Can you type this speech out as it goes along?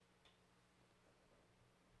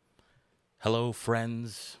Hello,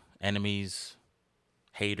 friends, enemies,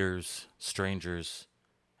 haters, strangers,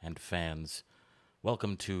 and fans.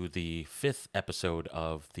 Welcome to the fifth episode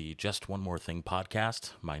of the Just One More Thing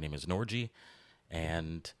podcast. My name is Norji,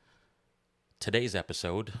 and today's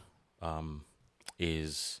episode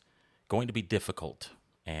is going to be difficult.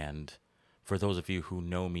 And for those of you who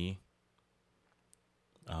know me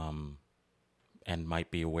and might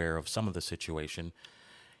be aware of some of the situation,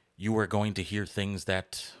 you are going to hear things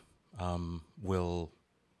that will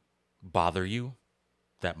bother you,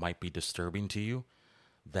 that might be disturbing to you,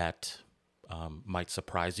 that might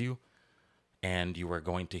surprise you, and you are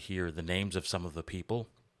going to hear the names of some of the people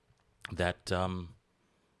that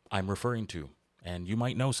I'm referring to. And you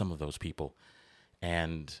might know some of those people,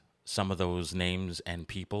 and some of those names and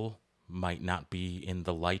people might not be in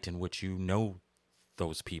the light in which you know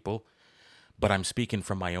those people, but I'm speaking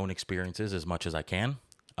from my own experiences as much as I can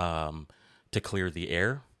to clear the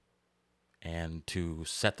air and to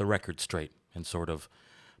set the record straight and sort of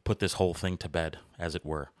put this whole thing to bed, as it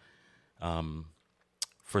were.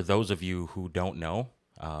 For those of you who don't know,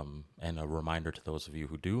 and a reminder to those of you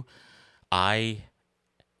who do, I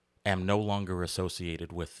am no longer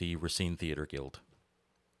associated with the Racine Theatre Guild.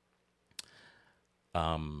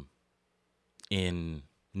 In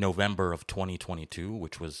November of 2022,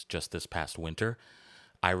 which was just this past winter,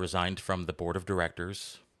 I resigned from the board of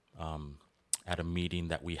directors at a meeting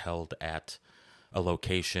that we held at a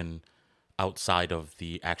location outside of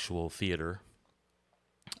the actual theater.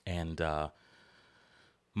 And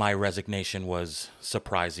my resignation was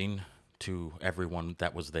surprising to everyone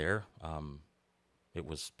that was there. It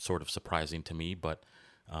was sort of surprising to me, but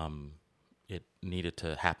it needed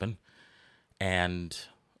to happen. And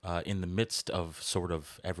in the midst of sort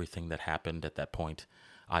of everything that happened at that point,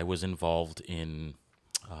 I was involved in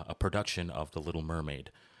a production of The Little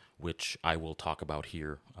Mermaid, which I will talk about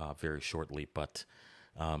here very shortly. But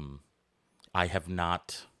I have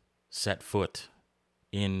not set foot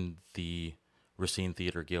in the Racine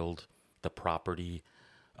Theatre Guild, the property,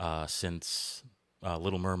 since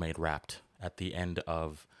Little Mermaid wrapped at the end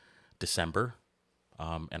of December.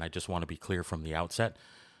 And I just want to be clear from the outset,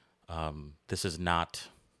 this is not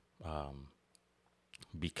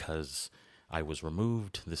because I was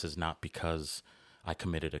removed. This is not because I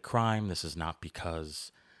committed a crime. This is not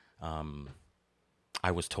because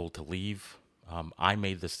I was told to leave. I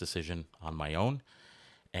made this decision on my own,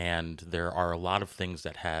 and there are a lot of things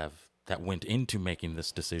that went into making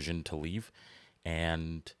this decision to leave.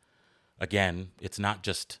 And again, it's not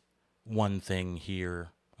just one thing here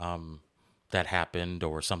that happened,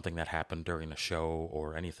 or something that happened during a show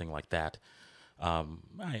or anything like that.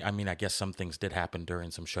 I mean, I guess some things did happen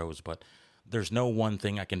during some shows, but there's no one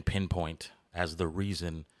thing I can pinpoint as the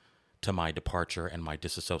reason to my departure and my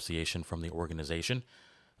disassociation from the organization.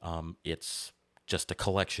 It's just a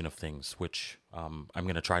collection of things, which I'm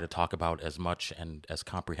going to try to talk about as much and as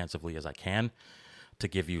comprehensively as I can to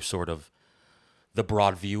give you sort of the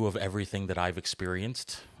broad view of everything that I've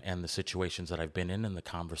experienced and the situations that I've been in and the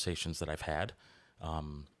conversations that I've had.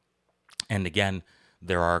 And again,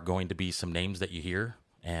 there are going to be some names that you hear,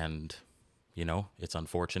 and, you know, it's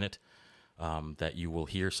unfortunate that you will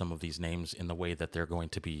hear some of these names in the way that they're going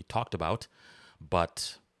to be talked about,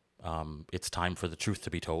 but it's time for the truth to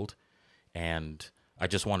be told. And I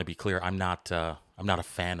just want to be clear, I'm not a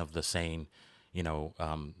fan of the saying,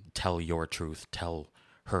 tell your truth, tell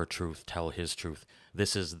her truth, tell his truth.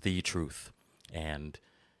 This is the truth, and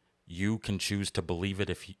you can choose to believe it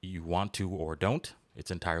if you want to or don't. It's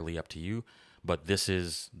entirely up to you, but this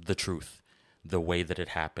is the truth, the way that it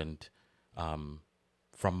happened,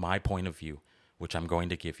 from my point of view, which I'm going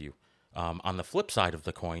to give you. On the flip side of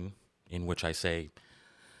the coin, in which I say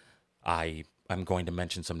I'm going to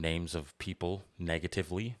mention some names of people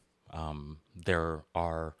negatively, there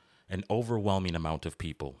are an overwhelming amount of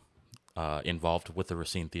people involved with the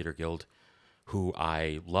Racine Theatre Guild who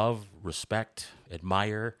I love, respect,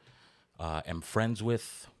 admire, am friends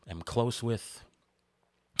with, am close with,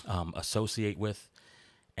 associate with.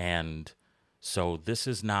 And so this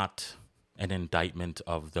is not an indictment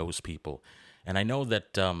of those people. And I know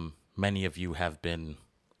that many of you have been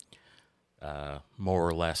more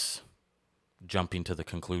or less jumping to the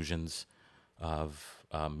conclusions of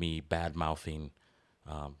me bad-mouthing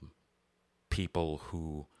people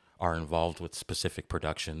who are involved with specific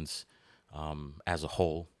productions as a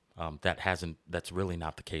whole. That's really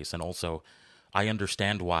not the case. And also, I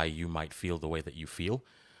understand why you might feel the way that you feel,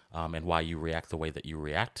 and why you react the way that you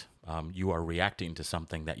react. You are reacting to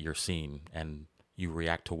something that you're seeing, and you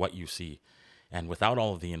react to what you see. And without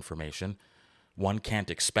all of the information, one can't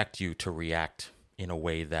expect you to react in a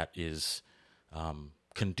way that is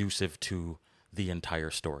conducive to the entire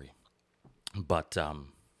story. But,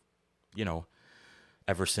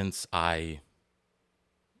 ever since I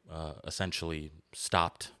essentially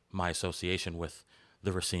stopped my association with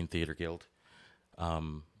the Racine Theatre Guild,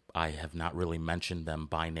 I have not really mentioned them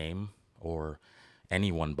by name or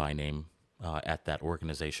anyone by name at that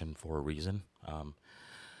organization for a reason.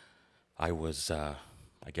 I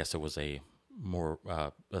guess it was a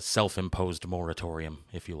a self-imposed moratorium,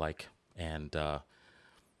 if you like, and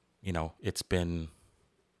it's been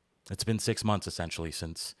 6 months essentially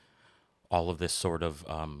since all of this sort of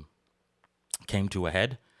came to a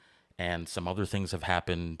head, and some other things have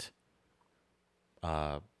happened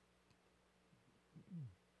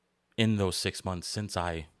in those 6 months since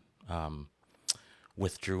I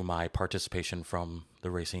withdrew my participation from the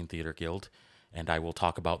Racine Theatre Guild, and I will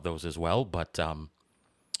talk about those as well. But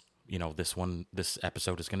this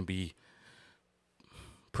episode is going to be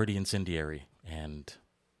pretty incendiary, and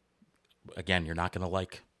again, you're not going to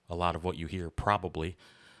like a lot of what you hear, probably,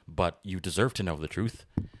 but you deserve to know the truth,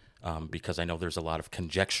 because I know there's a lot of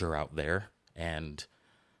conjecture out there, and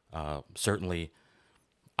certainly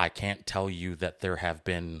I can't tell you that there have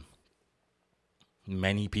been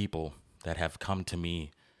many people that have come to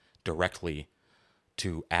me directly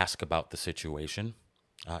to ask about the situation,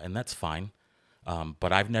 and that's fine.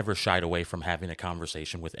 But I've never shied away from having a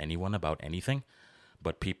conversation with anyone about anything,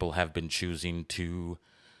 but people have been choosing to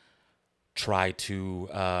try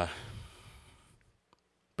to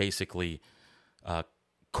basically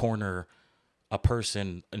corner a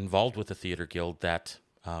person involved with the theater guild that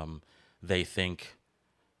they think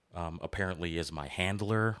apparently is my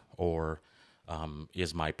handler, or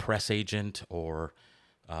is my press agent, or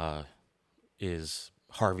is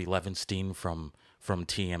Harvey Levenstein from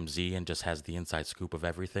TMZ and just has the inside scoop of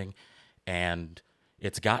everything. And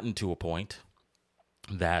it's gotten to a point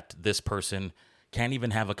that this person can't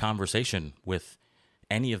even have a conversation with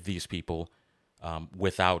any of these people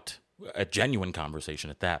without a genuine conversation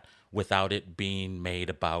at that, without it being made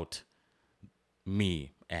about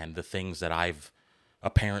me and the things that I've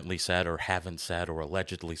apparently said or haven't said or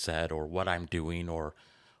allegedly said, or what I'm doing, or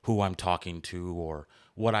who I'm talking to, or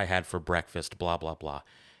what I had for breakfast, blah, blah, blah.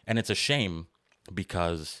 And it's a shame,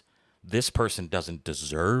 because this person doesn't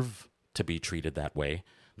deserve to be treated that way.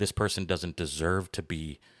 This person doesn't deserve to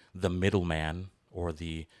be the middleman, or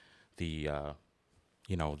the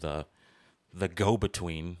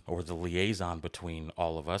go-between, or the liaison between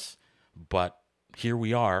all of us. But here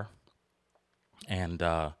we are, and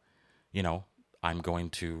I'm going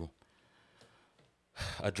to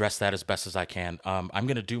address that as best as I can. I'm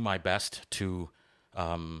going to do my best to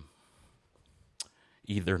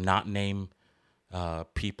either not name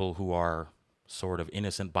people who are sort of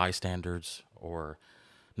innocent bystanders or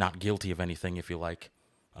not guilty of anything, if you like,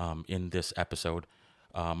 in this episode,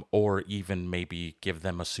 or even maybe give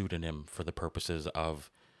them a pseudonym for the purposes of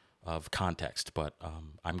context. But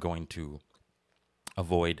I'm going to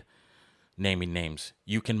avoid naming names.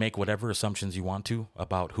 You can make whatever assumptions you want to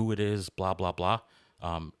about who it is, blah, blah, blah.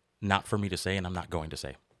 Not for me to say, and I'm not going to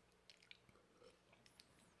say.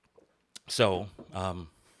 So,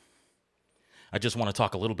 I just want to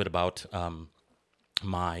talk a little bit about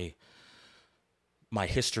my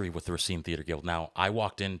history with the Racine Theatre Guild. Now, I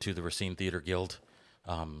walked into the Racine Theatre Guild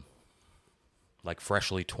like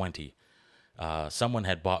freshly 20. Someone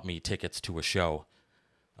had bought me tickets to a show.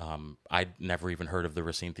 I'd never even heard of the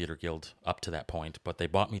Racine Theatre Guild up to that point, but they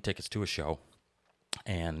bought me tickets to a show,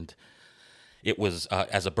 and it was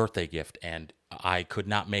as a birthday gift, and I could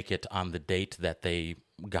not make it on the date that they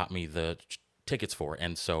got me the tickets for,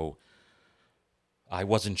 and so I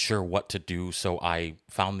wasn't sure what to do, so I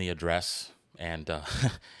found the address, and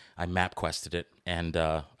I MapQuested it, and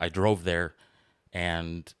I drove there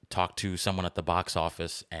and talked to someone at the box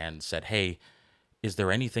office and said, hey, is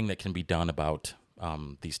there anything that can be done about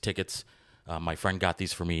these tickets? My friend got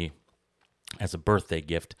these for me as a birthday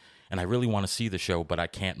gift, and I really want to see the show, but I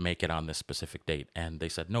can't make it on this specific date. And they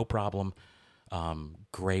said, no problem.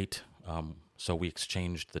 Great. So we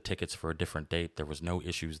exchanged the tickets for a different date. There was no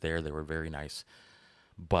issues there. They were very nice.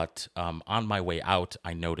 But on my way out,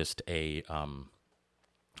 I noticed a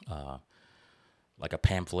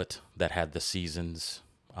pamphlet that had the season's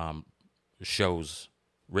shows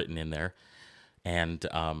written in there. And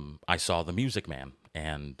I saw The Music Man,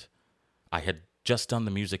 and I had just done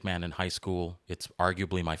The Music Man in high school. It's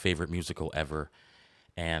arguably my favorite musical ever.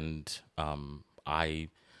 And I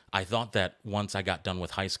thought that once I got done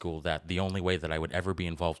with high school, that the only way that I would ever be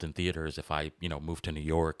involved in theater is if I, moved to New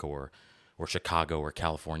York or Chicago or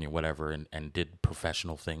California, whatever, and did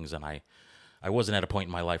professional things. And I I wasn't at a point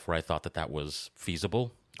in my life where I thought that that was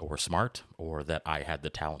feasible or smart or that I had the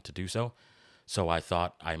talent to do so. So I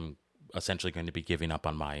thought I'm essentially going to be giving up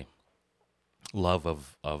on my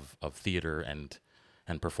love of theater and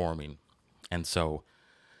performing. And so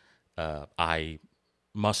I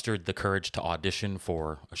mustered the courage to audition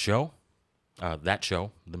for a show, that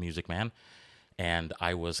show, The Music Man, and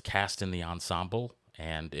I was cast in the ensemble,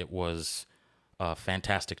 and it was a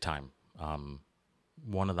fantastic time.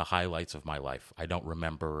 One of the highlights of my life. I don't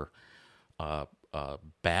remember a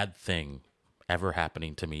bad thing ever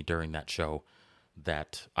happening to me during that show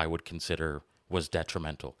that I would consider was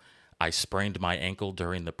detrimental. I sprained my ankle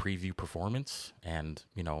during the preview performance, and,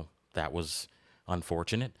 that was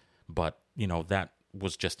unfortunate, but, that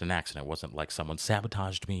was just an accident. It wasn't like someone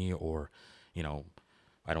sabotaged me or,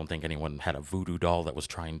 I don't think anyone had a voodoo doll that was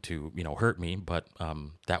trying to, hurt me, but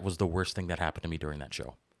that was the worst thing that happened to me during that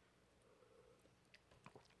show.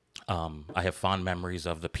 I have fond memories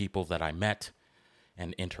of the people that I met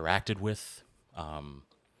and interacted with,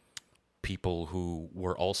 people who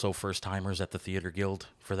were also first-timers at the Theatre Guild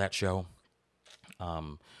for that show,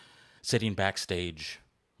 sitting backstage,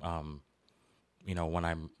 when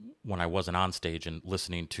I wasn't on stage and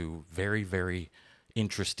listening to very, very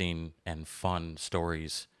interesting and fun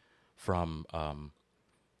stories from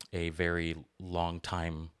a very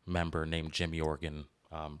long-time member named Jimmy Organ,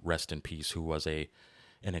 rest in peace, who was an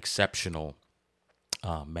exceptional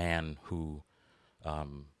man who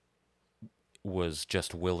was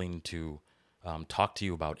just willing to talk to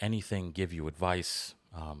you about anything, give you advice,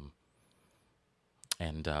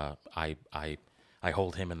 and I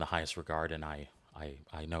hold him in the highest regard, and I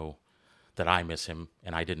know that I miss him,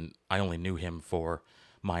 and I only knew him for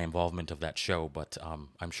my involvement of that show, but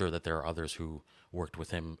I'm sure that there are others who worked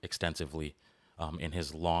with him extensively in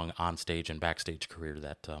his long onstage and backstage career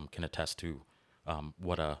that can attest to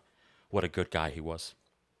what a good guy he was,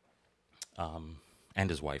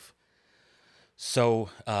 and his wife. So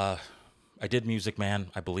I did Music Man.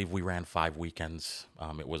 I believe we ran 5 weekends.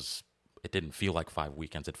 It didn't feel like 5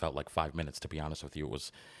 weekends. It felt like 5 minutes, to be honest with you.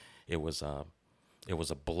 It was a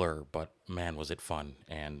blur, but man, was it fun.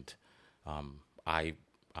 And I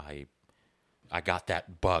got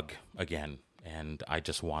that bug again, and I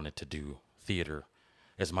just wanted to do theater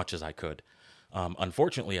as much as I could.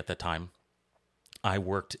 Unfortunately, at that time, I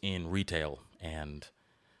worked in retail, and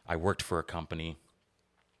I worked for a company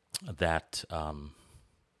that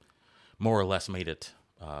more or less made it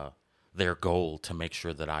their goal to make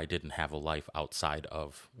sure that I didn't have a life outside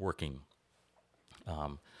of working.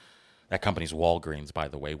 That company's Walgreens, by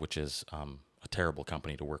the way, which is a terrible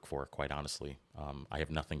company to work for, quite honestly. I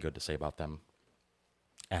have nothing good to say about them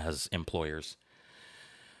as employers.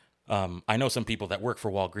 I know some people that work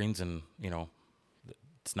for Walgreens, and,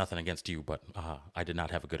 it's nothing against you, but I did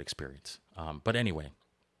not have a good experience. But anyway,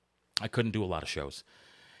 I couldn't do a lot of shows.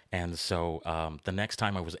 And so the next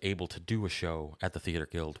time I was able to do a show at the Theatre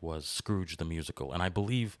Guild was Scrooge the Musical. And I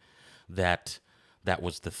believe that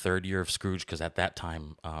was the 3rd year of Scrooge, because at that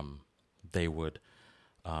time they would,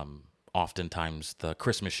 oftentimes the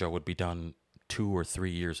Christmas show would be done 2 or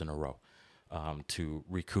 3 years in a row to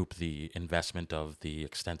recoup the investment of the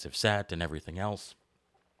extensive set and everything else.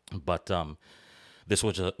 But this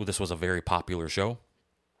was a very popular show.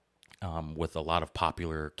 With a lot of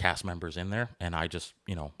popular cast members in there, and I just,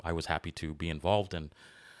 I was happy to be involved, and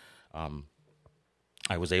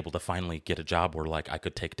I was able to finally get a job where, like, I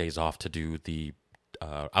could take days off to do the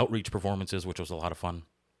outreach performances, which was a lot of fun,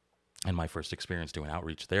 and my first experience doing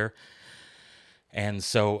outreach there. And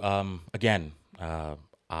so, again,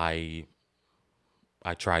 I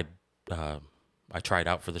tried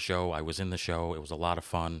out for the show. I was in the show. It was a lot of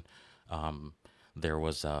fun. There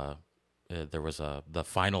was the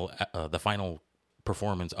final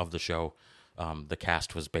performance of the show. The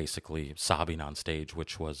cast was basically sobbing on stage,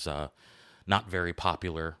 which was not very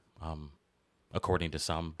popular, according to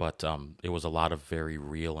some, but it was a lot of very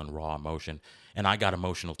real and raw emotion. And I got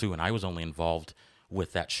emotional too, and I was only involved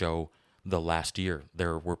with that show the last year.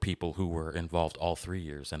 There were people who were involved all 3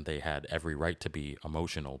 years, and they had every right to be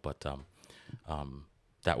emotional, but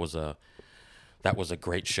that was a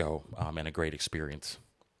great show and a great experience.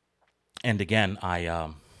 And again,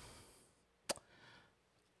 I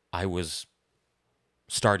was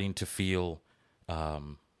starting to feel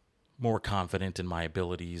more confident in my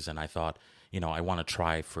abilities, and I thought, I want to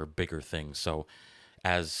try for bigger things. So,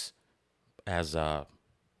 as I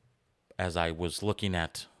was looking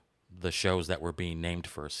at the shows that were being named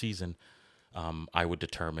for a season, I would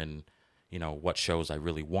determine, what shows I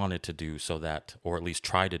really wanted to do, so that, or at least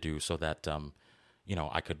try to do, so that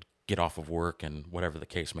I could get off of work and whatever the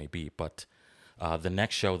case may be. But The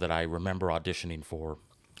next show that I remember auditioning for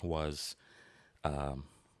was, wow,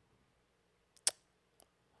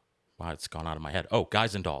 it's gone out of my head. Oh,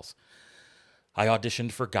 Guys and Dolls. I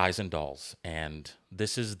auditioned for Guys and Dolls, and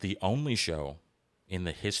this is the only show in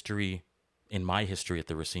my history at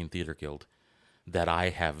the Racine Theatre Guild, that I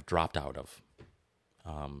have dropped out of.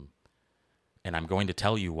 And I'm going to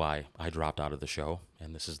tell you why I dropped out of the show.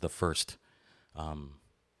 And this is the first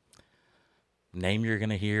name you're going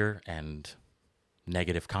to hear and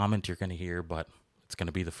negative comment you're going to hear, but it's going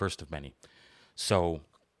to be the first of many. So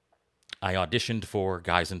I auditioned for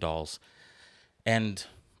Guys and Dolls, and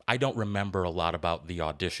I don't remember a lot about the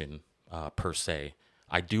audition per se.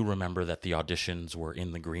 I do remember that the auditions were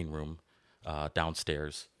in the green room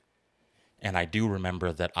downstairs. And I do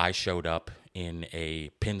remember that I showed up in a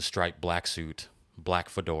pinstripe black suit, black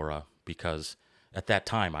fedora, because at that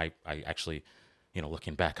time, I actually,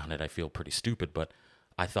 looking back on it, I feel pretty stupid, but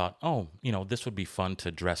I thought, this would be fun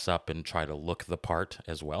to dress up and try to look the part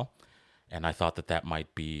as well. And I thought that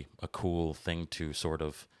might be a cool thing to sort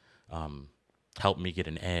of help me get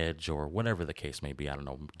an edge, or whatever the case may be. I don't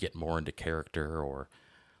know, get more into character, or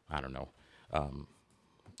I don't know.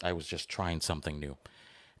 I was just trying something new.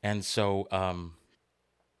 And so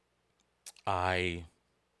I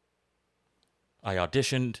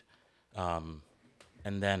auditioned, and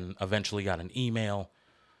then eventually got an email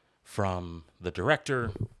from the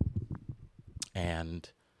director, and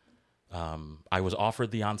I was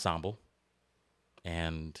offered the ensemble,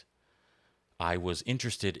 and I was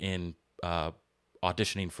interested in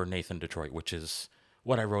auditioning for Nathan Detroit, which is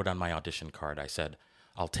what I wrote on my audition card. I said,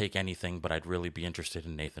 I'll take anything, but I'd really be interested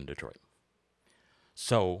in Nathan Detroit.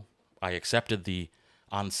 So I accepted the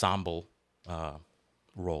ensemble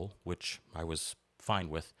role, which I was fine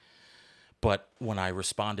with. But when I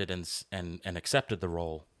responded and accepted the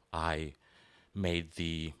role, I made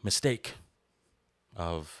the mistake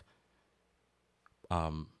of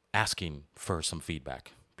asking for some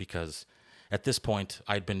feedback, because at this point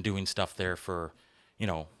I'd been doing stuff there for,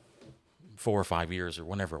 4 or 5 years, or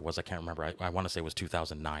whenever it was. I can't remember. I want to say it was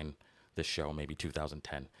 2009, this show, maybe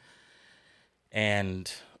 2010.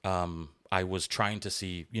 And I was trying to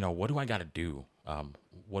see, what do I got to do?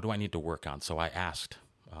 What do I need to work on? So I asked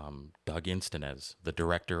Doug Instinez, the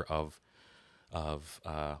director of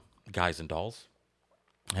Guys and Dolls,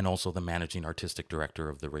 and also the managing artistic director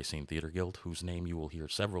of the Racine Theatre Guild, whose name you will hear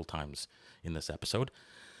several times in this episode.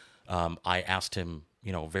 I asked him,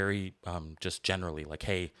 very just generally, like,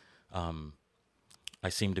 hey, I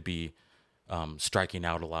seem to be striking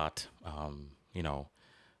out a lot.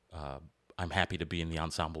 I'm happy to be in the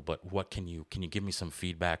ensemble, but what can you give me some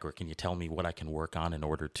feedback, or can you tell me what I can work on in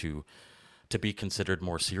order to be considered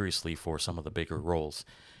more seriously for some of the bigger roles?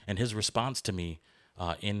 And his response to me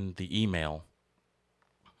in the email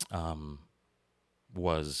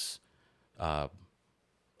was,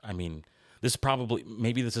 this probably,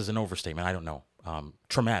 maybe this is an overstatement, I don't know,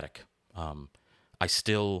 traumatic.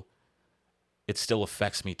 It still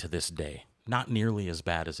affects me to this day. Not nearly as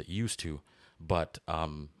bad as it used to, but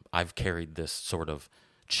I've carried this sort of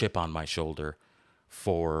chip on my shoulder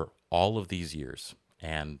for all of these years.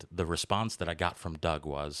 And the response that I got from Doug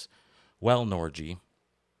was, well, Norgie,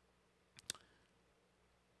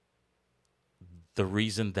 the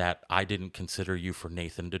reason that I didn't consider you for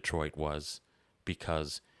Nathan Detroit was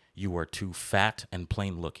because you are too fat and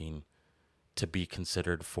plain looking to be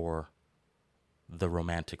considered for the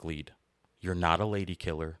romantic lead. You're not a lady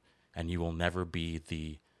killer, and you will never be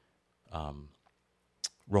the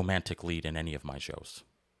romantic lead in any of my shows.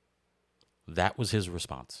 That was his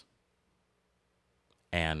response.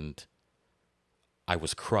 And I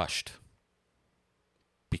was crushed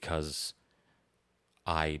because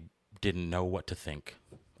I didn't know what to think.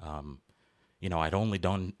 I'd only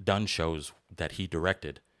done shows that he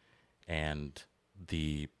directed, and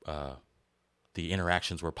the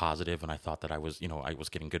interactions were positive, and I thought that I was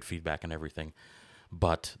getting good feedback and everything.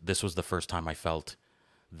 But this was the first time I felt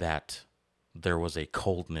that there was a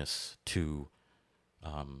coldness to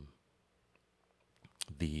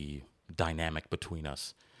the dynamic between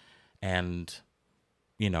us. And,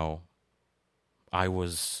 I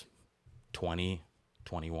was 20,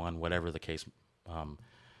 21, whatever the case,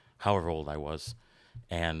 however old I was,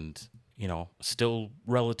 and, still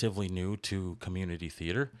relatively new to community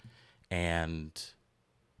theater. And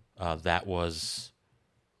that was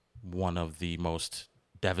one of the most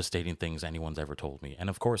devastating things anyone's ever told me. And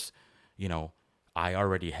of course, I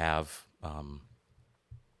already have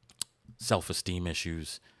self-esteem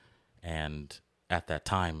issues, and at that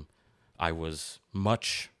time, I was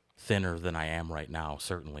much thinner than I am right now,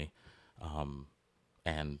 certainly.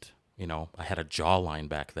 And, I had a jawline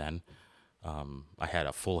back then. I had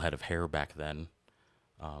a full head of hair back then.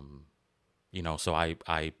 So I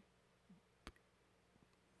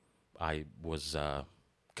was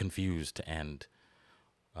confused, and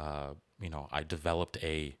I developed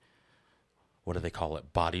what do they call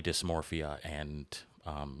it, body dysmorphia, and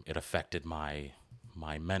it affected my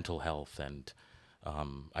mental health, and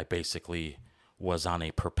I basically was on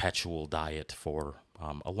a perpetual diet for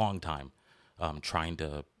a long time, trying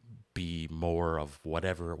to be more of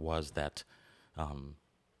whatever it was that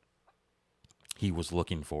he was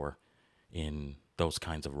looking for in those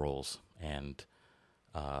kinds of roles. And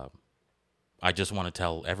I just want to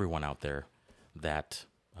tell everyone out there that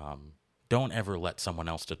don't ever let someone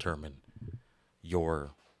else determine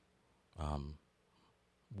your how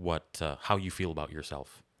you feel about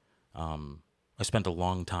yourself. I spent a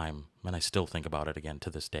long time, and I still think about it again to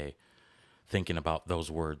this day, thinking about those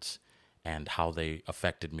words and how they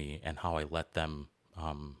affected me, and how I let them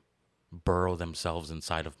burrow themselves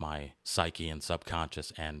inside of my psyche and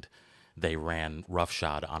subconscious, and they ran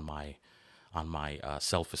roughshod on my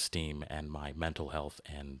self-esteem and my mental health.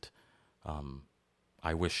 And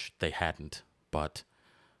I wish they hadn't, but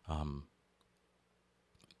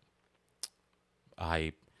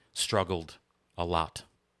I struggled a lot.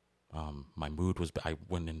 My mood I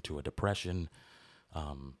went into a depression.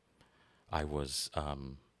 I was,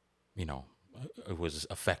 it was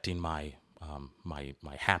affecting my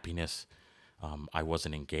happiness. I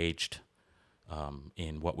wasn't engaged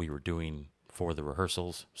in what we were doing for the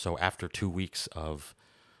rehearsals. So after 2 weeks of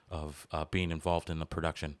being involved in the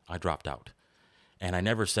production, I dropped out. And I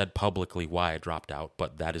never said publicly why I dropped out,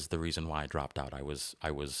 but that is the reason why I dropped out. I was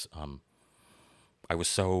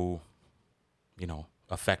so,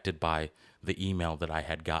 affected by the email that I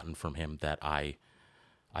had gotten from him that I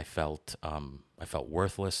felt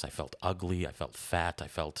worthless. I felt ugly. I felt fat. I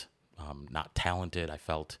felt not talented. I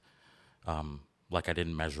felt like I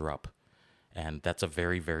didn't measure up. And that's a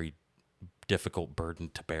very, very difficult burden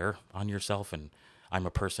to bear on yourself. And I'm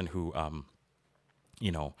a person who,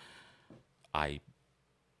 I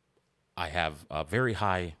have very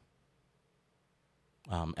high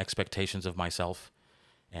expectations of myself,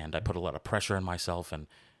 and I put a lot of pressure on myself, and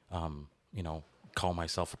call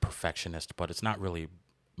myself a perfectionist. But it's not really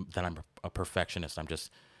that I'm a perfectionist. I'm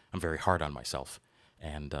very hard on myself,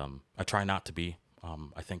 and I try not to be.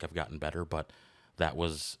 I think I've gotten better, but that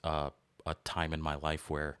was a time in my life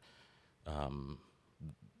where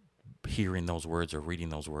hearing those words or reading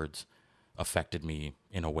those words affected me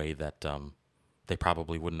in a way that they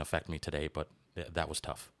probably wouldn't affect me today, but that was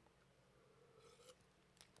tough.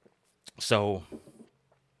 So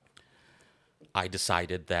I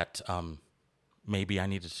decided that maybe I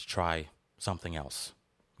needed to try something else,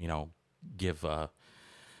 give a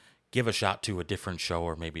shot to a different show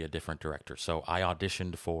or maybe a different director. So I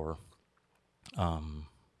auditioned for a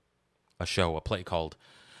play called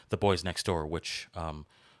The Boys Next Door, which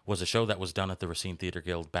was a show that was done at the Racine Theatre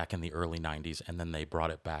Guild back in the early 90s, and then they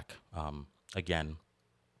brought it back again.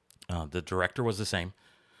 The director was the same.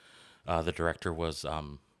 The director was,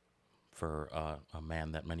 for a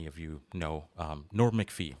man that many of you know, Norm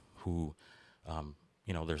McPhee, who,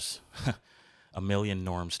 there's a million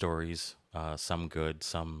Norm stories, some good,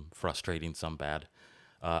 some frustrating, some bad.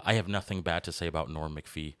 I have nothing bad to say about Norm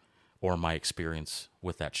McPhee or my experience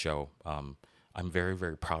with that show. I'm very,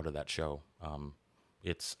 very proud of that show.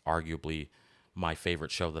 It's arguably my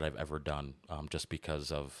favorite show that I've ever done, just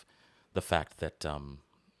because of the fact that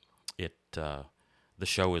the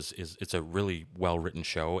show it's a really well-written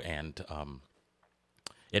show, and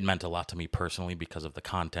it meant a lot to me personally because of the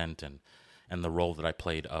content and the role that I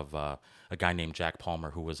played of a guy named Jack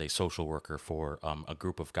Palmer, who was a social worker for a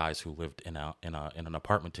group of guys who lived in an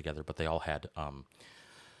apartment together, but they all had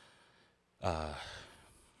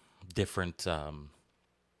different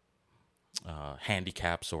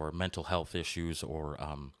handicaps or mental health issues or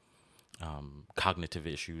cognitive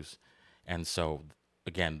issues. And so,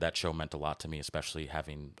 again, that show meant a lot to me, especially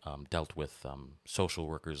having dealt with social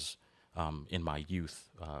workers in my youth,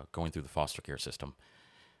 going through the foster care system.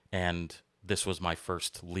 And this was my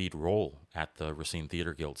first lead role at the Racine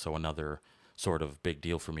Theatre Guild, so another sort of big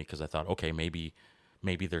deal for me, because I thought, okay, maybe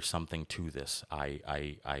there's something to this.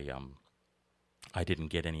 I didn't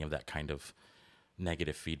get any of that kind of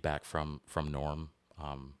negative feedback from Norm,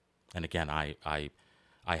 and again, I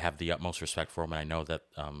have the utmost respect for him, and I know that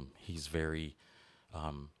he's very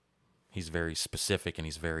specific, and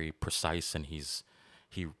he's very precise, and he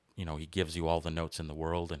gives you all the notes in the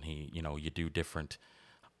world, and you do different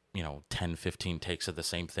 10, 15 takes of the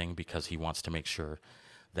same thing because he wants to make sure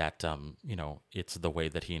that it's the way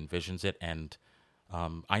that he envisions it. And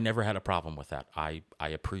I never had a problem with that. I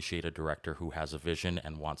appreciate a director who has a vision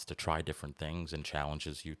and wants to try different things and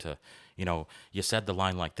challenges you to, you said the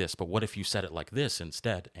line like this, but what if you said it like this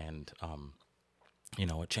instead? And,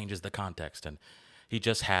 it changes the context. And he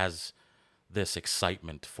just has this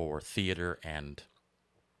excitement for theater and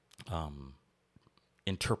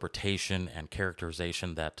interpretation and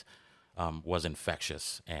characterization that was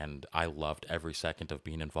infectious. And I loved every second of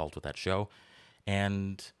being involved with that show.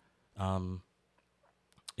 And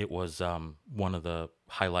it was one of the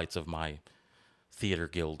highlights of my theater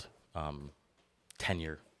guild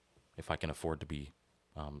tenure, if I can afford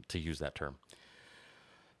to use that term.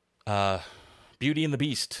 Beauty and the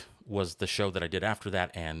Beast was the show that I did after that,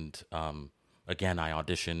 and again, I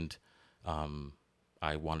auditioned.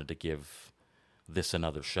 I wanted to give this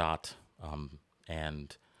another shot,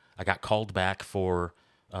 and I got called back for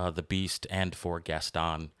the Beast and for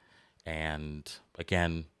Gaston, and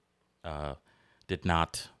again, did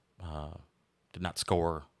not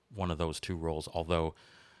score one of those two roles. Although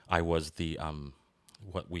I was the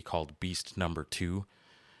what we called Beast number 2,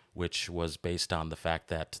 which was based on the fact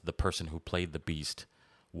that the person who played the Beast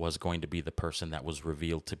was going to be the person that was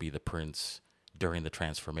revealed to be the prince during the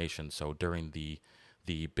transformation. So during the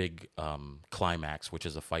big climax, which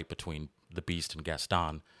is a fight between the Beast and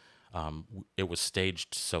Gaston, it was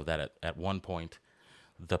staged so that at one point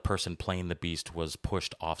the person playing the Beast was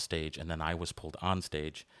pushed off stage, and then I was pulled on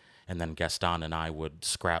stage, and then Gaston and I would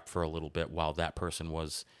scrap for a little bit while that person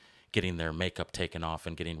was getting their makeup taken off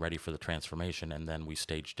and getting ready for the transformation, and then we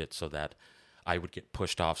staged it so that I would get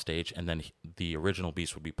pushed off stage, and then the original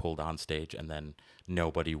Beast would be pulled on stage, and then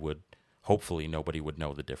hopefully nobody would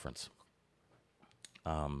know the difference.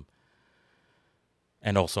 And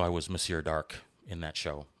also I was Monsieur Dark in that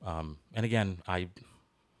show. And again, I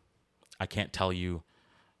can't tell you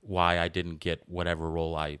why I didn't get whatever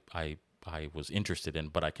role I was interested in,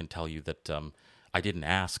 but I can tell you that I didn't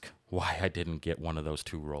ask why I didn't get one of those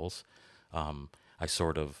two roles. I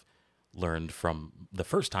sort of learned from the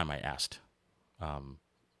first time I asked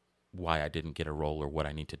why I didn't get a role or what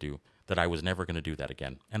I need to do, that I was never going to do that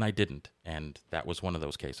again. And I didn't. And that was one of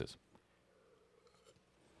those cases.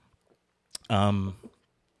 I'm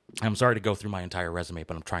sorry to go through my entire resume,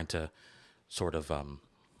 but I'm trying to sort of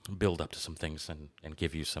build up to some things and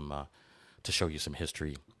give you some, to show you some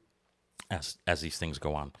history as these things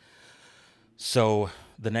go on. So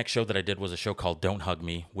the next show that I did was a show called Don't Hug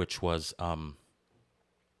Me, which was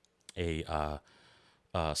a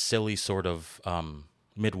silly sort of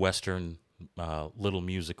Midwestern little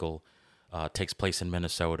musical. Takes place in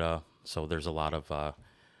Minnesota, so there's a lot of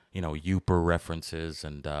Yooper references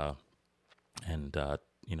and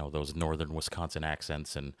those northern Wisconsin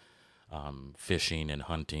accents and fishing and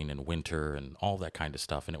hunting and winter and all that kind of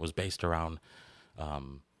stuff. And it was based around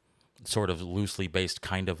sort of loosely based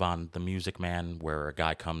kind of on The Music Man, where a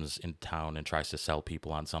guy comes in town and tries to sell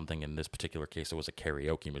people on something. In this particular case, it was a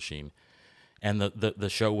karaoke machine. And the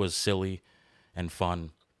show was silly and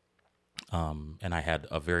fun, and I had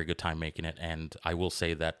a very good time making it. And I will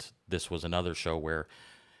say that this was another show where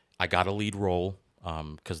I got a lead role,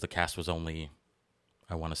 because the cast was only,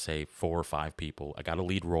 I want to say, 4 or 5 people. I got a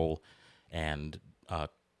lead role, and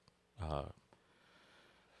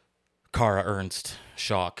Cara Ernst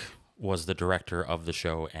Schock was the director of the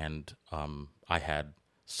show, and I had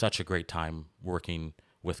such a great time working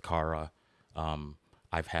with Cara.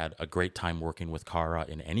 I've had a great time working with Cara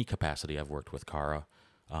in any capacity I've worked with Cara,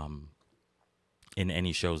 in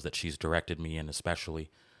any shows that she's directed me in especially.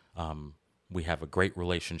 We have a great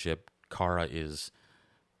relationship. Cara is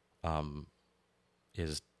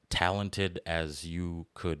talented as you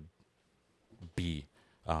could be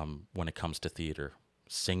when it comes to theater.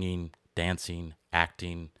 Singing, dancing,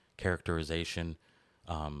 acting, characterization,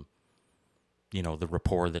 the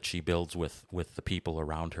rapport that she builds with the people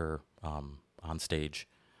around her on stage,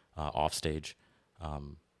 off stage.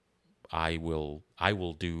 I will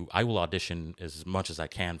audition as much as I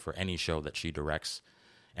can for any show that she directs,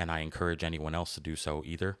 and I encourage anyone else to do so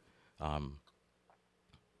either. And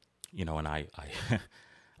I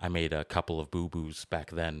I made a couple of boo-boos back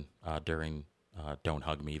then during Don't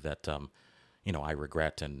Hug Me that I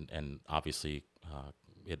regret, and obviously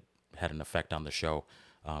it had an effect on the show.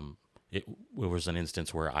 It was an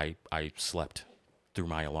instance where I slept through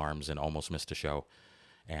my alarms and almost missed a show,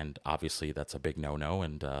 and obviously that's a big no-no,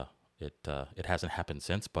 and it hasn't happened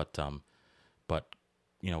since. But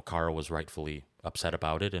Cara was rightfully upset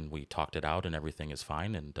about it, and we talked it out, and everything is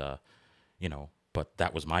fine. And but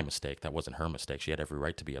that was my mistake. That wasn't her mistake. She had every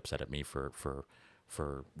right to be upset at me for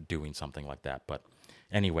doing something like that. But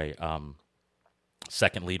anyway,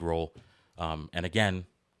 second lead role, and again,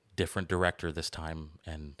 different director this time,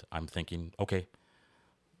 and I'm thinking, okay,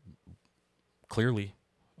 clearly,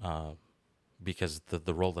 because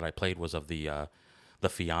the role that I played was of the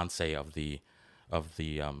fiance of the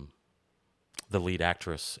lead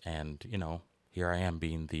actress, and here I am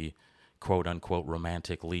being the quote unquote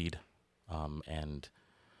romantic lead, and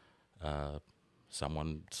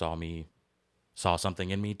someone saw something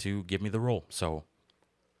in me to give me the role. So,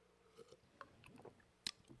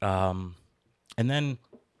 and then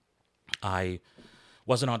I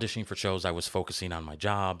wasn't auditioning for shows. I was focusing on my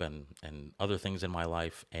job and other things in my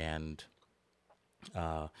life. And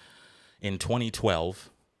in 2012,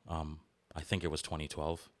 I think it was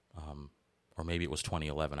 2012, or maybe it was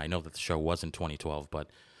 2011. I know that the show was in 2012, but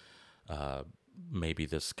maybe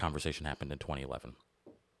this conversation happened in 2011.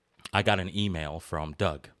 I got an email from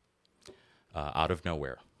Doug out of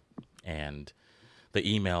nowhere. And the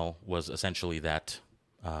email was essentially that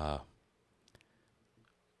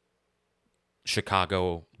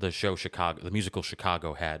Chicago, the musical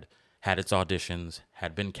Chicago had its auditions,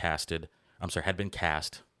 had been cast,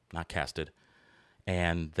 not casted,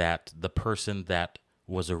 and that the person that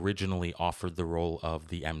was originally offered the role of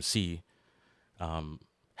the MC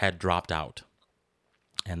had dropped out,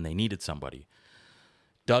 and they needed somebody.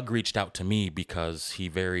 Doug reached out to me because he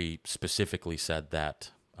very specifically said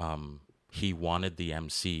that he wanted the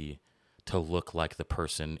MC to look like the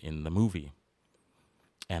person in the movie.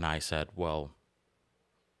 And I said, well,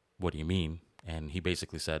 what do you mean? And he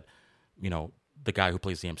basically said, the guy who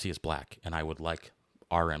plays the MC is black, and I would like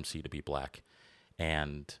our MC to be black.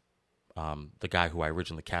 And the guy who I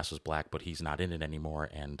originally cast was black, but he's not in it anymore,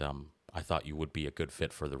 and I thought you would be a good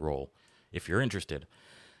fit for the role if you're interested.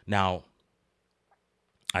 Now,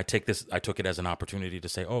 I took it as an opportunity to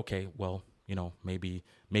say, okay, well, maybe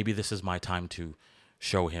this is my time to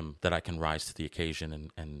show him that I can rise to the occasion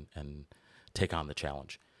and take on the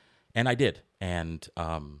challenge. And I did. And,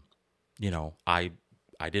 I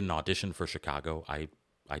didn't audition for Chicago. I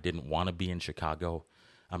didn't want to be in Chicago.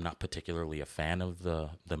 I'm not particularly a fan of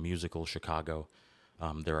the musical Chicago.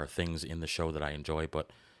 There are things in the show that I enjoy,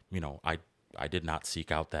 but, I did not seek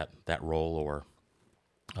out that role or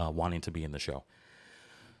wanting to be in the show.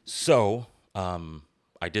 So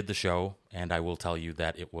I did the show, and I will tell you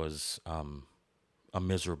that it was a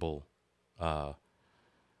miserable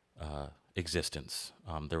existence.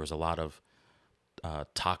 There was a lot of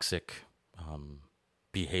toxic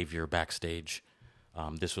behavior backstage.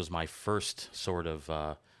 This was my first sort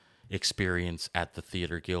of experience at the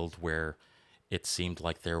Theatre Guild where it seemed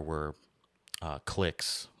like there were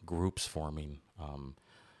cliques, groups forming,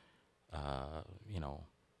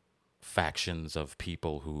 factions of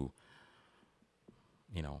people who,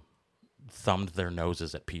 thumbed their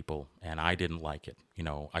noses at people, and I didn't like it.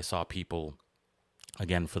 I saw people,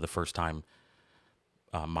 again, for the first time,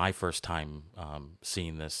 my first time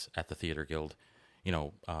seeing this at the Theatre Guild,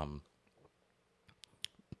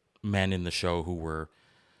 men in the show who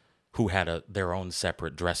had their own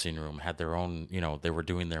separate dressing room, had their own, they were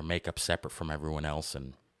doing their makeup separate from everyone else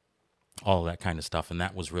and all that kind of stuff. And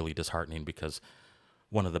that was really disheartening, because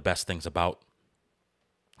one of the best things about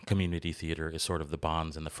community theater is sort of the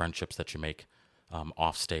bonds and the friendships that you make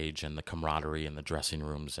off stage, and the camaraderie in the dressing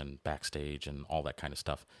rooms and backstage and all that kind of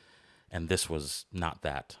stuff. And this was not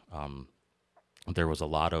that. There was a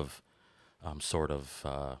lot of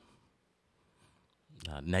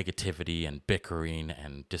negativity and bickering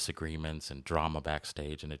and disagreements and drama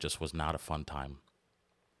backstage, and it just was not a fun time.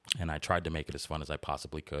 And I tried to make it as fun as I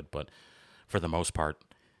possibly could, but for the most part,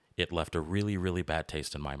 it left a really, really bad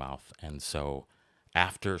taste in my mouth. And so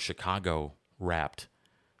after Chicago wrapped,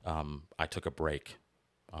 I took a break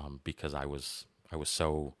because I was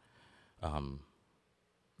so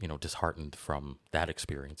disheartened from that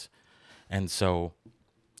experience. And so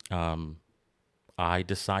I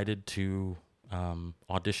decided to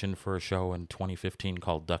audition for a show in 2015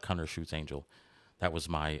 called Duck Hunter Shoots Angel. That was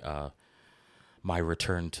my my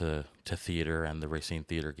return to theater and the Racine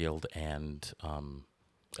Theatre Guild. And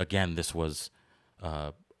again, this was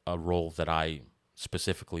a role that I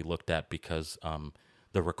specifically looked at because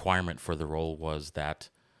the requirement for the role was that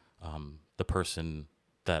the person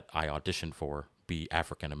that I auditioned for be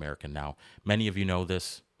African American. Now, many of you know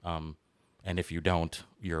this, and if you don't,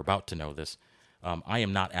 you're about to know this. I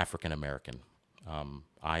am not African American.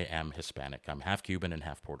 I am Hispanic. I'm half Cuban and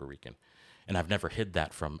half Puerto Rican. And I've never hid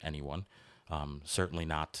that from anyone. Certainly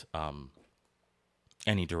not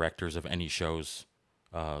any directors of any shows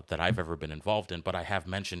that I've ever been involved in, but I have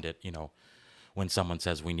mentioned it, when someone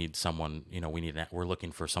says we need someone, we're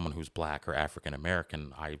looking for someone who's black or African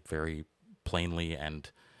American, I very plainly and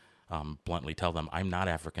bluntly tell them I'm not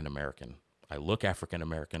African American. I look African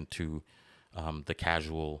American to the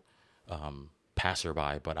casual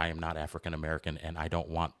passerby, but I am not African American, and I don't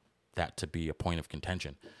want that to be a point of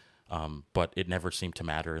contention. But it never seemed to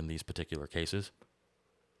matter in these particular cases,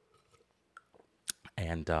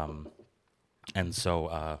 and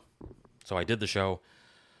so I did the show.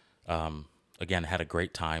 Again, had a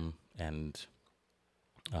great time, and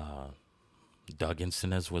Doug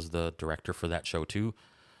Instinez was the director for that show too.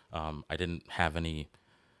 I didn't have any,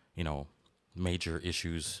 major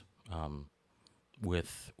issues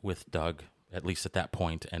with Doug, at least at that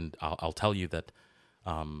point. And I'll tell you that,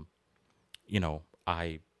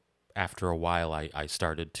 I after a while I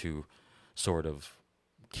started to sort of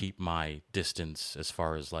keep my distance as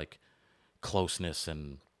far as like closeness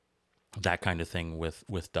and that kind of thing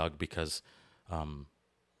with Doug, because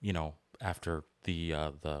after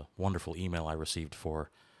the wonderful email I received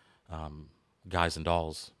for Guys and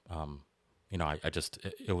Dolls, I just,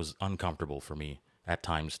 it was uncomfortable for me at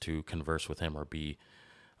times to converse with him or be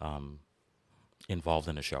involved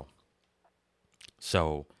in a show.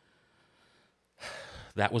 So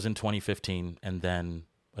that was in 2015, and then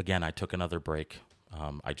again I took another break.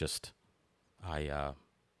 I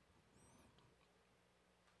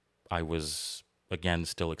was again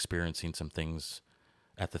still experiencing some things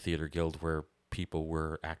at the Theatre Guild where people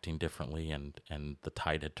were acting differently, and the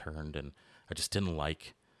tide had turned, and I just didn't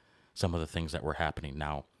like some of the things that were happening.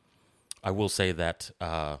 Now, I will say that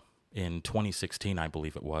in 2016, I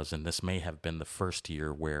believe it was, and this may have been the first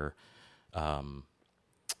year where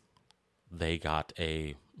they got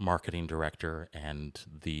a marketing director, and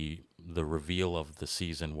the reveal of the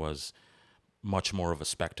season was much more of a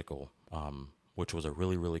spectacle, which was a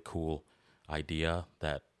really, really cool idea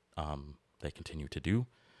that they continue to do.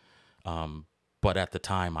 But at the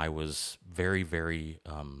time, I was very, very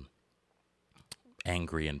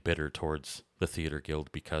angry and bitter towards the Theatre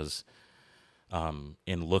Guild because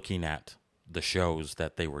in looking at the shows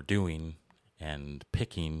that they were doing and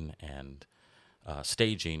picking and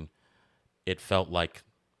staging, it felt like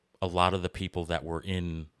a lot of the people that were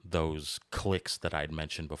in those cliques that I'd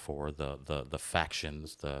mentioned before, the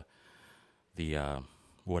factions, the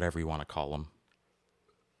whatever you want to call them,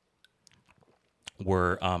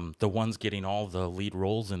 were the ones getting all the lead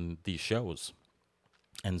roles in these shows.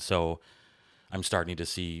 And so I'm starting to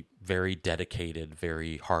see very dedicated,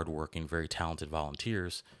 very hardworking, very talented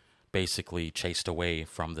volunteers basically chased away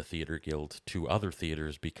from the Theatre Guild to other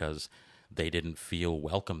theaters because they didn't feel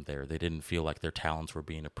welcome there. They didn't feel like their talents were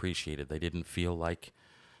being appreciated. They didn't feel like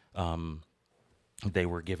they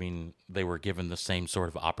were given the same sort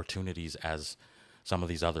of opportunities as some of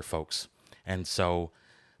these other folks. And so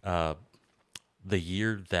the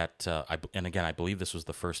year that, I believe this was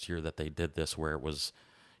the first year that they did this, where it was,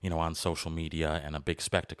 on social media and a big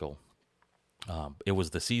spectacle. It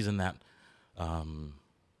was the season that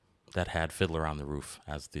had Fiddler on the Roof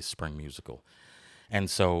as the spring musical. And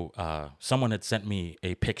so someone had sent me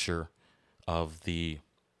a picture of the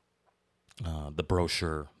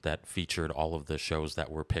brochure that featured all of the shows that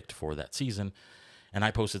were picked for that season. And I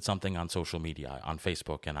posted something on social media, on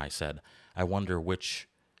Facebook, and I said, I wonder which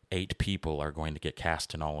 8 people are going to get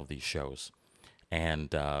cast in all of these shows.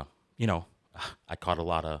 And, I caught a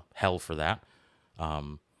lot of hell for that.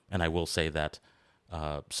 And I will say that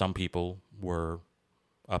some people were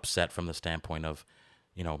upset from the standpoint of,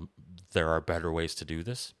 there are better ways to do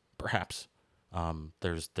this. Perhaps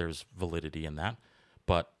there's validity in that.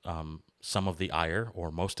 But some of the ire,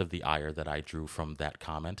 or most of the ire that I drew from that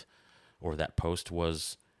comment or that post,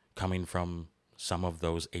 was coming from some of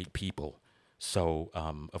those 8 people. So,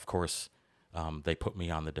 of course, they put me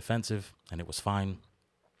on the defensive, and it was fine.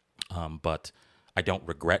 But I don't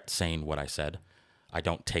regret saying what I said. I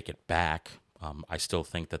don't take it back. I still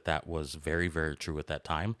think that was very, very true at that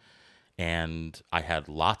time. And I had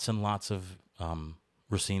lots and lots of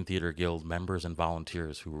Racine Theatre Guild members and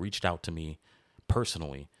volunteers who reached out to me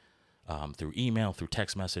personally through email, through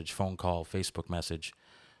text message, phone call, Facebook message,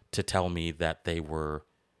 to tell me that they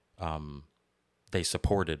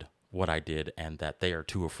supported what I did, and that they are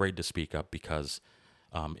too afraid to speak up because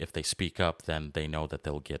if they speak up, then they know that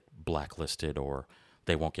they'll get blacklisted, or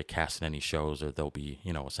they won't get cast in any shows, or they'll be,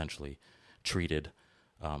 essentially treated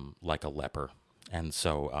like a leper. And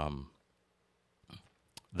so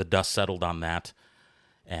the dust settled on that,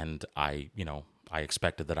 and I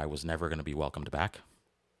expected that I was never going to be welcomed back.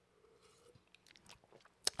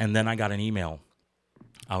 And then I got an email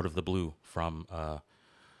out of the blue from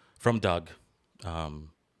Doug,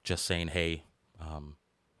 just saying, hey,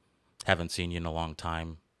 haven't seen you in a long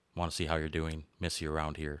time. Want to see how you're doing. Miss you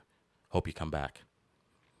around here. Hope you come back.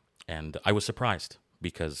 And I was surprised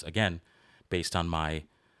because, again, based on my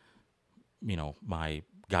my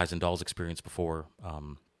Guys and Dolls experience before,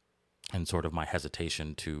 and sort of my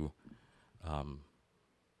hesitation um,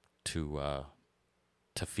 to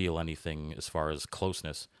feel anything as far as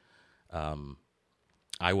closeness.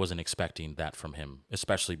 I wasn't expecting that from him,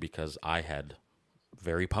 especially because I had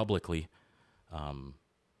very publicly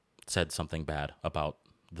said something bad about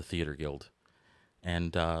the Theater Guild.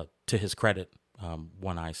 And to his credit,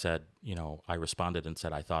 when I said, I responded and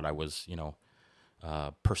said I thought I was,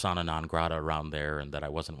 persona non grata around there and that I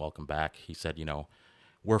wasn't welcome back, he said,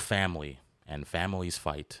 we're family and families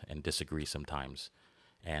fight and disagree sometimes.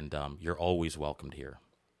 And you're always welcomed here.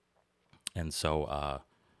 And so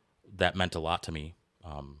that meant a lot to me.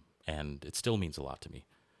 And it still means a lot to me.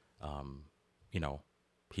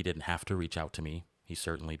 He didn't have to reach out to me. He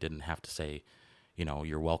certainly didn't have to say,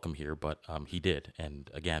 you're welcome here, but he did. And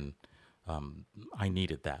again, I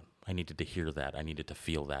needed that. I needed to hear that. I needed to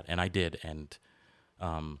feel that. And I did. And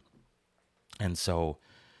so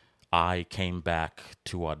I came back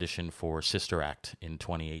to audition for Sister Act in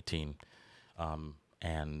 2018.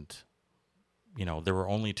 And, there were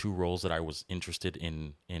only 2 roles that I was interested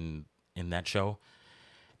in that show.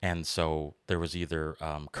 And so there was either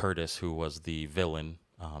Curtis, who was the villain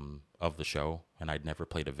of the show, and I'd never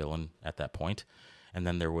played a villain at that point. And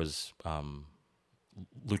then there was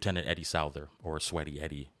Lieutenant Eddie Souther, or Sweaty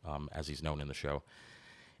Eddie, as he's known in the show.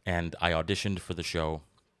 And I auditioned for the show,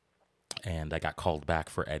 and I got called back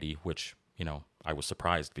for Eddie, which, I was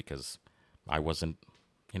surprised because I wasn't,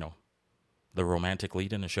 the romantic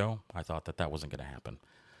lead in the show. I thought that wasn't going to happen.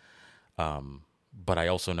 But I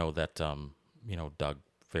also know that, Doug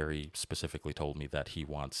very specifically told me that he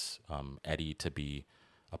wants Eddie to be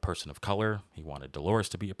a person of color. He wanted Dolores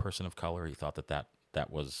to be a person of color. He thought that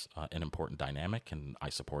was an important dynamic, and I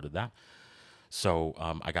supported that. So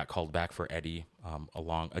I got called back for Eddie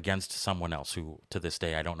along against someone else who, to this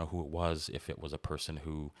day, I don't know who it was, if it was a person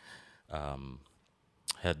who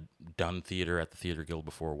had done theater at the Theater Guild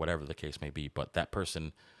before, whatever the case may be. But that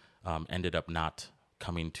person ended up not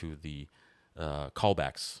coming to the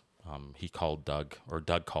callbacks. He called Doug, or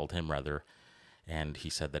Doug called him rather, and he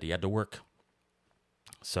said that he had to work,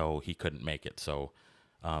 so he couldn't make it. So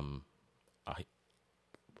I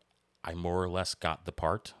more or less got the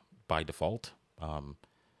part by default.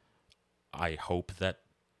 I hope that,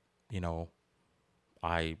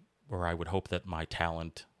 I would hope that my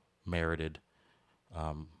talent merited,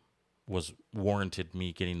 was warranted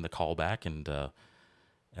me getting the call back, and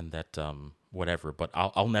that whatever. But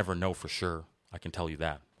I'll never know for sure. I can tell you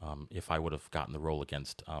that, if I would have gotten the role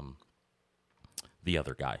against the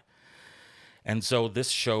other guy. And so this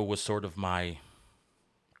show was sort of my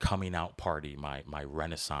coming out party, my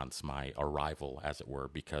renaissance, my arrival, as it were,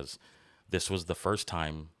 because this was the first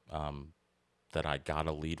time that I got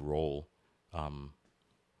a lead role,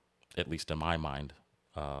 at least in my mind,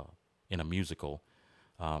 in a musical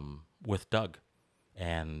with Doug.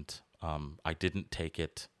 And I didn't take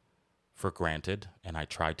it for granted, and I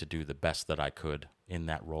tried to do the best that I could in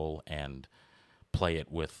that role and play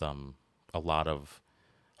it with a lot of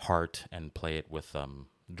heart, and play it with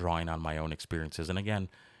drawing on my own experiences. And again,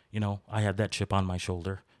 I had that chip on my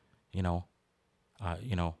shoulder. The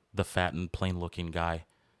fat and plain-looking guy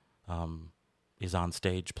is on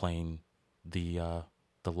stage playing the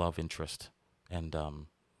love interest, and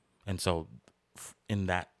so in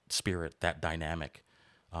that spirit, that dynamic,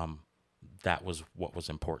 that was what was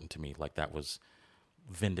important to me. Like, that was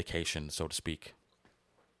vindication, so to speak.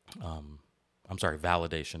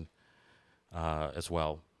 Validation as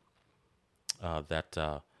well.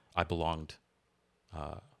 That I belonged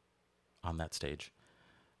on that stage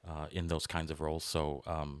in those kinds of roles. So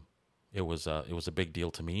it was a big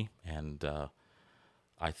deal to me, and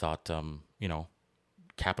I thought,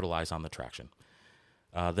 capitalize on the traction.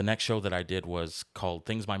 The next show that I did was called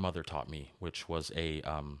Things My Mother Taught Me, which was a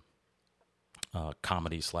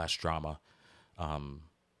comedy/drama.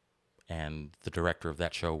 And the director of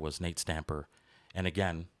that show was Nate Stamper. And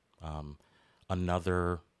again,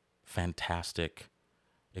 another fantastic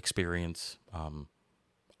experience.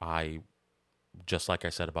 I, just like I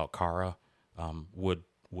said about Cara, would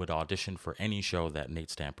audition for any show that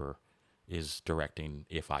Nate Stamper is directing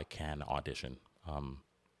if I can audition.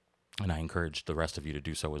 And I encourage the rest of you to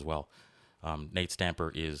do so as well. Nate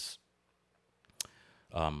Stamper is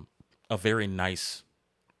a very nice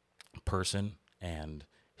person, and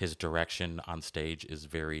his direction on stage is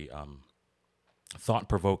very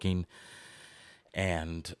thought-provoking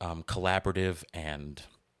and collaborative and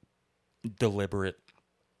deliberate.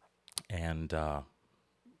 And,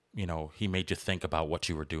 he made you think about what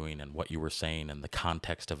you were doing and what you were saying and the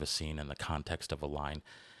context of a scene and the context of a line.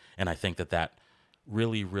 And I think that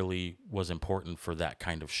really, really was important for that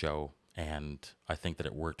kind of show. And I think that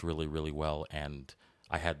it worked really, really well. And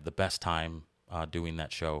I had the best time doing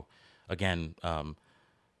that show. Again,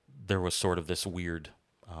 there was sort of this weird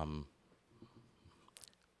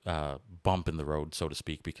bump in the road, so to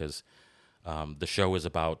speak, because the show is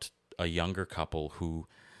about a younger couple who,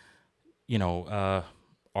 are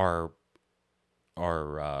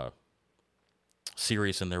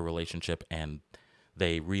serious in their relationship, and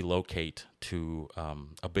they relocate to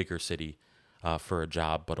a bigger city for a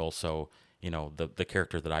job, but also, the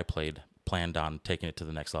character that I played planned on taking it to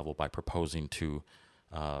the next level by proposing to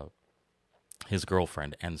his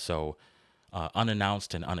girlfriend. And so,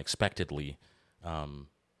 unannounced and unexpectedly,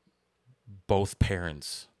 both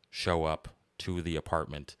parents show up to the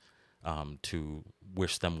apartment to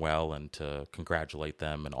wish them well and to congratulate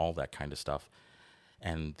them and all that kind of stuff.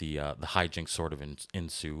 And the hijinks sort of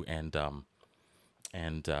ensue. And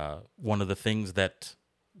one of the things that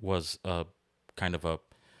was kind of a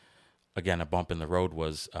bump in the road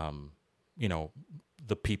was,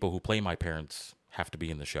 the people who play my parents have to be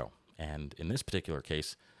in the show. And in this particular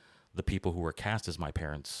case, the people who were cast as my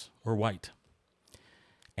parents were white.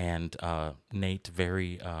 And Nate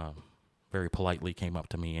very politely came up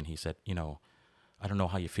to me and he said, I don't know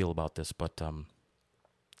how you feel about this, but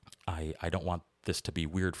I don't want this to be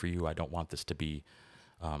weird for you. I don't want this to be,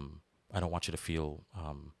 I don't want you to feel,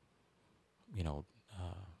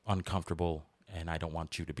 uncomfortable, and I don't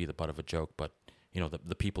want you to be the butt of a joke, but,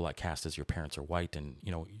 the people I cast as your parents are white, and,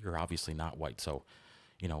 you're obviously not white. So,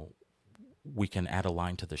 we can add a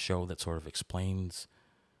line to the show that sort of explains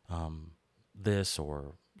this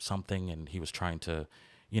or something. And he was trying to,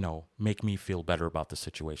 make me feel better about the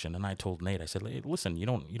situation. And I told Nate, I said, "Hey, listen, you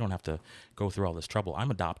don't have to go through all this trouble. I'm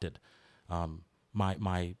adopted.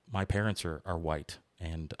 My parents are white,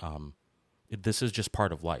 and this is just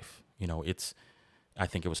part of life. I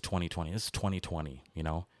think it was 2020. This is 2020.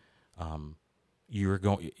 You're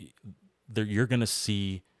going to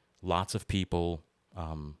see lots of people,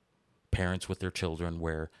 parents with their children,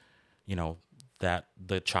 where, that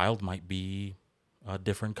the child might be a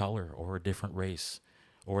different color or a different race,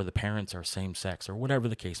 or the parents are same sex, or whatever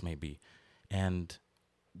the case may be. And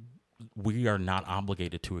we are not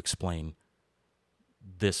obligated to explain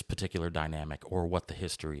this particular dynamic or what the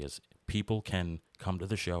history is. People can come to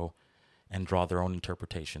the show and draw their own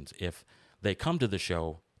interpretations. If they come to the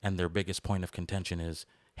show and their biggest point of contention is,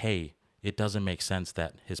 hey, it doesn't make sense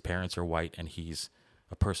that his parents are white and he's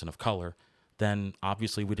a person of color, then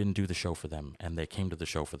obviously we didn't do the show for them, and they came to the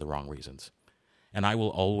show for the wrong reasons. And I will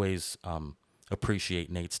always appreciate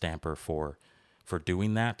Nate Stamper for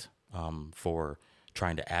doing that, for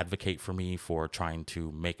trying to advocate for me, for trying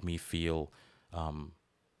to make me feel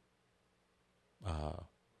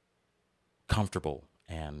comfortable,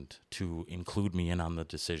 and to include me in on the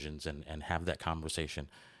decisions and have that conversation.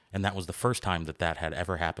 And that was the first time that had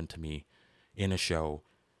ever happened to me in a show,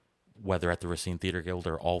 whether at the Racine Theatre Guild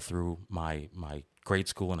or all through my grade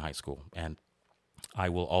school and high school. And I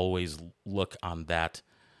will always look on that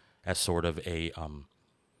as sort of the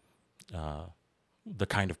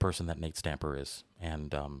kind of person that Nate Stamper is.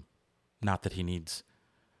 And not that he needs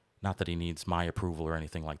my approval or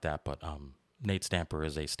anything like that, but Nate Stamper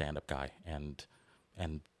is a stand-up guy, and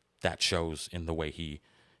that shows in the way he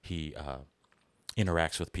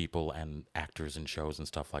interacts with people and actors in shows and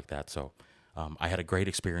stuff like that. So I had a great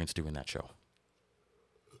experience doing that show.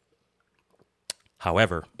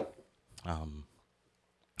 However,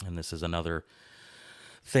 and this is another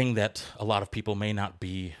thing that a lot of people may not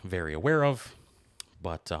be very aware of,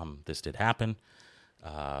 but this did happen.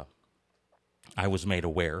 I was made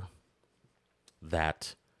aware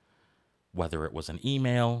that whether it was an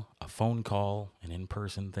email, a phone call, an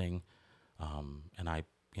in-person thing, and I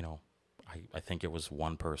think it was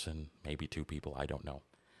one person, maybe two people, I don't know,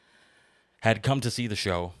 had come to see the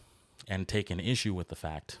show and taken issue with the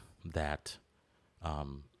fact that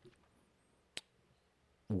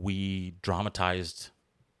we dramatized,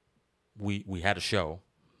 we had a show,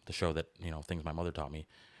 the show that, Things My Mother Taught Me,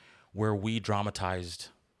 where we dramatized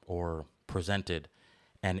or presented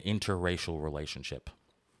an interracial relationship,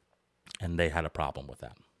 and they had a problem with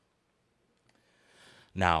that.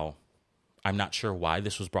 Now, I'm not sure why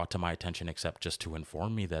this was brought to my attention, except just to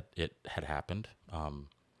inform me that it had happened.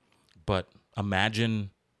 But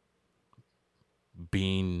imagine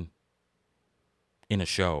being in a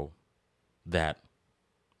show that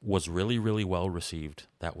was really, really well received,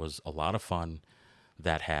 that was a lot of fun,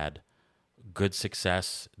 that had good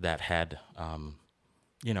success, that had,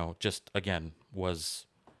 just, again, was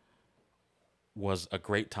a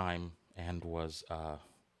great time, and was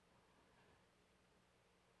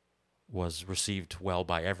was received well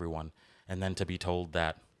by everyone, and then to be told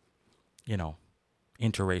that, you know,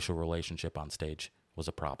 interracial relationship on stage was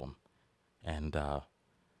a problem. And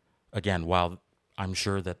again, while I'm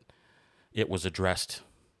sure that it was addressed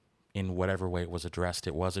in whatever way it was addressed,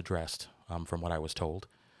 from what I was told.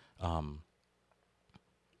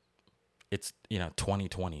 It's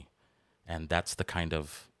 2020, and that's the kind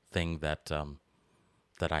of thing that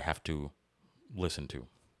that I have to listen to,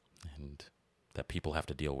 and that people have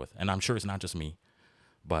to deal with. And I'm sure it's not just me,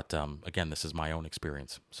 but again, this is my own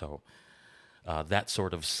experience. So that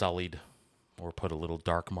sort of sullied or put a little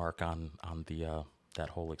dark mark on the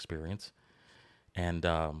that whole experience, and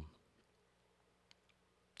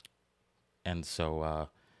so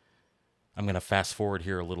I'm going to fast forward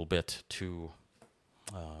here a little bit to,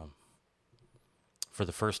 for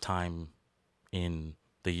the first time in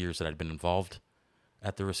the years that I'd been involved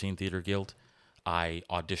at the Racine Theatre Guild, I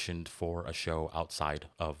auditioned for a show outside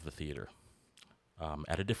of the theater,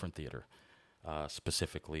 at a different theater,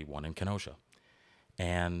 specifically one in Kenosha.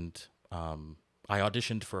 And I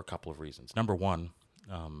auditioned for a couple of reasons. Number one,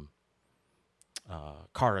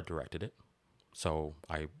 Cara directed it, so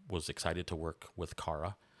I was excited to work with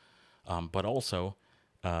Cara. But also,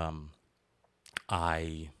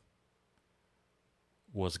 I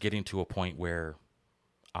was getting to a point where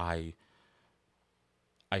I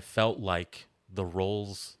felt like the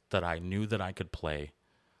roles that I knew that I could play,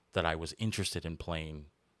 that I was interested in playing,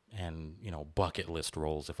 and, bucket list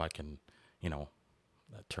roles, if I can,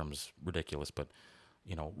 that term's ridiculous, but,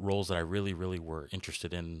 roles that I really, really were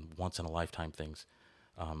interested in, once in a lifetime things.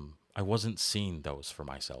 I wasn't seeing those for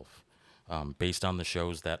myself, based on the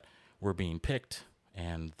shows that were being picked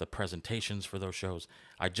and the presentations for those shows.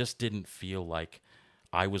 I just didn't feel like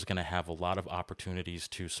I was going to have a lot of opportunities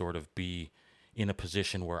to sort of be in a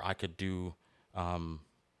position where I could do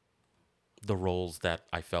the roles that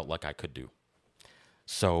I felt like I could do.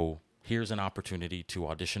 So here's an opportunity to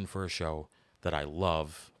audition for a show that I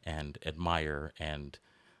love and admire, and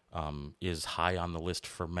is high on the list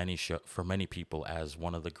for many people as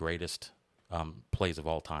one of the greatest plays of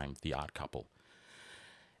all time, The Odd Couple.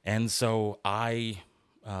 And so I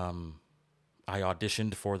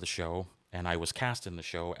auditioned for the show, and I was cast in the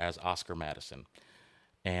show as Oscar Madison.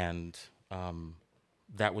 And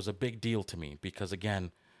that was a big deal to me because,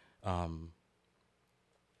 again,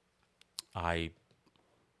 I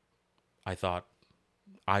thought,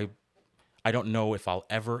 I don't know if I'll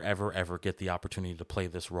ever get the opportunity to play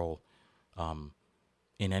this role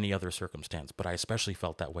in any other circumstance, but I especially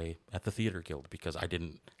felt that way at the Theater Guild because I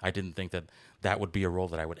didn't think that would be a role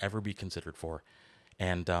that I would ever be considered for.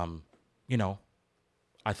 And I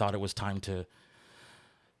thought it was time to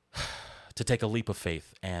take a leap of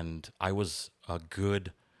faith, and I was a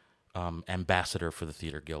good ambassador for the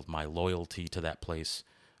Theater Guild. My loyalty to that place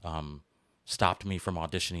stopped me from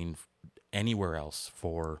auditioning anywhere else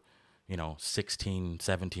for 16,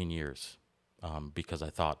 17 years, because I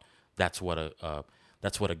thought that's what a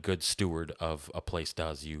good steward of a place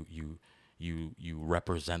does. You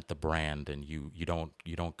represent the brand, and you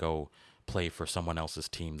don't go play for someone else's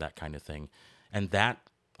team, that kind of thing. And that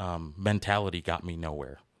mentality got me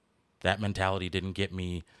nowhere. That mentality didn't get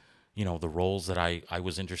me, the roles that I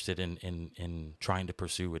was interested in trying to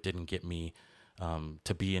pursue. It didn't get me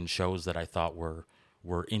to be in shows that I thought were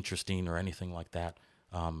interesting or anything like that.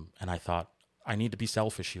 And I thought, I need to be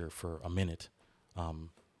selfish here for a minute,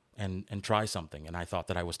 and try something. And I thought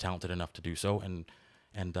that I was talented enough to do so. And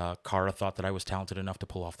Cara thought that I was talented enough to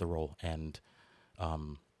pull off the role. And,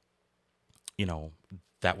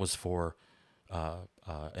 that was for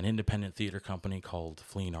an independent theater company called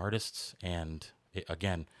Fleeing Artists. And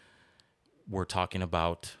again, we're talking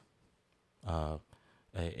about I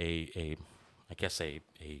guess a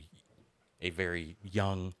very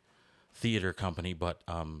young theater company, but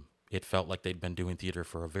it felt like they'd been doing theater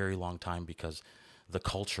for a very long time because the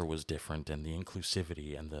culture was different, and the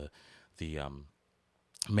inclusivity, and the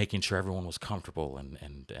making sure everyone was comfortable,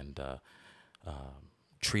 and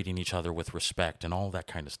treating each other with respect, and all that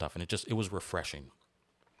kind of stuff. And it was refreshing.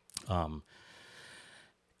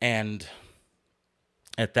 And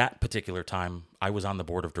at that particular time, I was on the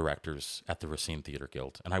board of directors at the Racine Theatre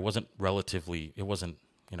Guild, and I wasn't,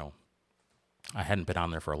 I hadn't been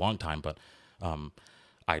on there for a long time, but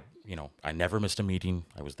I never missed a meeting.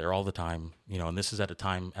 I was there all the time, and this is at a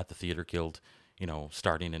time at the Theatre Guild,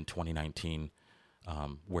 starting in 2019,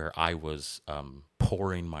 where I was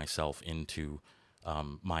pouring myself into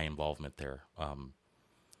my involvement there.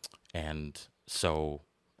 And so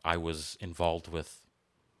I was involved with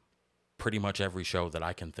pretty much every show that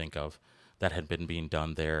I can think of that had been being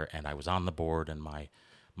done there, and I was on the board, and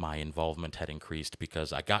my involvement had increased,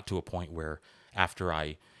 because I got to a point where, after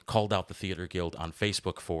I called out the Theater Guild on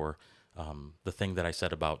Facebook for the thing that I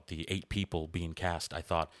said about the 8 people being cast, I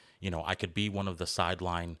thought, I could be one of the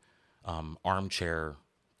sideline armchair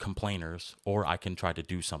complainers, or I can try to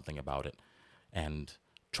do something about it and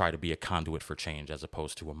try to be a conduit for change as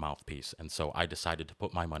opposed to a mouthpiece. And so I decided to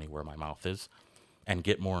put my money where my mouth is and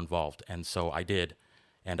get more involved. And so I did,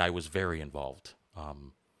 and I was very involved.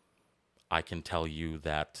 I can tell you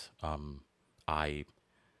that I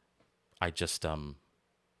just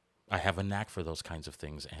I have a knack for those kinds of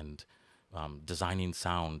things, and designing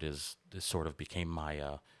sound is sort of became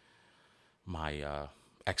my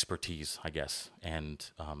expertise, I guess, and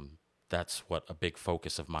that's what a big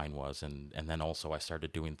focus of mine was. And then also I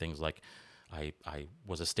started doing things like I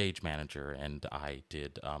was a stage manager, and I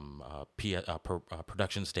did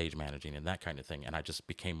production stage managing and that kind of thing, and I just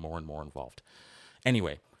became more and more involved.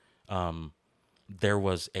 Anyway, there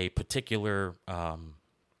was a particular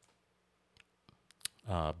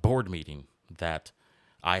board meeting that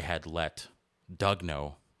I had let Doug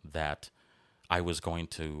know that I was going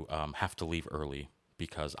to have to leave early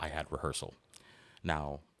because I had rehearsal.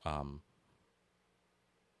 Now,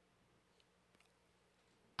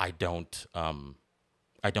 I don't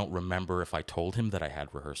remember if I told him that I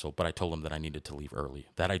had rehearsal, but I told him that I needed to leave early.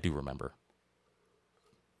 That I do remember.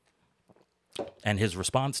 And his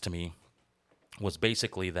response to me was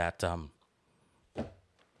basically that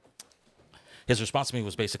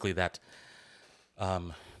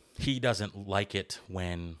he doesn't like it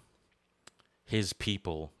when his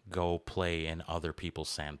people go play in other people's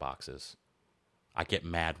sandboxes. I get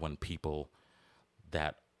mad when people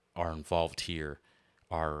that are involved here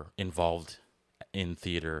are involved in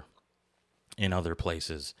theater in other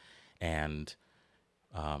places, and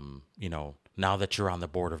now that you're on the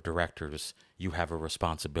board of directors, you have a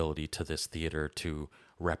responsibility to this theater to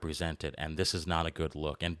represent it, and this is not a good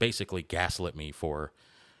look. And basically gaslit me for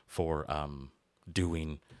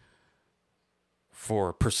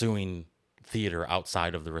pursuing theater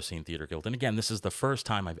outside of the Racine Theatre Guild. And again, this is the first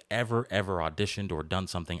time I've ever auditioned or done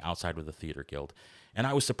something outside of the Theatre Guild. And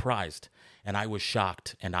I was surprised, and I was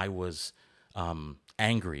shocked, and I was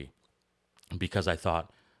angry, because I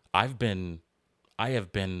thought, I have been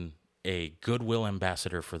a goodwill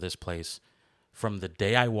ambassador for this place from the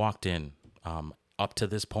day I walked in up to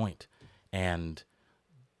this point. And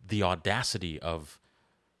the audacity of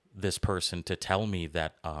this person to tell me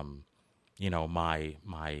that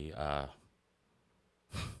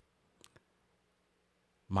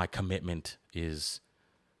my commitment is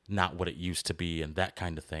not what it used to be, and that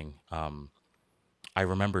kind of thing. I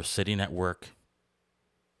remember sitting at work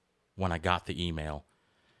when I got the email,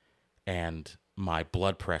 and my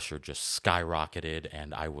blood pressure just skyrocketed,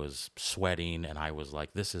 and I was sweating, and I was like,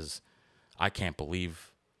 I can't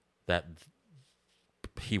believe that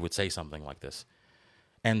he would say something like this.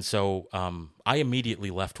 And so I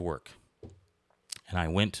immediately left work, and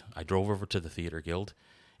I drove over to the Theater Guild,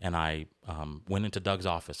 and I went into Doug's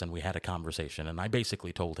office, and we had a conversation, and I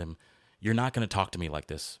basically told him, you're not going to talk to me like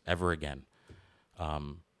this ever again.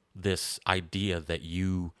 This idea that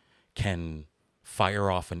you can fire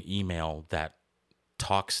off an email that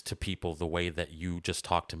talks to people the way that you just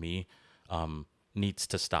talked to me needs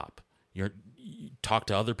to stop. You talk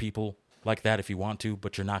to other people like that if you want to,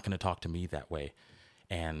 but you're not going to talk to me that way.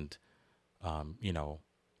 And,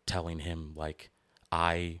 telling him, like,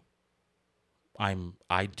 I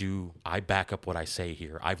back up what I say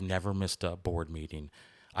here. I've never missed a board meeting.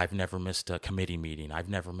 I've never missed a committee meeting. I've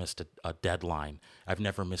never missed a deadline. I've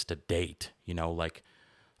never missed a date.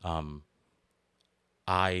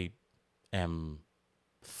 I am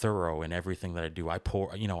thorough in everything that I do. I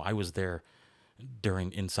was there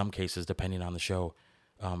in some cases, depending on the show,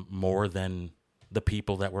 more than the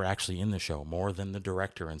people that were actually in the show, more than the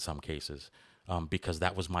director in some cases, because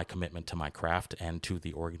that was my commitment to my craft and to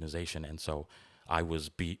the organization. And so I was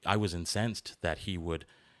incensed that he would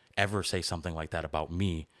ever say something like that about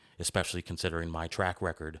me, especially considering my track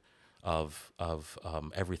record of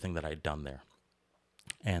everything that I'd done there.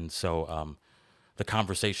 And so the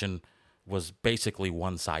conversation was basically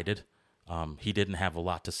one-sided. He didn't have a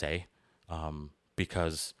lot to say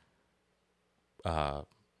because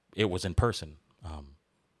it was in person.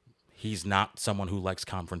 He's not someone who likes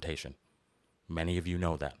confrontation. Many of you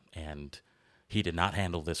know that. And he did not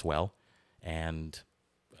handle this well. And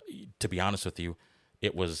to be honest with you,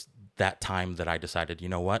 it was that time that I decided, you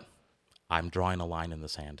know what? I'm drawing a line in the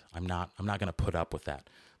sand. I'm not going to put up with that.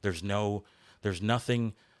 There's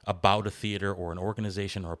nothing about a theater or an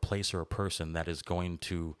organization or a place or a person that is going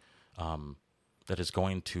to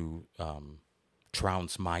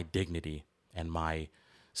trounce my dignity and my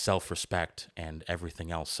self-respect and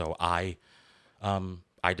everything else. So I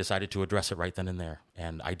decided to address it right then and there,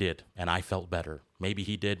 and I did, and I felt better. Maybe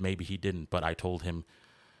he did, maybe he didn't, but I told him,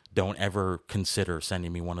 don't ever consider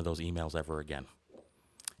sending me one of those emails ever again.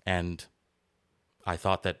 And I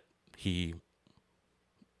thought that he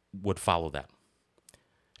would follow that.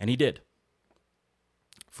 And he did.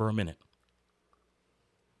 For a minute.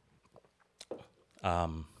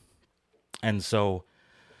 And so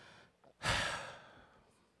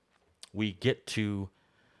we get to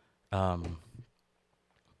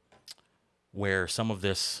where some of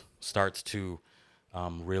this starts to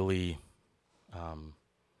really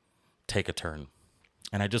take a turn.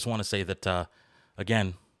 And I just want to say that,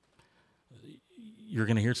 again, you're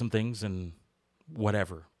going to hear some things and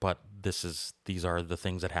whatever, but these are the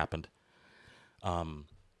things that happened.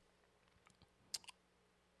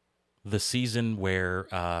 The season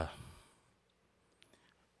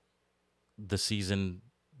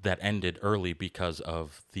that ended early because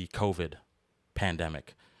of the COVID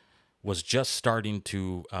pandemic was just starting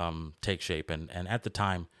to take shape. And at the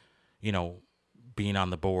time, being on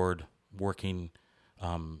the board, working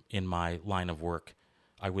in my line of work,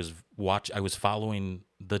 I was following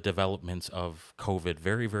the developments of COVID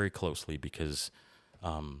very, very closely because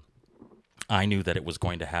I knew that it was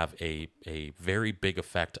going to have a very big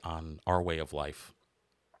effect on our way of life,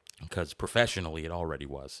 because professionally it already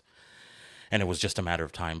was. And it was just a matter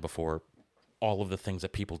of time before all of the things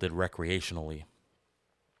that people did recreationally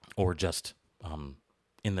or just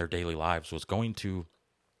in their daily lives was going to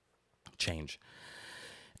change.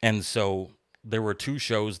 And so there were 2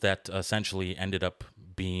 shows that essentially ended up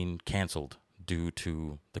being canceled due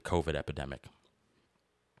to the COVID epidemic.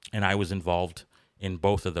 And I was involved in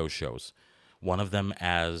both of those shows. One of them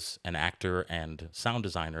as an actor and sound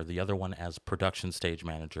designer, the other one as production stage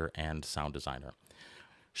manager and sound designer.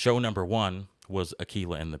 Show number 1 was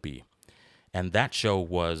Aquila and the Bee. And that show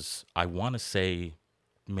was, I want to say,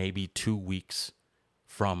 maybe 2 weeks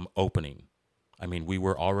from opening. I mean, we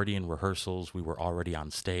were already in rehearsals. We were already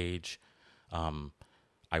on stage.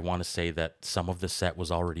 I want to say that some of the set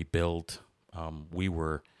was already built. We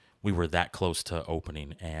were that close to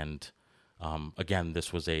opening. And again,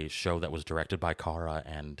 this was a show that was directed by Cara,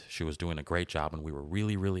 and she was doing a great job. And we were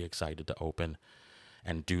really, really excited to open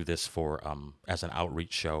and do this for as an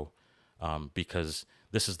outreach show, because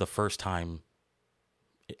this is the first time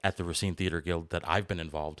at the Racine Theatre Guild that I've been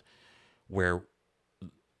involved where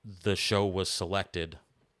the show was selected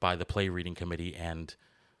by the play reading committee, and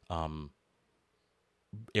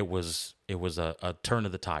it was a turn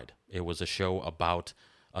of the tide. It was a show about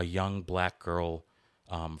a young black girl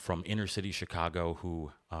from inner city Chicago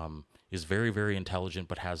who is very, very intelligent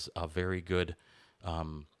but has a very good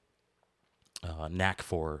knack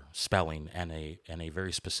for spelling and a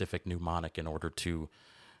very specific mnemonic in order to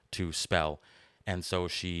spell. And so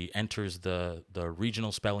she enters the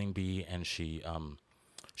regional spelling bee, and she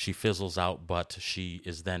fizzles out, but she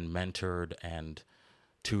is then mentored and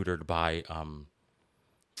tutored by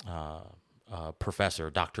Professor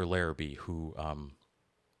Dr. Larrabee, who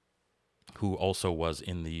also was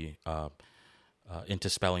in the into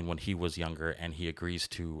spelling when he was younger, and he agrees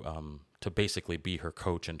to basically be her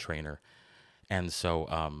coach and trainer. And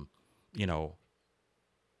so,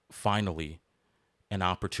 finally, an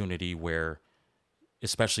opportunity where,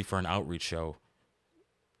 especially for an outreach show,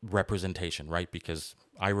 representation, right? Because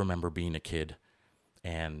I remember being a kid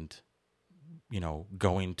and,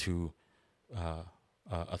 going to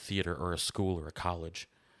a theater or a school or a college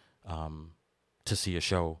to see a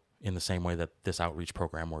show in the same way that this outreach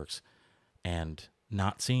program works, and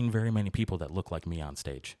not seeing very many people that look like me on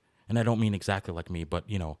stage. And I don't mean exactly like me, but,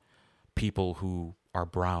 people who are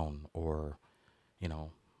brown or,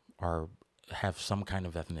 have some kind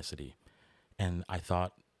of ethnicity. And I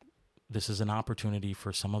thought, this is an opportunity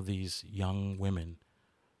for some of these young women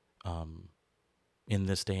in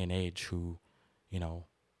this day and age who,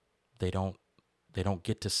 they don't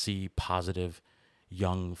get to see positive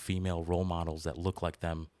young female role models that look like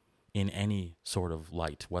them in any sort of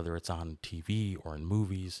light, whether it's on TV or in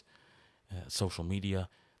movies, social media.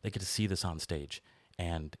 They get to see this on stage.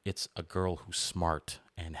 And it's a girl who's smart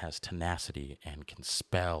and has tenacity and can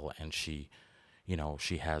spell, and she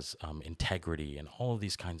has integrity and all of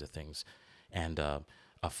these kinds of things, and a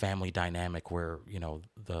family dynamic where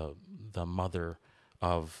the mother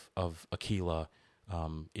of Aquila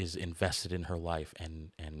is invested in her life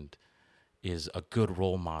and is a good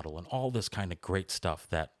role model, and all this kind of great stuff.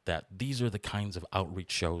 That these are the kinds of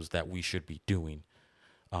outreach shows that we should be doing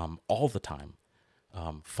all the time.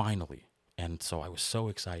 Finally. And so I was so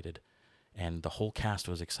excited, and the whole cast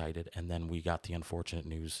was excited. And then we got the unfortunate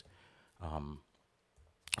news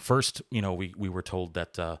first, we were told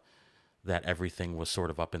that that everything was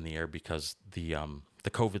sort of up in the air because the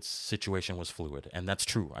COVID situation was fluid, and that's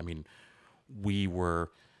true. I mean, we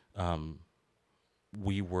were um,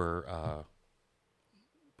 we were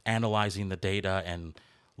analyzing the data and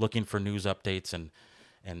looking for news updates and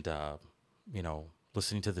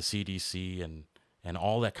listening to the CDC and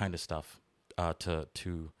all that kind of stuff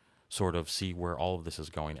to sort of see where all of this is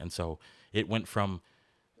going. And so it went from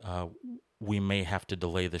we may have to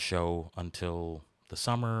delay the show until the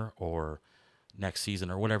summer or next season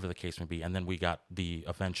or whatever the case may be. And then we got the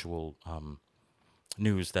eventual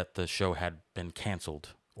news that the show had been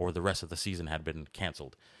canceled or the rest of the season had been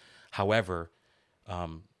canceled. However,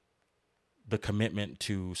 the commitment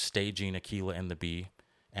to staging Aquila and the Bee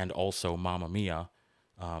and also Mamma Mia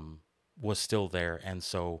was still there. And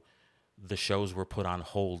so the shows were put on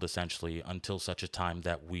hold essentially until such a time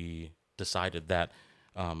that we decided that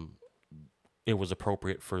it was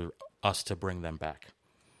appropriate for us to bring them back.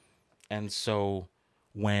 And so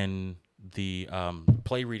when the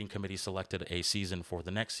play reading committee selected a season for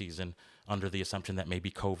the next season under the assumption that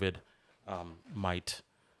maybe COVID might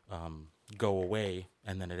go away,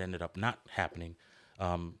 and then it ended up not happening,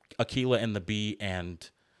 Aquila and the Bee and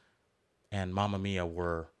Mamma Mia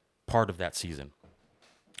were part of that season.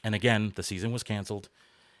 And again, the season was canceled,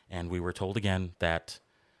 and we were told again that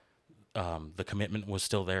the commitment was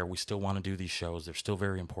still there. We still want to do these shows. They're still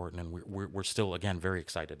very important, and we're still, again, very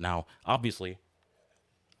excited. Now, obviously,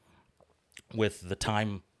 with the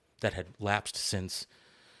time that had lapsed since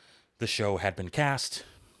the show had been cast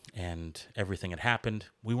and everything had happened,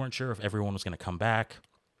 we weren't sure if everyone was going to come back.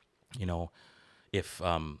 If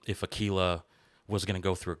Aquila was going to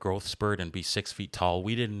go through a growth spurt and be 6 feet tall,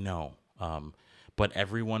 we didn't know. But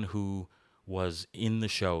everyone who was in the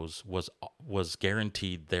shows was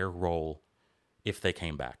guaranteed their role if they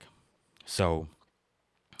came back. So,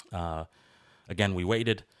 again, we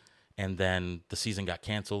waited, and then the season got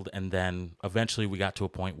canceled, and then eventually we got to a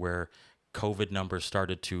point where COVID numbers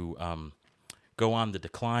started to go on the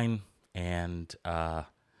decline, and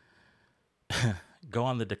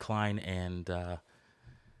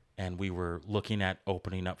and we were looking at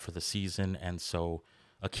opening up for the season, and so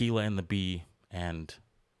Aquila and the Bee and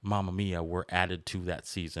Mamma Mia were added to that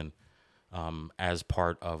season as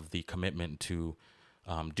part of the commitment to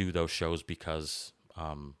do those shows because,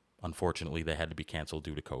 unfortunately, they had to be canceled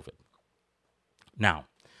due to COVID. Now,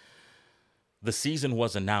 the season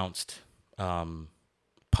was announced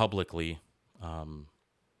publicly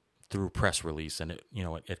through press release, and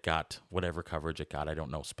it got whatever coverage it got. I don't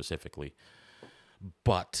know specifically,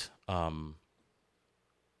 but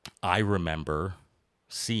I remember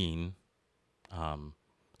seeing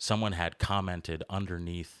someone had commented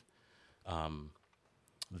underneath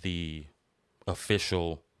the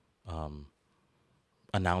official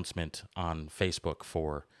announcement on Facebook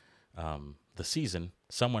for the season.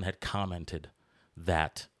 Someone had commented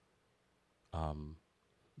that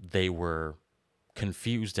they were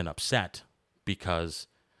confused and upset because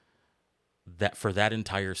that for that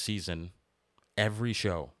entire season, every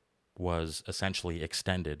show was essentially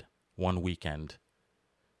extended one weekend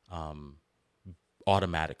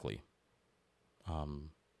automatically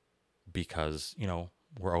because,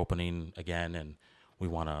 we're opening again and we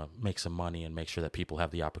want to make some money and make sure that people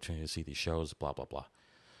have the opportunity to see these shows, blah, blah, blah.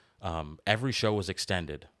 Every show was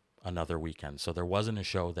extended another weekend. So there wasn't a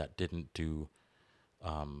show that didn't do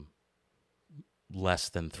less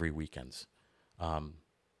than 3 weekends.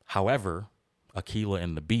 However, Aquila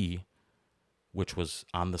and the Bee, which was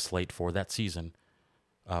on the slate for that season,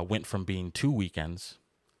 went from being 2 weekends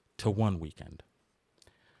to 1 weekend.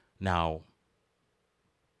 Now,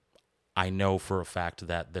 I know for a fact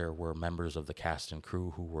that there were members of the cast and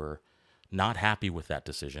crew who were not happy with that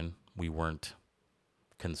decision. We weren't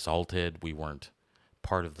consulted. We weren't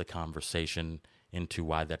part of the conversation into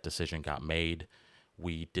why that decision got made.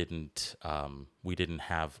 We didn't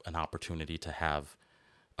have an opportunity to have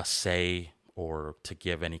a say or to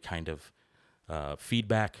give any kind of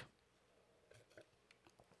feedback.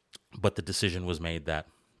 But the decision was made that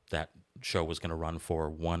that show was going to run for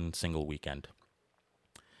one single weekend.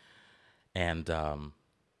 And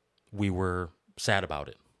we were sad about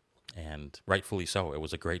it, and rightfully so. It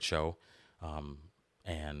was a great show,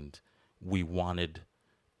 and we wanted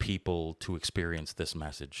people to experience this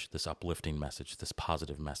message, this uplifting message, this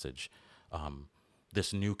positive message,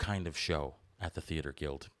 this new kind of show at the Theatre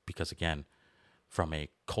Guild. Because again, from a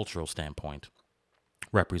cultural standpoint,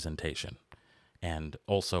 representation. And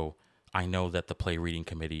also, I know that the Play Reading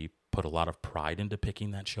Committee put a lot of pride into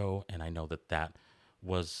picking that show, and I know that that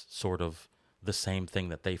was sort of the same thing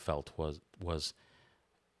that they felt was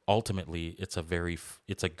ultimately it's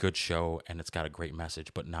a good show and it's got a great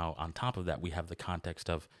message. But now on top of that, we have the context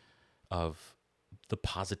of the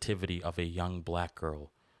positivity of a young black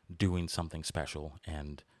girl doing something special.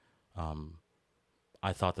 And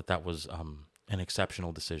I thought that was an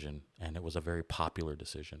exceptional decision, and it was a very popular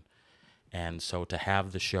decision. And so to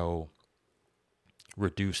have the show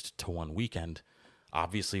reduced to one weekend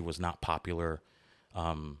obviously was not popular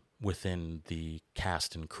within the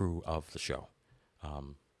cast and crew of the show.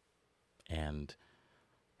 And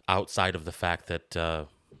outside of the fact that,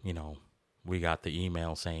 we got the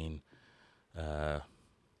email saying,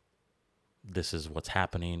 this is what's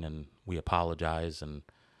happening and we apologize and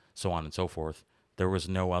so on and so forth, there was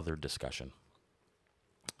no other discussion.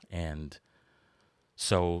 And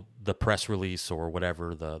so the press release or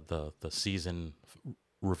whatever, the season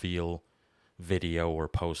reveal video or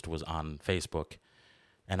post was on Facebook,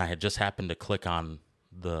 and I had just happened to click on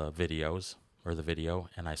the videos or the video,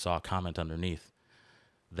 and I saw a comment underneath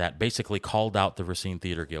that basically called out the Racine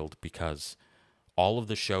Theatre Guild because all of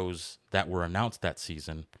the shows that were announced that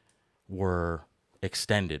season were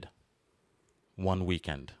extended one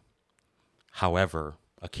weekend. However,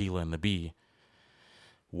 Aquila and the Bee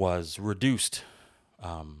was reduced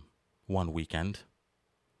one weekend,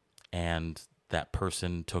 and that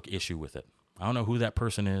person took issue with it. I don't know who that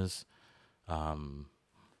person is.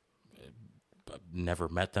 Never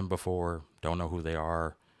met them before. Don't know who they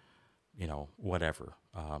are. Whatever.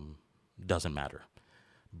 Doesn't matter.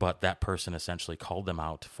 But that person essentially called them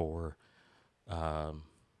out for,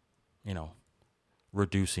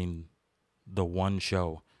 reducing the one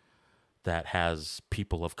show that has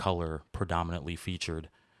people of color predominantly featured,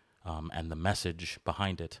 and the message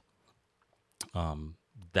behind it,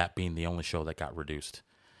 that being the only show that got reduced.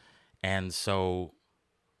 And so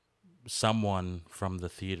someone from the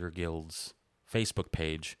Theater Guild's Facebook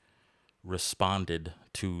page responded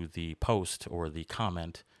to the post or the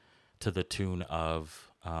comment to the tune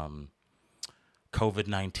of,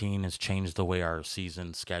 COVID-19 has changed the way our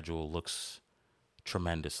season schedule looks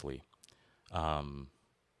tremendously. And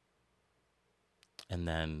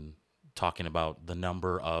then talking about the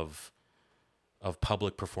number of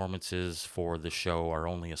public performances for the show are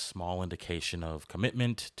only a small indication of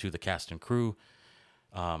commitment to the cast and crew.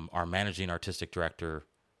 Our managing artistic director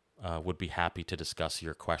would be happy to discuss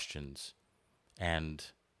your questions. And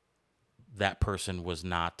that person was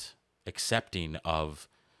not accepting of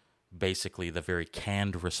basically the very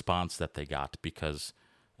canned response that they got because,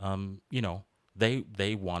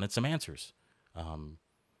 they wanted some answers.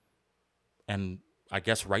 And I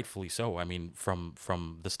guess rightfully so. I mean,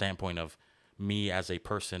 from the standpoint of me as a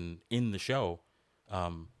person in the show,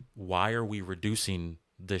 why are we reducing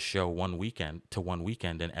this show one weekend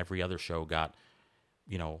and every other show got,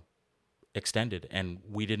 extended? And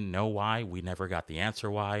we didn't know why. We never got the answer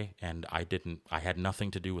why. And I had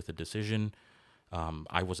nothing to do with the decision.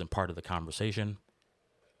 I wasn't part of the conversation.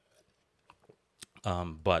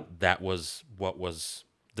 But that was what was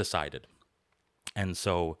decided. And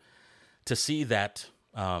so to see that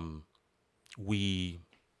we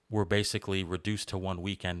were basically reduced to one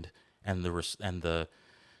weekend, and the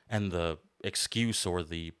excuse or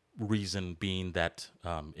the reason being that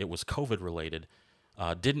it was COVID related,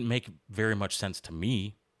 didn't make very much sense to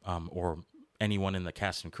me or anyone in the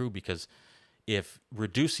cast and crew, because if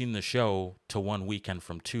reducing the show to one weekend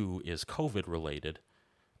from two is COVID related,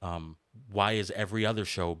 why is every other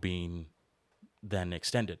show being then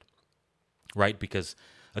extended? Right? Because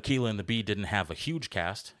Aquila and the Bee didn't have a huge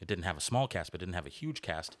cast. It didn't have a small cast, but it didn't have a huge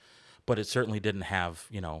cast. But it certainly didn't have,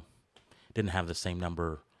 didn't have the same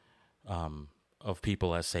number of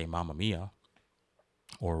people as, say, Mamma Mia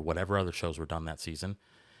or whatever other shows were done that season.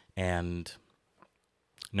 And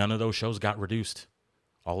none of those shows got reduced.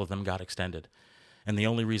 All of them got extended. And the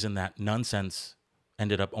only reason that Nonsense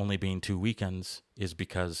ended up only being 2 weekends is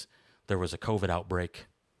because there was a COVID outbreak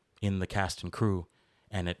in the cast and crew,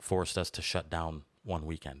 and it forced us to shut down one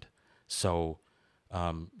weekend. So,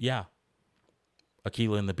 Aquila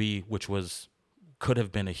and the Bee, which could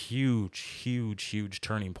have been a huge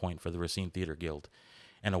turning point for the Racine Theatre Guild,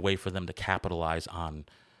 and a way for them to capitalize on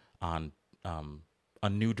a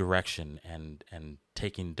new direction and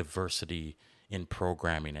taking diversity in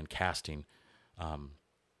programming and casting,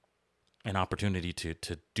 an opportunity to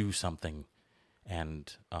do something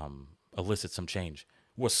and elicit some change,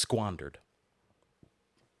 was squandered.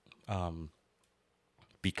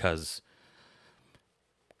 Because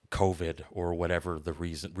COVID or whatever the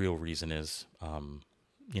real reason is, and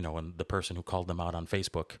the person who called them out on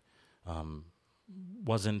Facebook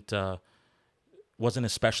wasn't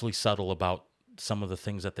especially subtle about some of the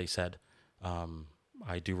things that they said.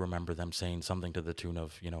 I do remember them saying something to the tune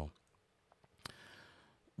of,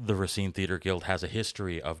 the Racine Theatre Guild has a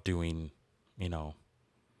history of doing,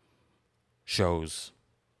 shows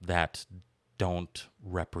that don't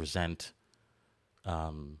represent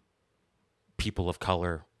people of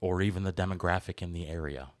color or even the demographic in the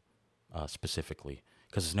area specifically.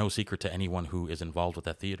 Because it's no secret to anyone who is involved with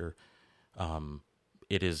that theater,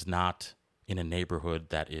 it is not in a neighborhood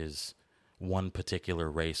that is one particular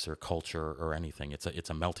race or culture or anything. It's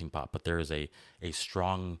a melting pot, but there is a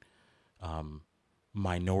strong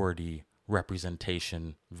minority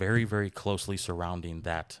representation very, very closely surrounding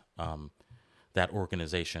that that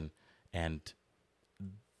organization, and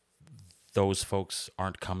those folks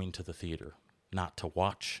aren't coming to the theater, not to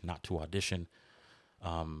watch, not to audition,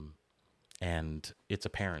 and it's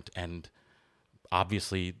apparent. And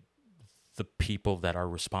obviously, the people that are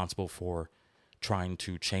responsible for trying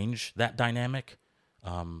to change that dynamic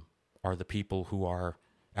are the people who are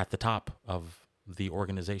at the top of the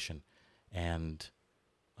organization. And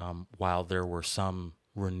while there were some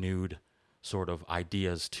renewed sort of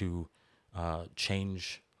ideas to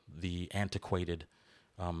change the antiquated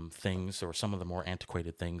things, or some of the more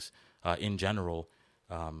antiquated things in general,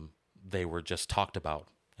 they were just talked about,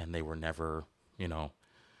 and they were never,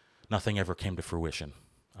 nothing ever came to fruition.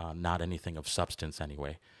 Not anything of substance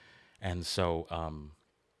anyway. And so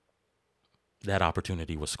that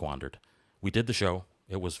opportunity was squandered. We did the show.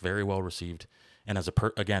 It was very well received. And as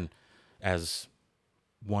as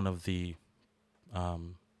one of the,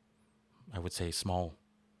 I would say, small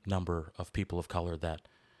number of people of color that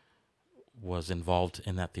was involved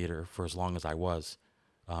in that theater for as long as I was,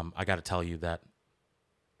 I got to tell you that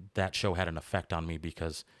that show had an effect on me,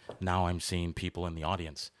 because now I'm seeing people in the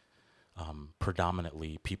audience,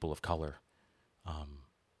 predominantly people of color.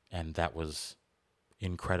 And that was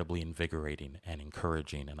incredibly invigorating and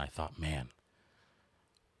encouraging. And I thought, man,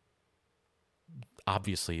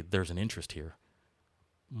 obviously there's an interest here.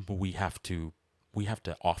 But we have to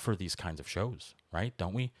offer these kinds of shows, right?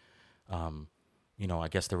 Don't we? I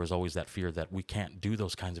guess there was always that fear that we can't do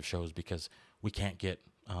those kinds of shows because we can't get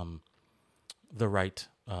the right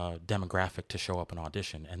demographic to show up and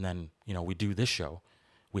audition. And then, we do this show,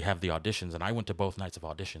 we have the auditions, and I went to both nights of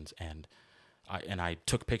auditions, and I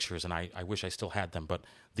took pictures, and I wish I still had them, but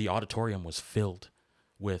the auditorium was filled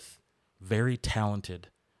with very talented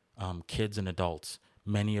kids and adults,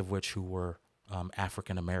 many of which who were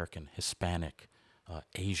African American, Hispanic,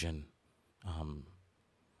 Asian,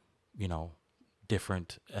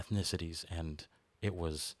 different ethnicities, and it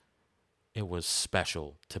was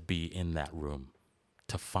special to be in that room,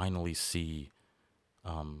 to finally see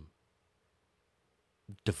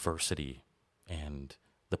diversity and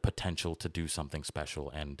the potential to do something special.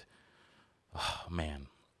 And man,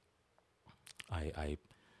 I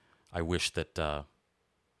wish that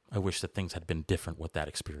things had been different with that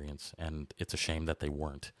experience, and it's a shame that they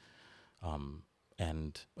weren't.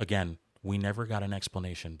 And again, we never got an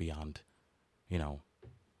explanation beyond,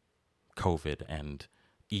 COVID, and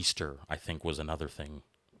Easter, I think, was another thing.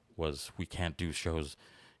 Was we can't do shows.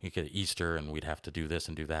 You get Easter, and we'd have to do this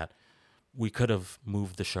and do that. We could have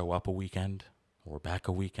moved the show up a weekend or back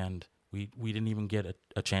a weekend. We didn't even get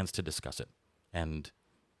a chance to discuss it. And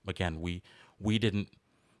again, we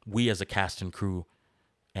as a cast and crew,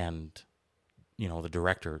 and the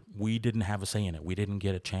director, we didn't have a say in it. We didn't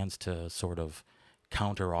get a chance to sort of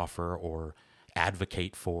counter offer or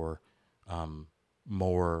advocate for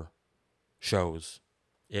more shows.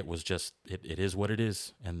 It was just, it is what it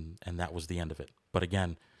is, and that was the end of it. But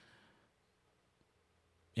again,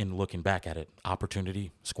 in looking back at it,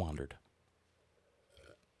 opportunity squandered.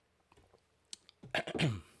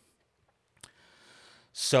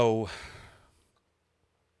 So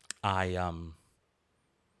I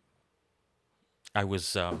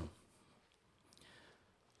was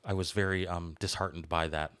very disheartened by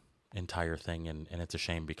that entire thing, and it's a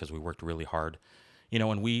shame because we worked really hard,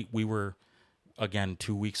 and we were, again,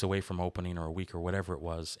 2 weeks away from opening, or a week, or whatever it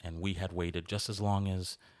was, and we had waited just as long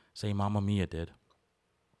as, say, Mamma Mia did,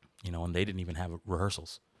 and they didn't even have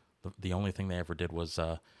rehearsals. The only thing they ever did was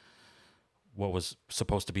what was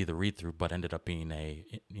supposed to be the read-through, but ended up being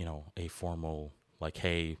a formal, like,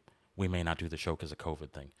 hey, we may not do the show because of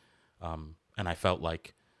COVID thing. And I felt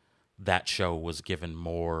like that show was given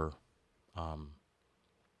more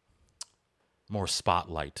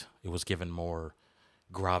spotlight. It was given more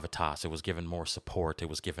gravitas. It was given more support. It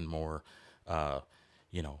was given more,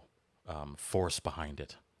 force behind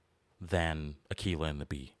it than Aquila and the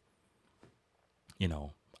Bee.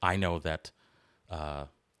 I know that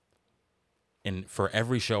for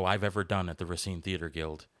every show I've ever done at the Racine Theatre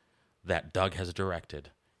Guild that Doug has directed,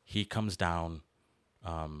 he comes down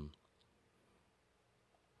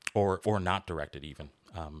or not directed even.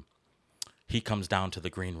 He comes down to the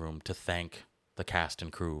green room to thank the cast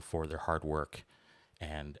and crew for their hard work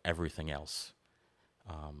and everything else.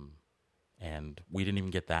 And we didn't even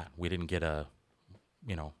get that. We didn't get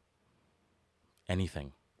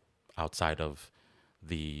anything outside of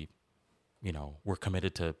the, we're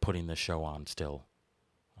committed to putting this show on still.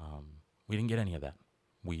 We didn't get any of that.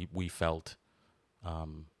 We felt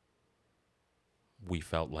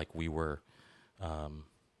like we were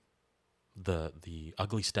the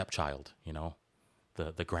ugly stepchild,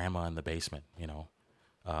 the grandma in the basement,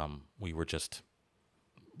 we were just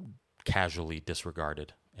casually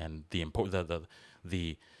disregarded, and the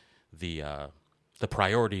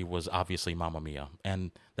priority was obviously Mamma Mia.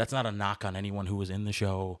 And that's not a knock on anyone who was in the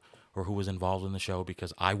show or who was involved in the show,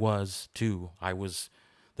 because I was too. I was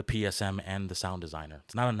the PSM and the sound designer.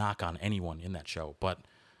 It's not a knock on anyone in that show, but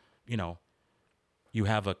you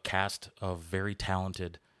have a cast of very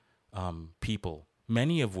talented people,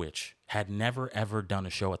 many of which had never ever done a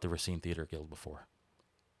show at the Racine Theatre Guild before,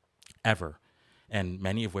 ever, and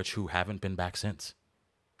many of which who haven't been back since,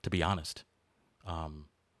 to be honest,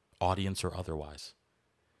 audience or otherwise.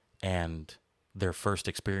 And their first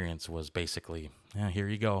experience was basically, here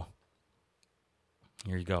you go.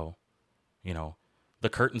 The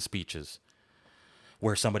curtain speeches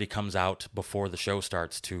where somebody comes out before the show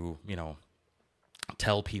starts to,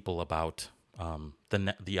 tell people about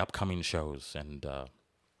the upcoming shows and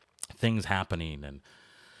things happening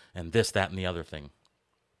and this, that, and the other thing.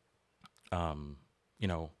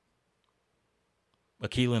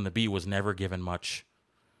 Aquila and the Bee was never given much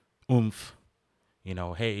oomph.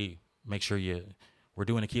 Hey, make sure we're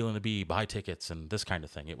doing Aquila and the Bee, buy tickets and this kind of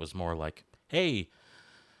thing. It was more like, hey,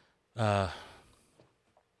 Mamma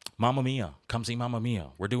Mia, come see Mamma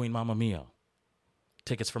Mia. We're doing Mamma Mia.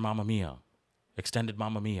 Tickets for Mamma Mia. Extended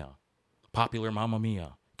Mamma Mia. Popular Mamma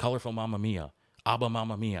Mia. Colorful Mamma Mia. ABBA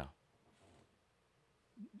Mamma Mia.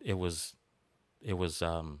 It was we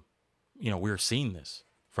were seeing this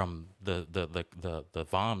from the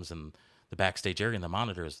VOMs and the backstage area and the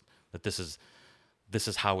monitors, that this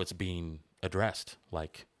is how it's being addressed,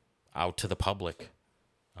 like out to the public.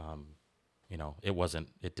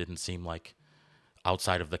 It didn't seem like,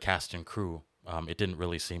 outside of the cast and crew, it didn't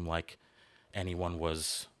really seem like anyone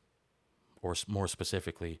was, or more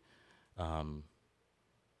specifically,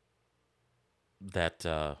 that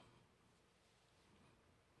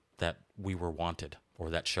we were wanted, or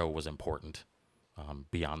that show was important,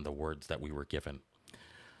 beyond the words that we were given.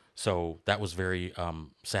 So that was very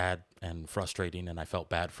sad and frustrating, and I felt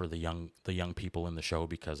bad for the young people in the show,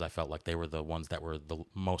 because I felt like they were the ones that were the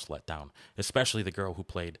most let down, especially the girl who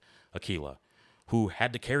played Aquila, who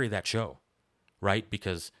had to carry that show, right?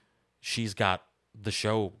 Because she's got the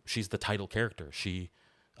show, she's the title character. She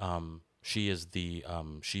is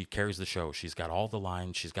she carries the show. She's got all the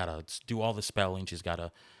lines. She's got to do all the spelling.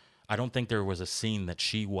 I don't think there was a scene that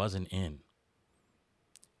she wasn't in.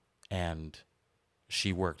 And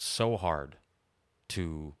she worked so hard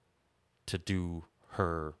to do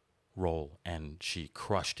her role, and she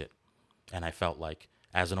crushed it. And I felt like,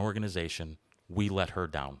 as an organization, we let her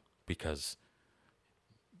down, because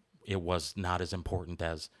it was not as important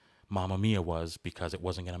as Mamma Mia was, because it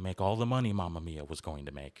wasn't going to make all the money Mamma Mia was going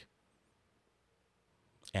to make.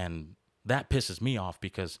 And that pisses me off,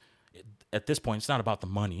 because at this point, it's not about the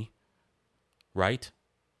money, right?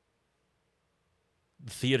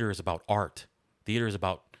 The theater is about art. Theater is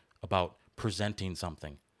about presenting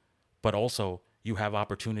something. But also, you have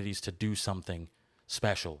opportunities to do something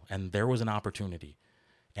special. And there was an opportunity.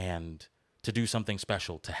 And to do something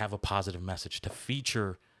special, to have a positive message, to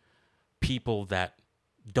feature people that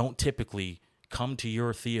don't typically come to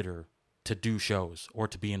your theater to do shows or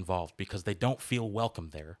to be involved, because they don't feel welcome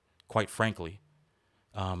there, quite frankly.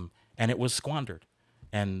 And it was squandered.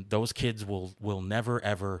 And those kids will never,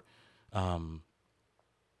 ever...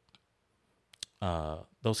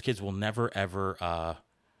 those kids will never, ever,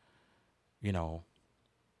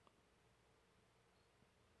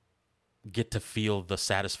 get to feel the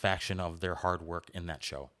satisfaction of their hard work in that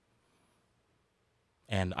show.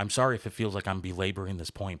 And I'm sorry if it feels like I'm belaboring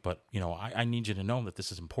this point, but, I need you to know that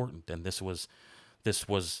this is important. And this was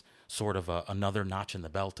sort of another notch in the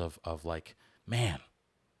belt of like, man,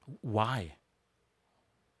 why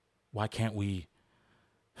can't we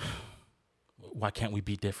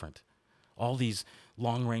be different? All these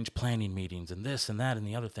long-range planning meetings and this and that and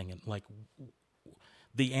the other thing. And like,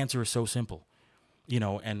 the answer is so simple,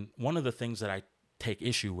 and one of the things that I take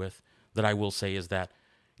issue with, that I will say, is that,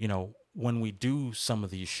 when we do some of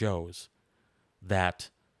these shows that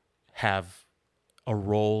have a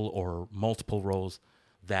role or multiple roles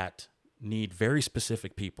that need very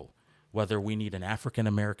specific people, whether we need an African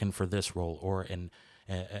American for this role or an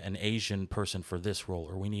Asian person for this role,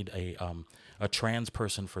 or we need a trans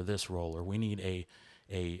person for this role, or we need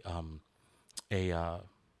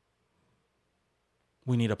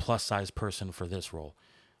we need a plus size person for this role.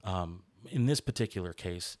 In this particular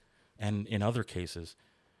case, and in other cases,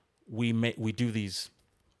 we do these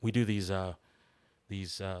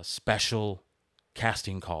special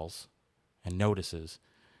casting calls and notices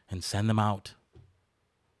and send them out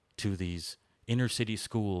to these inner city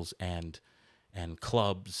schools and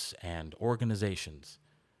clubs and organizations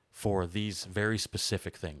for these very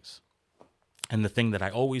specific things. And the thing that I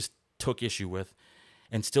always took issue with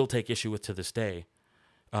and still take issue with to this day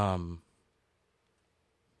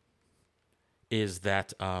is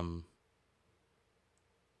that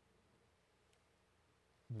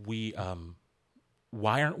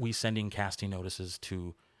why aren't we sending casting notices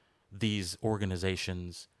to these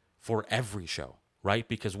organizations for every show, right?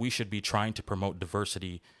 Because we should be trying to promote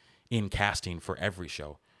diversity in casting for every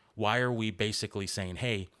show. Why are we basically saying,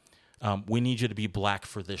 hey, we need you to be black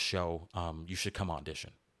for this show, you should come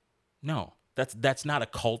audition? No, that's not a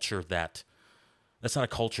culture that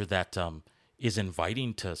is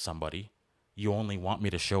inviting to somebody. You only want me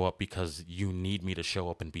to show up because you need me to show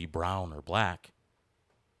up and be brown or black.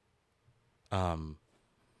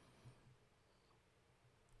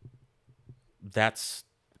 That's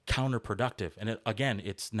counterproductive. And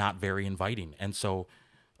it's not very inviting. And so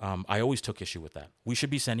I always took issue with that. We should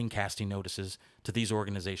be sending casting notices to these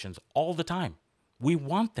organizations all the time. We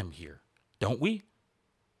want them here, don't we?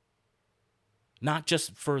 Not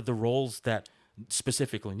just for the roles that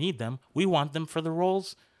specifically need them. We want them for the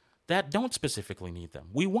roles that don't specifically need them.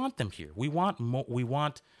 We want them here. We want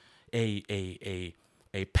a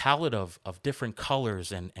palette of different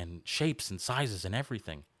colors and shapes and sizes and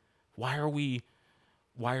everything. Why are we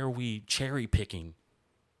cherry picking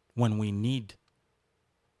when we need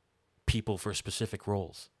people for specific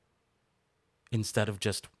roles instead of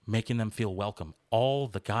just making them feel welcome all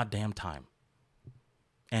the goddamn time?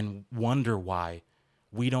 And wonder why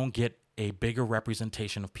we don't get a bigger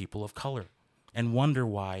representation of people of color, and wonder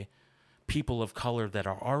why people of color that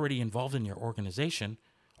are already involved in your organization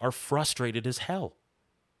are frustrated as hell.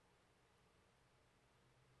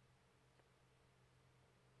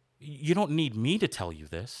 You don't need me to tell you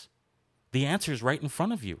this. The answer is right in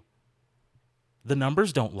front of you. The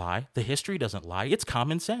numbers don't lie. The history doesn't lie. It's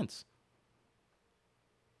common sense.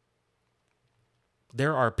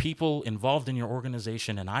 There are people involved in your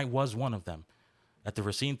organization, and I was one of them at the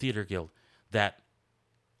Racine Theatre Guild, that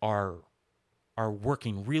are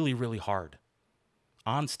working really, really hard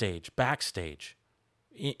on stage, backstage,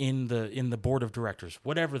 in the board of directors,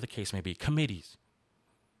 whatever the case may be, committees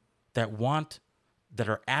that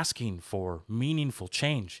are asking for meaningful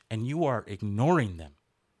change, and you are ignoring them.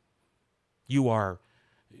 You are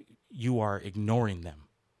ignoring them.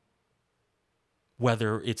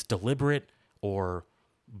 Whether it's deliberate or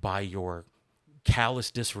by your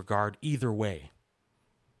callous disregard, either way,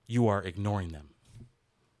 you are ignoring them.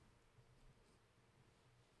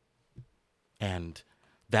 And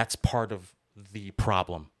that's part of the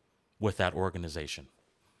problem with that organization.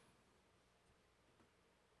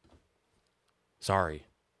 Sorry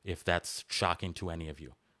if that's shocking to any of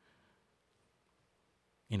you.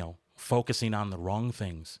 Focusing on the wrong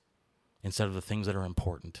things instead of the things that are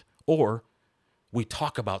important. Or we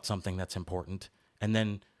talk about something that's important, and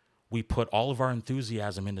then we put all of our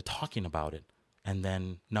enthusiasm into talking about it, and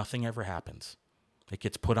then nothing ever happens. It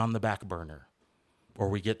gets put on the back burner. Or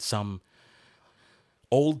we get some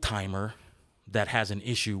old timer that has an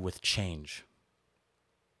issue with change.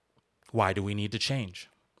 Why do we need to change?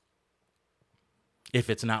 If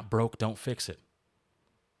it's not broke, don't fix it.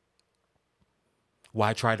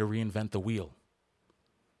 Why try to reinvent the wheel?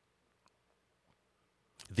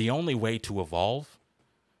 The only way to evolve,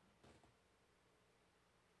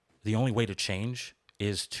 the only way to change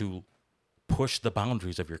is to push the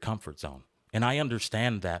boundaries of your comfort zone. And I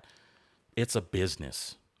understand that it's a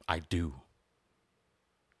business. I do.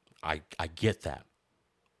 I get that.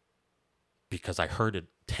 Because I heard it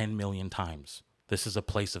 10 million times. This is a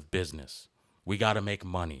place of business. We got to make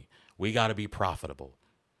money. We got to be profitable.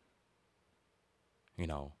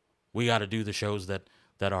 We got to do the shows that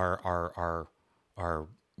our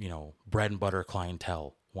bread and butter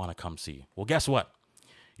clientele want to come see. Well, guess what?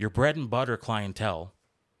 Your bread and butter clientele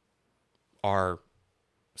are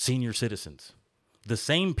senior citizens. The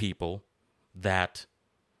same people that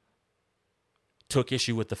took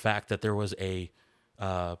issue with the fact that there was a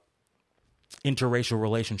interracial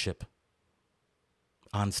relationship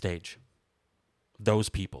on stage. those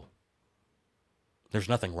people. There's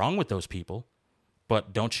nothing wrong with those people,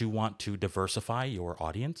 but don't you want to diversify your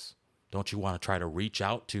audience? Don't you want to try to reach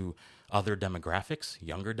out to other demographics,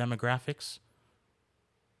 younger demographics,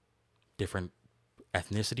 different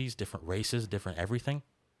ethnicities, different races, different everything?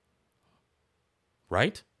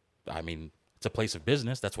 Right? I mean, it's a place of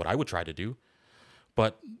business. That's what I would try to do.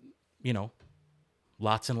 But,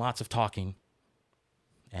 lots and lots of talking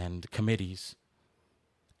and committees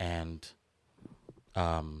and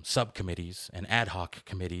subcommittees and ad hoc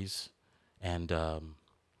committees and, a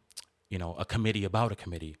committee about a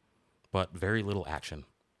committee, but very little action,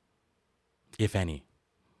 if any.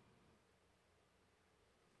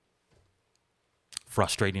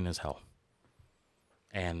 Frustrating as hell.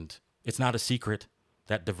 And it's not a secret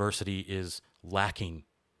that diversity is lacking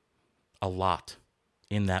a lot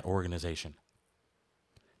in that organization.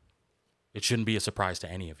 It shouldn't be a surprise to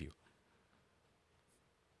any of you.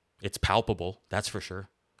 It's palpable, that's for sure.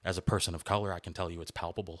 As a person of color, I can tell you it's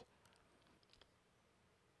palpable.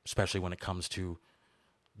 Especially when it comes to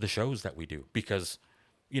the shows that we do. Because,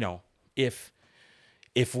 if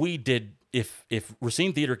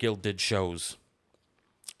Racine Theatre Guild did shows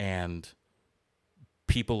and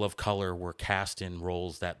people of color were cast in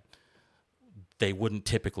roles that they wouldn't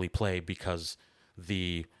typically play because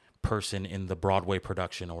the person in the Broadway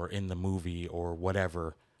production or in the movie or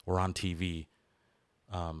whatever or on TV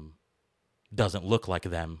doesn't look like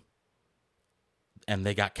them, and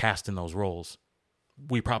they got cast in those roles,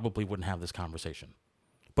 we probably wouldn't have this conversation.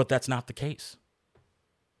 But that's not the case.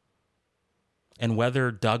 And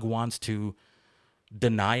whether Doug wants to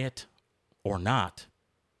deny it or not,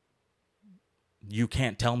 you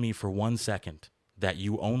can't tell me for 1 second that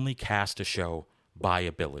you only cast a show by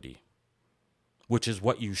ability, which is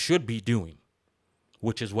what you should be doing,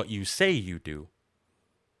 which is what you say you do,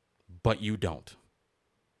 but you don't.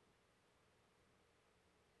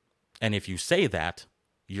 And if you say that,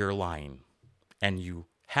 you're lying. And you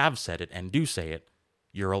have said it and do say it,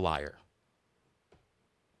 you're a liar.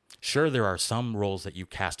 Sure, there are some roles that you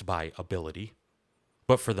cast by ability,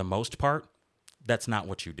 but for the most part, that's not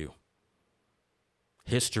what you do.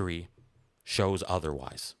 History shows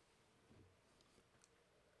otherwise.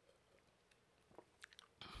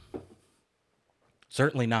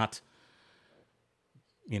 Certainly not,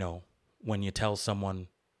 when you tell someone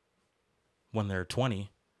when they're 20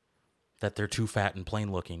 that they're too fat and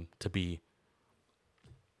plain looking to be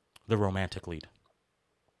the romantic lead.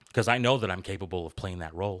 Because I know that I'm capable of playing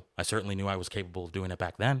that role. I certainly knew I was capable of doing it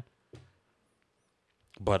back then.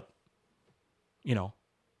 But,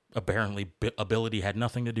 apparently ability had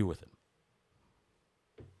nothing to do with it.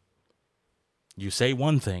 You say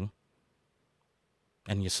one thing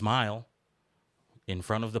and you smile in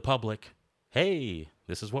front of the public. Hey,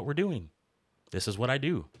 this is what we're doing. This is what I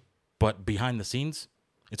do. But behind the scenes,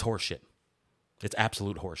 it's horseshit. It's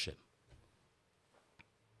absolute horseshit.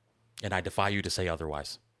 And I defy you to say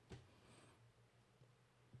otherwise.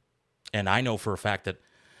 And I know for a fact that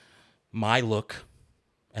my look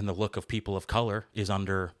and the look of people of color is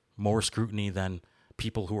under more scrutiny than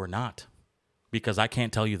people who are not. Because I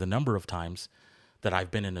can't tell you the number of times that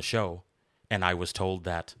I've been in a show and I was told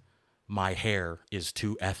that my hair is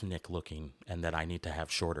too ethnic looking and that I need to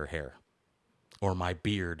have shorter hair. Or my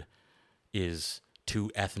beard is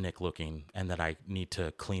too ethnic looking and that I need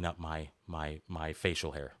to clean up my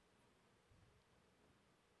facial hair.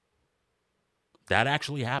 That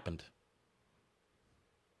actually happened.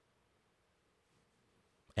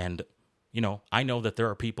 And, I know that there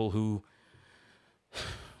are people who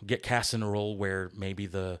get cast in a role where maybe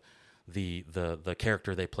the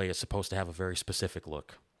character they play is supposed to have a very specific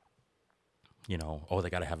look. They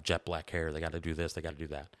got to have jet black hair. They got to do this. They got to do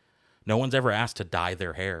that. No one's ever asked to dye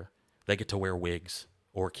their hair. They get to wear wigs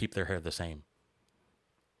or keep their hair the same.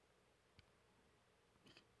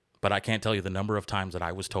 But I can't tell you the number of times that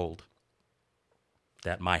I was told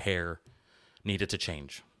that my hair needed to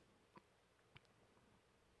change.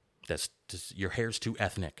 That's just, your hair's too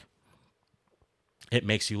ethnic. It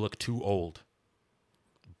makes you look too old.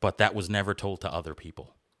 But that was never told to other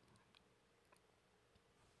people.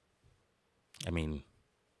 I mean,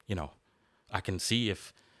 I can see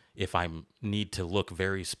if I need to look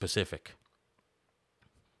very specific.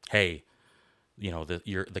 Hey,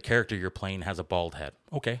 the character you're playing has a bald head.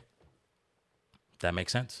 Okay. That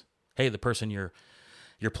makes sense. Hey, the person you're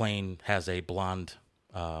playing has a blonde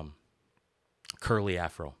curly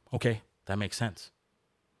afro. Okay, that makes sense.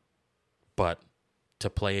 But to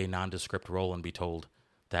play a nondescript role and be told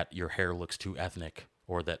that your hair looks too ethnic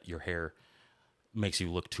or that your hair makes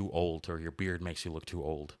you look too old or your beard makes you look too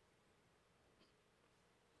old,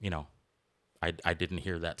 I didn't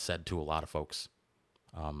hear that said to a lot of folks.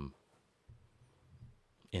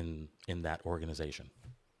 in that organization.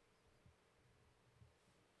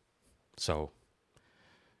 So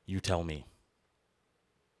you tell me.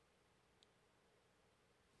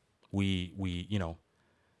 We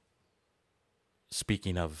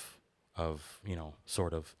speaking of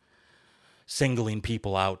sort of singling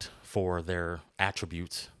people out for their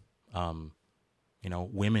attributes,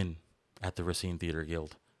 women at the Racine Theatre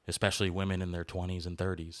Guild, especially women in their 20s and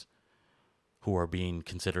 30s, who are being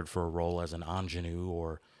considered for a role as an ingenue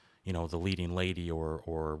or, the leading lady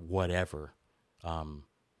or whatever.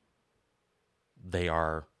 They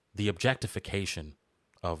are the objectification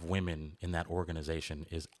of women in that organization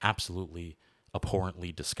is absolutely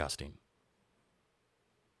abhorrently disgusting.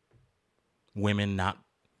 Women not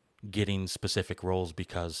getting specific roles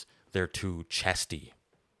because they're too chesty,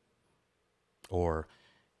 or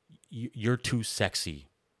you're too sexy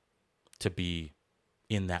to be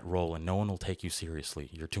in that role and no one will take you seriously.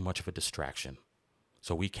 You're too much of a distraction.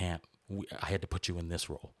 So I had to put you in this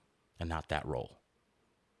role and not that role.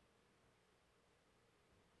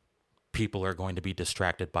 People are going to be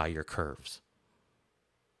distracted by your curves.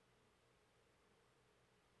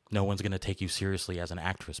 No one's going to take you seriously as an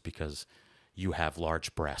actress because you have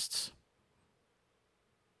large breasts.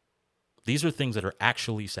 These are things that are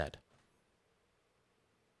actually said.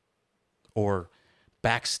 Or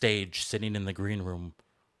backstage, sitting in the green room,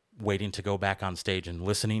 waiting to go back on stage and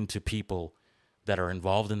listening to people that are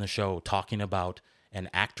involved in the show talking about an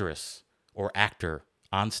actress or actor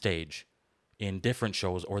on stage in different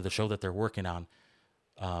shows or the show that they're working on,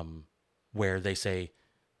 where they say,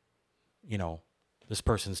 this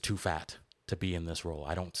person's too fat to be in this role.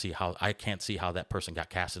 I can't see how that person got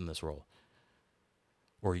cast in this role.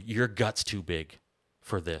 Or your gut's too big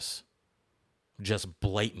for this. Just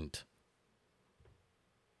blatant.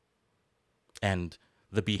 And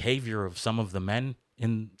the behavior of some of the men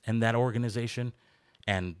in that organization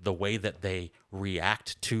and the way that they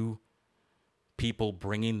react to people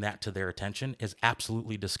bringing that to their attention is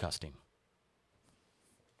absolutely disgusting.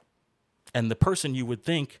 And the person that you would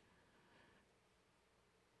think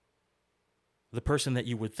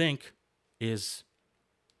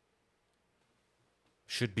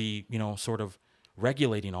should be, sort of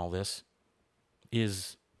regulating all this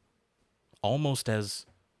is almost as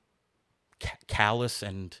callous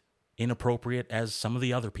and inappropriate as some of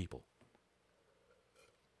the other people.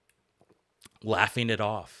 Laughing it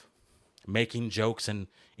off, making jokes and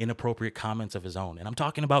inappropriate comments of his own. And I'm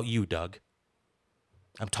talking about you, Doug.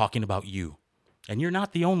 I'm talking about you. And you're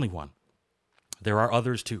not the only one. There are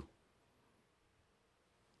others too.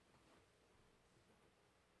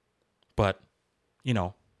 But,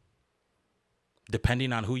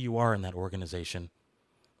 depending on who you are in that organization,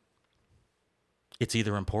 it's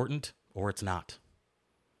either important or it's not.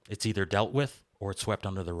 It's either dealt with or it's swept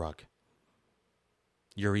under the rug.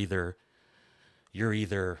 You're either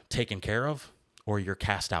taken care of or you're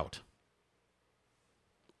cast out.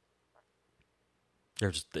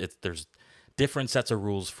 There's different sets of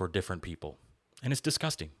rules for different people. And it's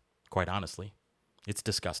disgusting, quite honestly. It's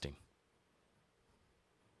disgusting.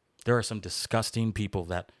 There are some disgusting people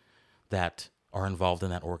that are involved in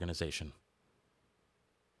that organization.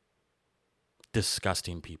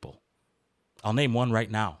 Disgusting people. I'll name one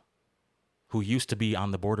right now who used to be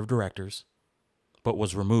on the board of directors but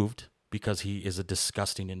was removed because he is a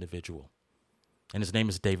disgusting individual. And his name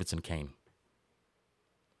is Davidson Kane.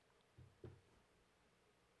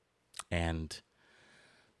 And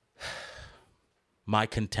my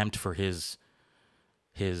contempt for his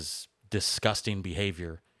disgusting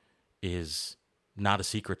behavior is not a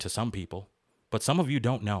secret to some people, but some of you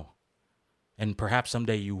don't know. And perhaps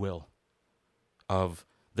someday you will. Of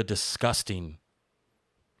the disgusting,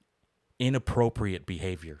 inappropriate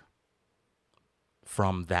behavior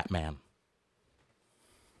from that man.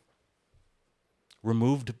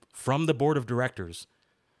 Removed from the board of directors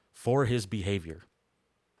for his behavior.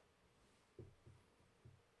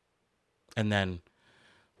 And then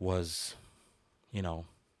was,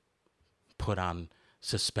 put on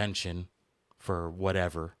suspension for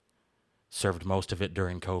whatever, served most of it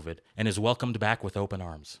during COVID, and is welcomed back with open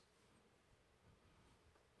arms.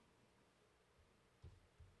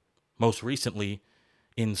 Most recently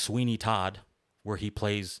in Sweeney Todd, where he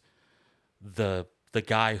plays the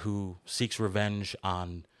guy who seeks revenge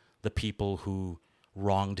on the people who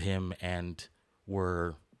wronged him and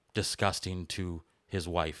were disgusting to his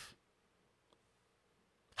wife.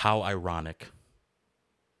 How ironic.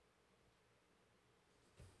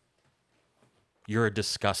 You're a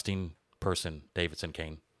disgusting person, Davidson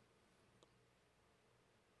Kane.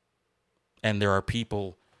 And there are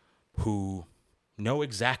people who know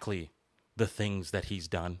exactly the things that he's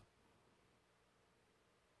done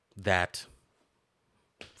that,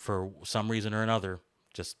 for some reason or another,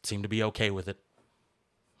 just seem to be okay with it.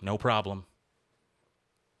 No problem.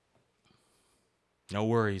 No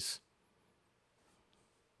worries.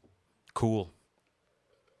 Cool.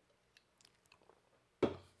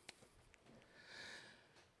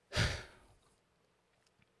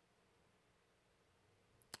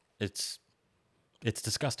 It's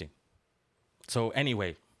disgusting. So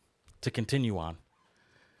anyway, to continue on,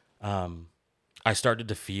 I started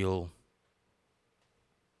to feel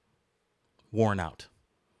worn out.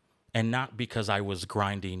 And not because I was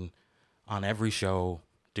grinding on every show,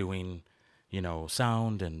 doing,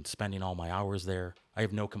 sound and spending all my hours there. I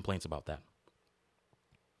have no complaints about that.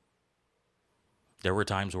 There were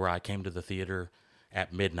times where I came to the theater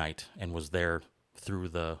at midnight and was there through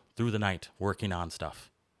the night working on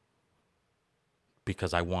stuff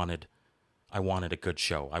because I wanted a good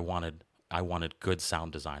show. I wanted good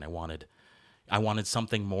sound design. I wanted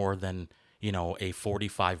something more than, a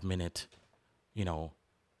 45-minute,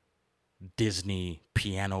 Disney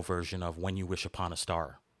piano version of When You Wish Upon a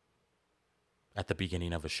Star at the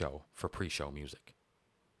beginning of a show for pre-show music.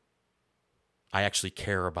 I actually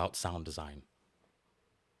care about sound design.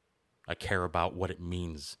 I care about what it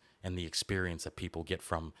means and the experience that people get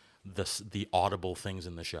from the audible things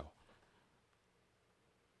in the show.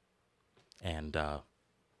 And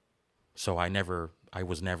so I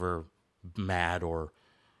was never mad or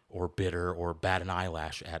bitter or bat an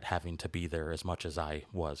eyelash at having to be there as much as I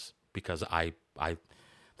was, because I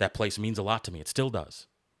that place means a lot to me. It still does.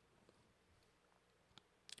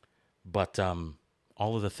 But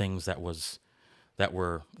all of the things that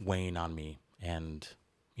were weighing on me, and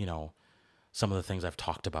some of the things I've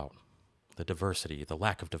talked about, the diversity, the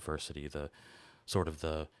lack of diversity, the sort of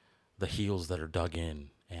the heels that are dug in,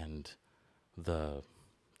 and the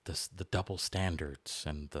double standards,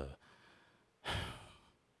 and the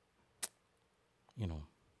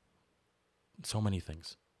so many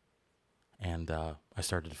things. And I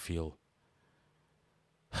started to feel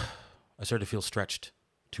stretched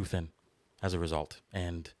too thin as a result.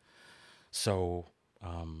 And so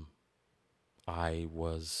I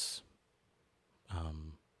was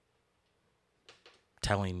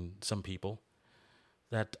telling some people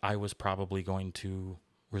that I was probably going to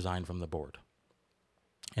resign from the board,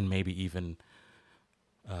 and maybe even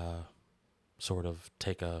sort of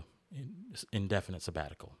take a indefinite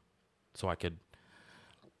sabbatical so I could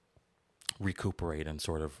recuperate and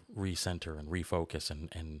sort of recenter and refocus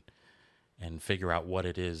and figure out what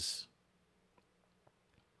it is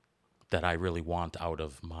that I really want out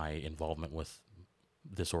of my involvement with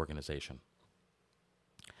this organization.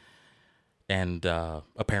 And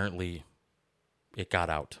apparently it got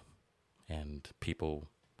out, and people,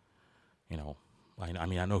 I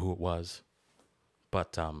mean, I know who it was,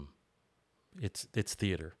 but it's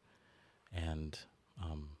theater, and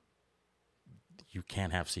you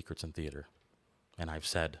can't have secrets in theater. And I've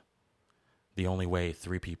said the only way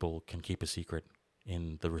 3 people can keep a secret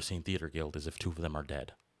in the Racine Theatre Guild is if 2 of them are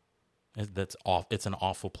dead. It's an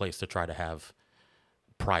awful place to try to have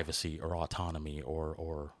privacy or autonomy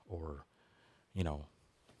or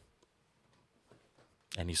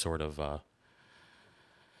any sort of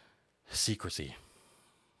secrecy.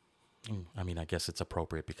 I mean, I guess it's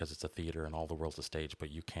appropriate because it's a theater and all the world's a stage,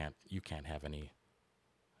 but you can't have any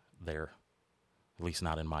there, at least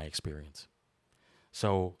not in my experience.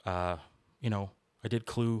 So, I did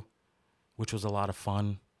Clue, which was a lot of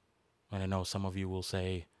fun. And I know some of you will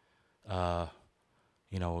say,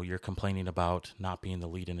 you're complaining about not being the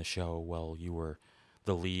lead in a show. Well, you were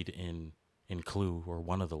the lead in Clue, or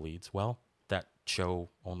one of the leads. Well, that show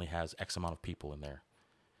only has X amount of people in there.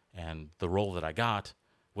 And the role that I got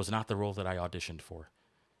was not the role that I auditioned for.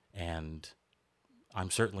 And I'm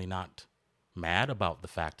certainly not mad about the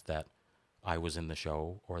fact that I was in the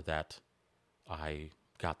show or that I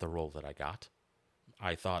got the role that I got.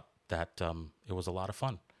 I thought that it was a lot of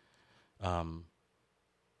fun.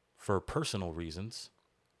 For personal reasons,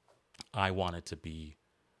 I wanted to be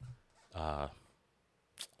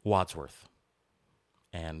Wadsworth.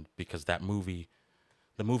 And because the movie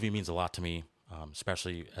means a lot to me,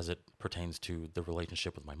 especially as it pertains to the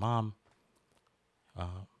relationship with my mom.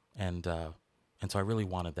 And so I really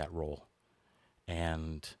wanted that role.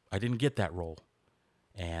 And I didn't get that role.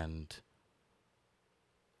 And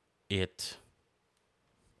it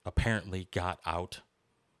apparently got out.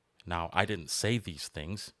 Now, I didn't say these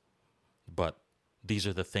things, but these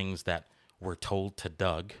are the things that were told to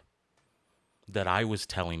Doug, that I was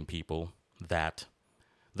telling people that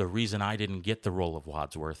the reason I didn't get the role of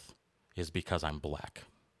Wadsworth is because I'm black.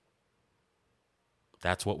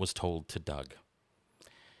 That's what was told to Doug.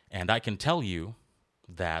 And I can tell you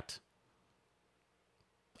that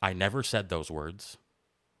I never said those words.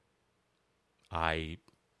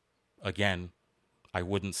 Again, I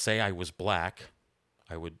wouldn't say I was black.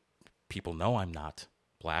 People know I'm not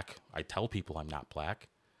black. I tell people I'm not black.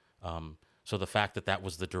 So the fact that that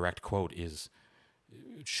was the direct quote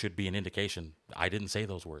should be an indication I didn't say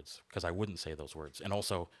those words, because I wouldn't say those words. And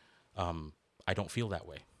also, I don't feel that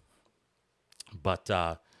way. But,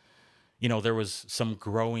 there was some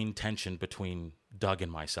growing tension between Doug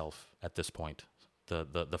and myself at this point.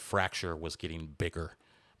 The fracture was getting bigger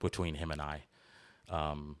between him and I.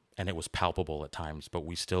 And it was palpable at times, but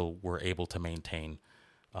we still were able to maintain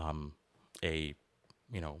a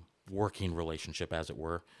working relationship, as it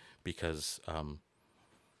were, because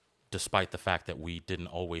despite the fact that we didn't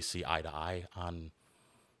always see eye to eye on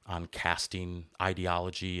casting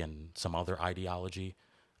ideology and some other ideology,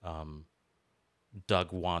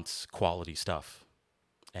 Doug wants quality stuff,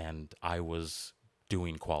 and I was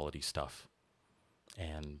doing quality stuff,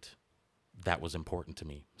 and that was important to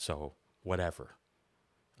me. So whatever.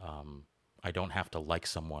 I don't have to like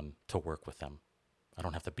someone to work with them. I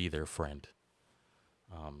don't have to be their friend.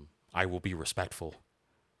 I will be respectful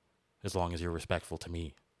as long as you're respectful to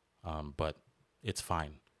me. But it's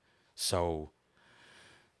fine. So,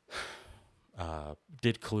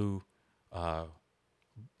 did Clue,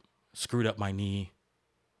 screwed up my knee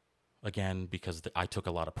again, because I took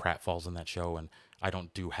a lot of pratfalls in that show, and I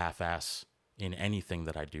don't do half-ass in anything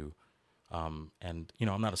that I do. And,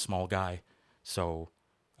 I'm not a small guy, so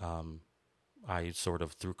I sort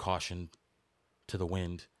of threw caution to the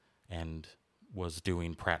wind and was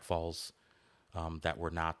doing pratfalls that were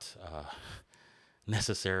not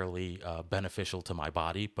necessarily beneficial to my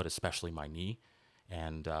body, but especially my knee.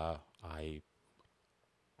 And I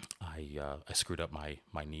screwed up my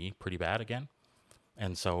knee pretty bad again.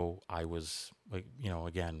 And so I was,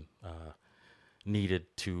 again, needed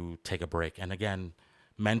to take a break. And again,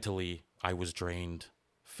 mentally, I was drained.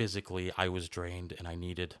 Physically, I was drained, and I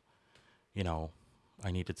needed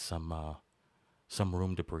some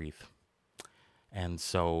room to breathe. And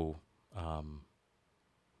so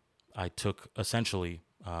I took, essentially,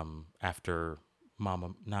 after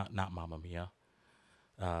not Mamma Mia,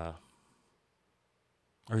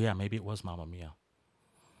 or yeah, maybe it was Mamma Mia.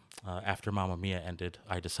 After Mamma Mia ended,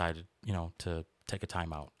 I decided, to take a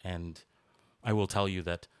time out. And I will tell you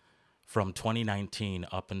that from 2019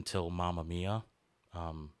 up until Mamma Mia,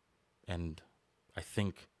 and I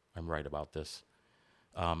think I'm right about this,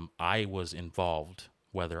 I was involved,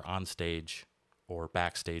 whether on stage or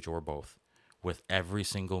backstage or both, with every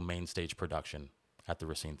single main stage production at the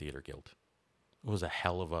Racine Theatre Guild. It was a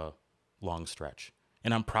hell of a long stretch,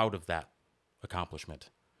 and I'm proud of that accomplishment.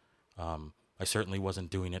 I certainly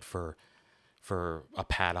wasn't doing it for a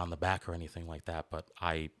pat on the back or anything like that, but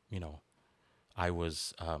I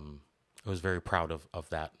was very proud of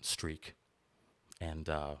that streak, and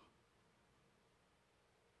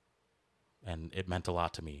it meant a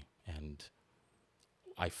lot to me, and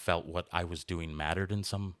I felt what I was doing mattered in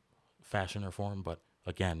some fashion or form. But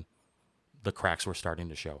again, the cracks were starting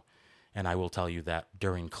to show. And I will tell you that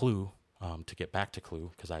during Clue, to get back to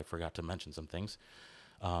Clue, because I forgot to mention some things,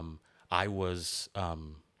 I was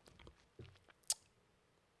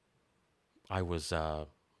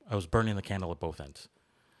burning the candle at both ends,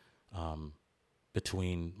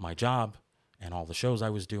 between my job and all the shows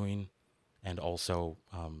I was doing, and also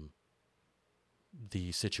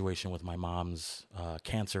the situation with my mom's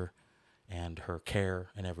cancer and her care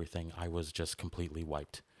and everything. I was just completely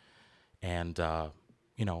wiped. And,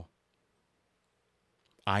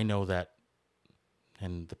 I know that,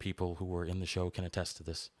 and the people who were in the show can attest to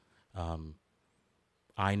this,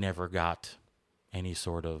 I never got any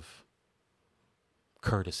sort of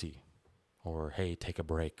courtesy or, hey, take a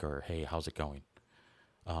break, or, hey, how's it going?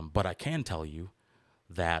 But I can tell you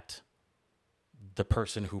that the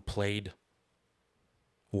person who played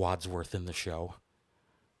Wadsworth in the show,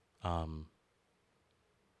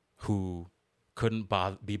 who couldn't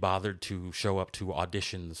be bothered to show up to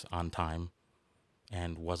auditions on time,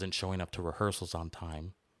 and wasn't showing up to rehearsals on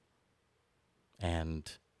time,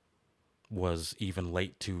 and was even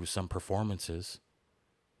late to some performances,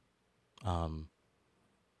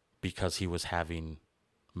 because he was having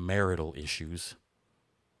marital issues.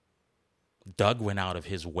 Doug went out of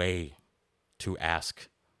his way to ask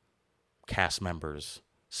cast members,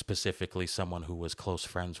 specifically someone who was close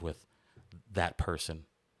friends with that person,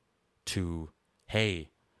 to,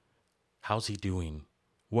 hey, how's he doing?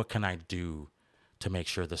 What can I do to make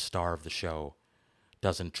sure the star of the show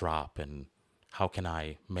doesn't drop? And how can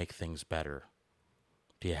I make things better?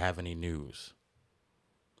 Do you have any news?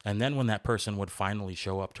 And then when that person would finally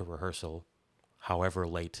show up to rehearsal, however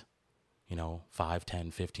late, 5,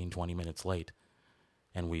 10, 15, 20 minutes late,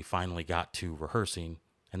 and we finally got to rehearsing,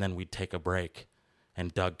 and then we'd take a break,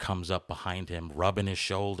 and Doug comes up behind him, rubbing his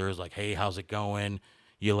shoulders like, hey, how's it going?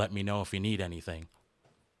 You let me know if you need anything.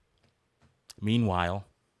 Meanwhile,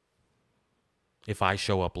 if I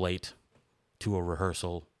show up late to a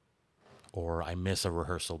rehearsal or I miss a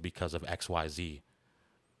rehearsal because of XYZ,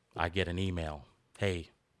 I get an email. Hey,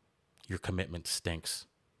 your commitment stinks.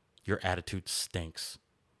 Your attitude stinks.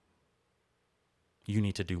 You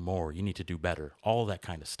need to do more. You need to do better. All that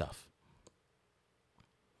kind of stuff.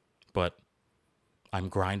 But I'm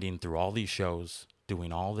grinding through all these shows,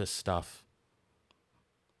 doing all this stuff.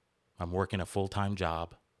 I'm working a full-time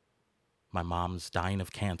job. My mom's dying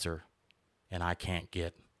of cancer, and I can't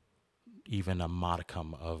get even a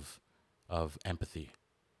modicum of empathy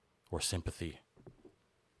or sympathy.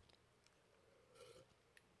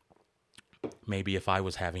 Maybe if I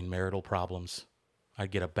was having marital problems,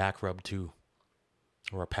 I'd get a back rub too,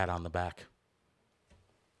 or a pat on the back.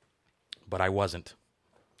 But I wasn't.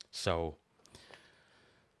 So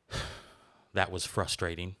that was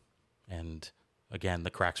frustrating. And again, the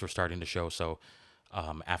cracks were starting to show. So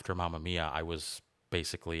after Mamma Mia, I was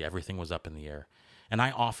basically, everything was up in the air. And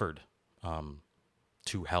I offered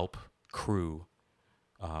to help crew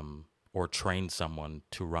or train someone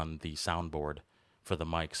to run the soundboard for the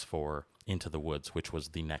mics for Into the Woods, which was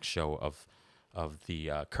the next show of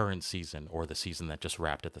the current season, or the season that just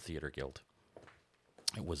wrapped at the Theatre Guild.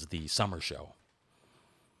 It was the summer show.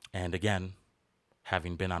 And again,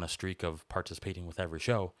 having been on a streak of participating with every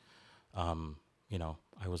show,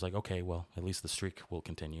 I was like, okay, well, at least the streak will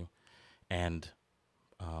continue. And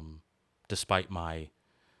despite my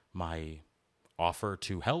offer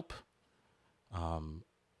to help,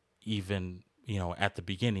 even, at the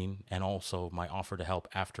beginning, and also my offer to help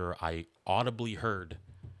after I audibly heard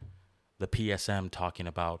the PSM talking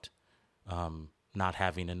about not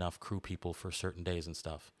having enough crew people for certain days and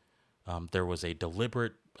stuff, there was a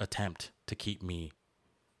deliberate attempt to keep me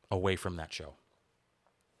away from that show.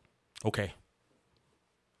 Okay.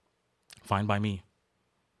 Fine by me.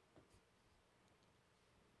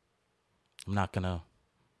 I'm not gonna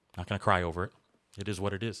cry over it. It is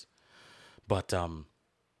what it is. But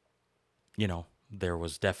it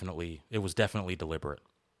was definitely deliberate.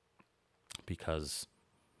 Because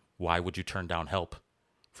why would you turn down help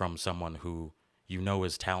from someone who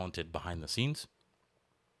is talented behind the scenes?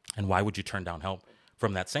 And why would you turn down help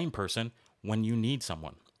from that same person when you need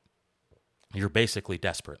someone? You're basically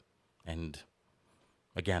desperate. And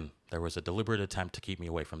again, there was a deliberate attempt to keep me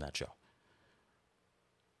away from that show.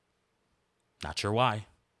 Not sure why.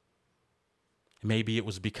 Maybe it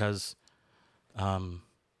was because the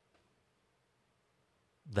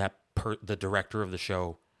director of the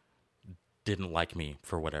show didn't like me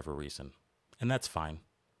for whatever reason. And that's fine.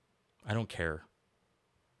 I don't care.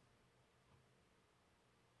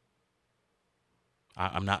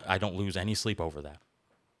 I don't lose any sleep over that.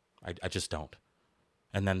 I just don't.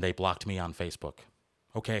 And then they blocked me on Facebook.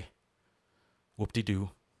 Okay. Whoop-de-doo.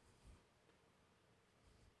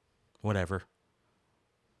 Whatever.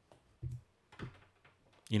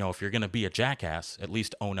 If you're going to be a jackass, at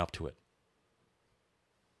least own up to it.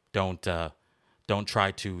 Don't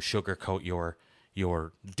try to sugarcoat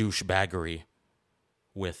your douchebaggery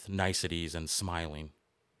with niceties and smiling.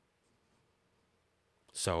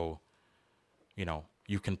 So,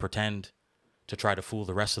 you can pretend to try to fool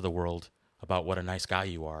the rest of the world about what a nice guy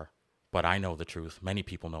you are, but I know the truth. Many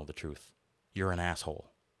people know the truth. You're an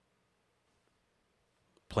asshole.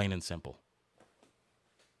 Plain and simple.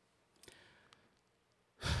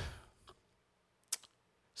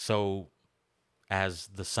 So, as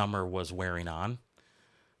the summer was wearing on,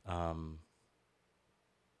 I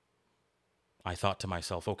thought to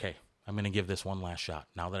myself, okay, I'm going to give this one last shot.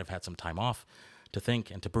 Now that I've had some time off to think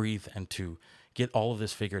and to breathe and to get all of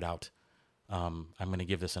this figured out, I'm going to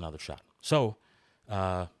give this another shot. So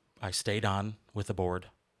I stayed on with the board,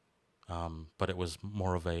 but it was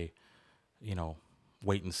more of a,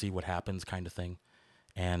 wait and see what happens kind of thing.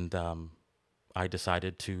 And I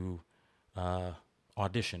decided to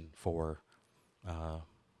audition for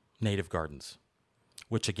Native Gardens,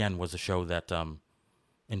 which again was a show that,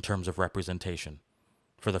 in terms of representation,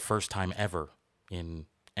 for the first time ever in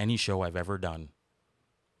any show I've ever done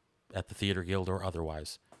at the Theatre Guild or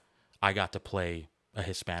otherwise, I got to play a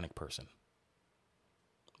Hispanic person,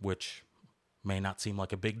 which may not seem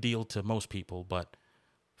like a big deal to most people, but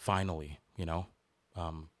finally,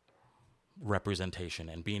 representation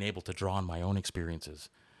and being able to draw on my own experiences,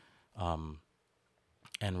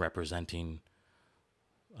 and representing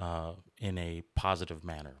in a positive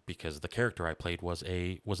manner, because the character I played was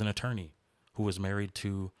an attorney who was married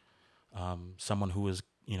to someone who was,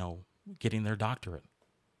 getting their doctorate.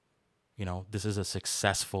 This is a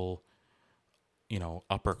successful,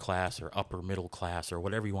 upper class or upper middle class or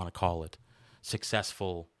whatever you want to call it,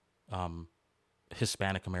 successful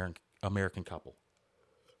Hispanic American couple.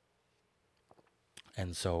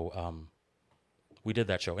 And so we did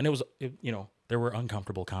that show, and there were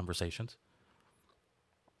uncomfortable conversations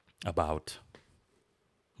about,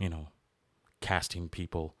 casting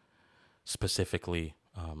people specifically,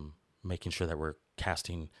 making sure that we're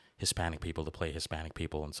casting Hispanic people to play Hispanic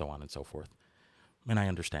people, and so on and so forth. And I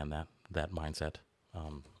understand that mindset.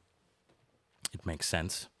 It makes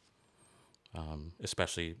sense,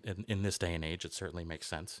 especially in this day and age. It certainly makes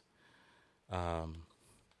sense.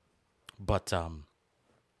 But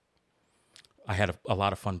I had a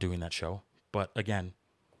lot of fun doing that show. But again,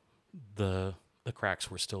 the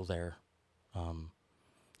cracks were still there.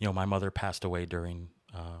 My mother passed away during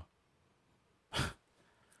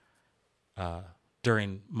the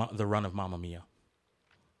run of Mamma Mia,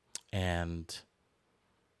 and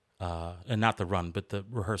not the run, but the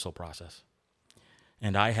rehearsal process.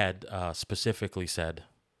 And I had specifically said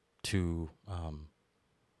to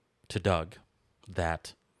Doug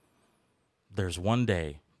that there's one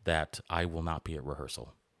day that I will not be at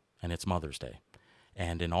rehearsal, and it's Mother's Day.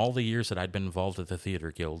 And in all the years that I'd been involved with the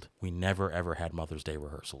Theater Guild, we never, ever had Mother's Day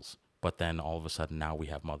rehearsals. But then all of a sudden now we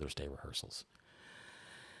have Mother's Day rehearsals.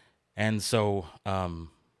 And so I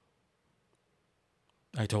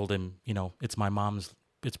told him, it's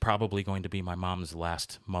probably going to be my mom's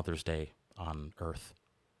last Mother's Day on Earth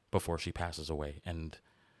before she passes away. And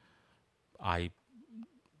I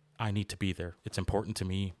need to be there. It's important to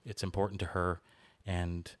me. It's important to her.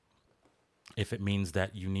 And if it means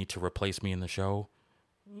that you need to replace me in the show,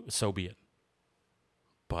 so be it.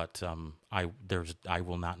 But I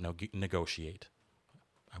will not negotiate.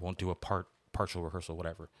 I won't do a partial rehearsal,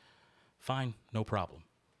 whatever. Fine, no problem.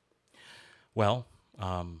 Well,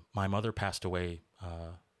 my mother passed away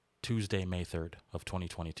Tuesday, May 3rd of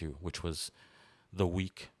 2022, which was the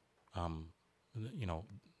week,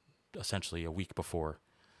 essentially a week before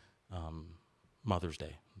Mother's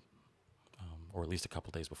Day, or at least a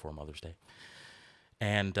couple days before Mother's Day.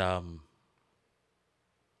 And the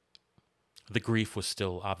grief was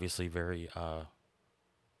still obviously very,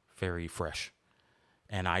 very fresh.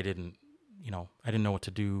 And I didn't know what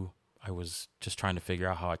to do. I was just trying to figure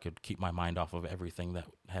out how I could keep my mind off of everything that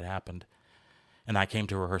had happened. And I came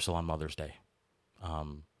to rehearsal on Mother's Day.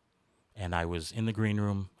 And I was in the green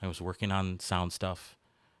room. I was working on sound stuff,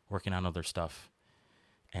 working on other stuff.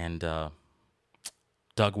 And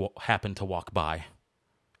Doug happened to walk by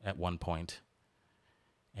at one point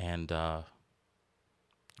and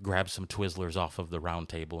grabbed some Twizzlers off of the round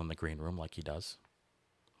table in the green room, like he does,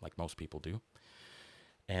 like most people do.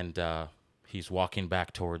 And he's walking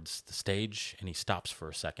back towards the stage, and he stops for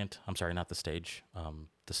a second. I'm sorry, not the stage,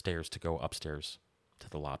 the stairs to go upstairs to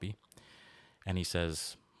the lobby. And he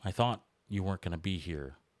says, "I thought you weren't going to be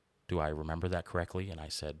here. Do I remember that correctly?" And I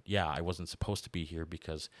said, "Yeah, I wasn't supposed to be here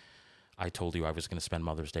because I told you I was going to spend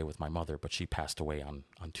Mother's Day with my mother, but she passed away on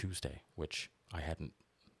Tuesday," which I hadn't,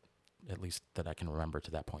 at least that I can remember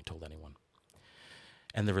to that point, told anyone.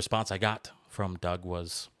 And the response I got from Doug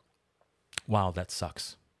was, "Wow, that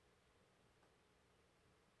sucks."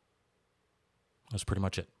 That was pretty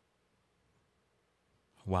much it.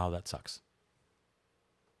 "Wow, that sucks."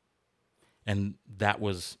 And that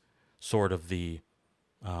was sort of the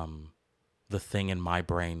thing in my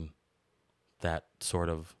brain that sort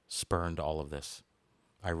of spurned all of this.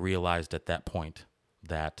 I realized at that point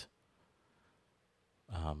that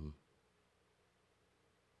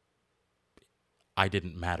I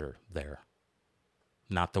didn't matter there.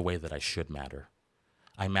 Not the way that I should matter.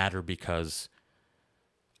 I matter because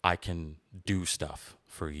I can do stuff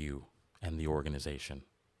for you and the organization.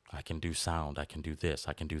 I can do sound, I can do this,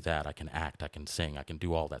 I can do that, I can act, I can sing, I can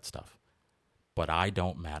do all that stuff. But I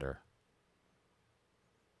don't matter.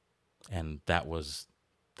 And that was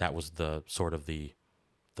the sort of the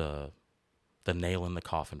nail in the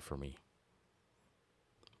coffin for me.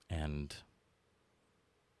 And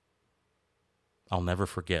I'll never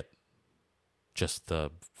forget just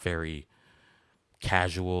the very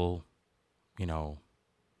casual,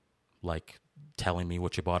 like telling me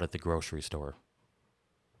what you bought at the grocery store.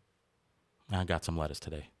 "I got some lettuce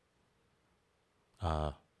today."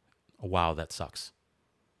 Wow, that sucks.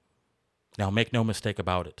 Now, make no mistake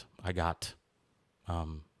about it. I got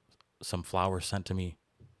some flowers sent to me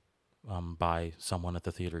by someone at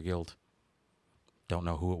the Theater Guild. Don't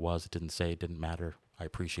know who it was. It didn't say. It didn't matter. I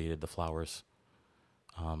appreciated the flowers.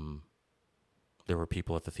 There were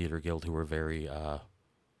people at the Theatre Guild who were very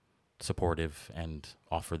supportive and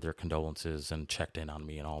offered their condolences and checked in on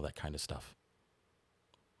me and all that kind of stuff.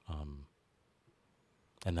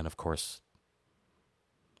 And then, of course,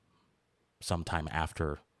 sometime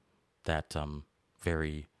after that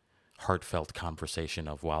very heartfelt conversation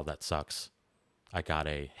of, wow, that sucks, I got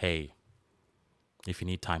a, hey, if you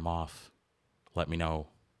need time off, let me know.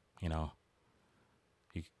 You know,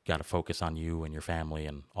 you got to focus on you and your family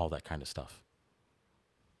and all that kind of stuff.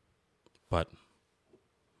 But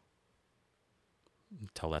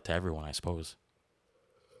tell that to everyone, I suppose.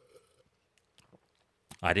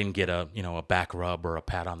 I didn't get a back rub or a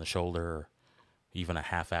pat on the shoulder or even a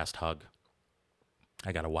half-assed hug.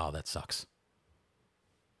 I got a, wow, that sucks.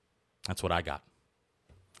 That's what I got.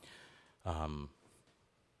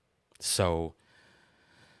 So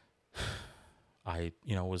I,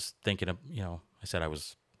 was thinking of, I said I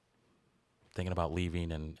was thinking about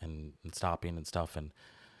leaving and stopping and stuff. And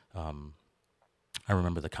I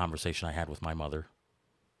remember the conversation I had with my mother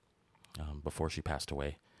before she passed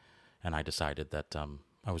away. And I decided that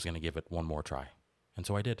I was going to give it one more try. And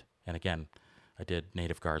so I did. And again, I did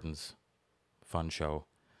Native Gardens, fun show.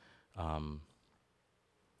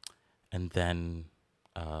 And then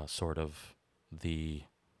sort of the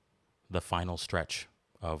final stretch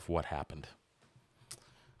of what happened.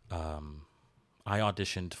 I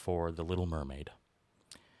auditioned for The Little Mermaid.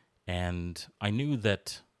 And I knew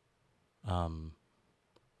that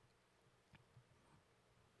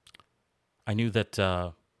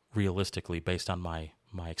realistically, based on my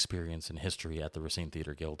experience and history at the Racine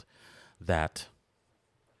Theatre Guild, that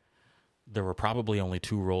there were probably only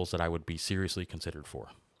 2 roles that I would be seriously considered for.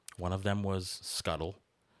 One of them was Scuttle,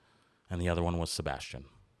 and the other one was Sebastian.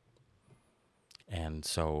 And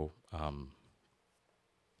so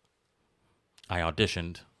I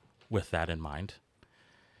auditioned with that in mind,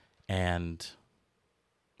 and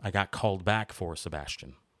I got called back for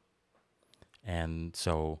Sebastian. And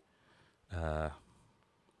so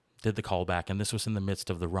did the callback, and this was in the midst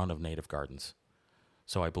of the run of Native Gardens.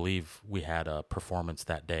 So I believe we had a performance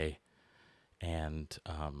that day, and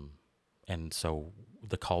so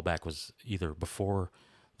the callback was either before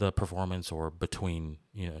the performance or between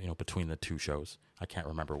between the 2 shows. I can't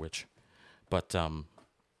remember which, but did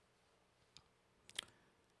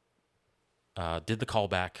the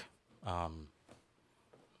callback.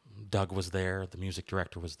 Doug was there, the music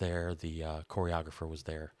director was there, the choreographer was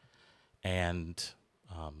there, and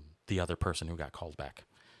the other person who got called back.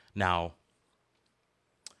 Now,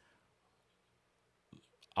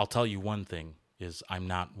 I'll tell you one thing is I'm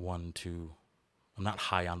not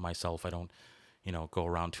high on myself. I don't, go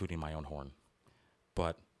around tooting my own horn.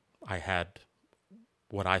 But I had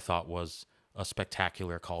what I thought was a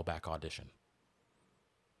spectacular callback audition.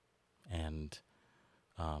 And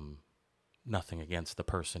nothing against the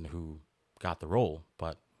person who got the role,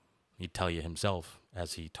 but he'd tell you himself,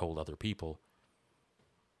 as he told other people,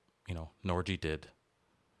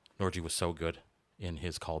 Norgie was so good in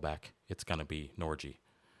his callback, it's going to be Norgie.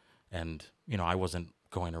 And, I wasn't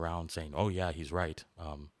going around saying, oh yeah, he's right.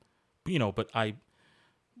 But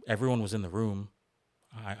everyone was in the room.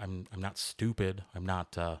 I'm not stupid. I'm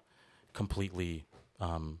not completely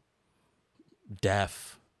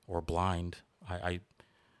deaf or blind. I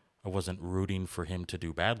wasn't rooting for him to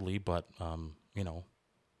do badly, but,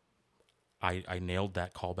 I nailed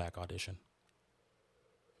that callback audition.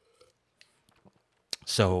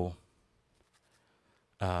 So,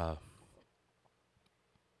 did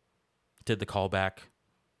the callback,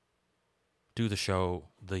 do the show,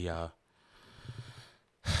 do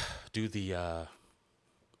the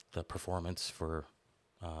performance for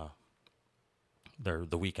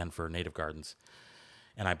the weekend for Native Gardens,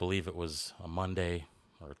 and I believe it was a Monday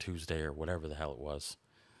or Tuesday or whatever the hell it was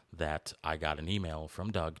that I got an email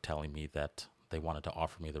from Doug telling me that they wanted to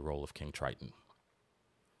offer me the role of King Triton.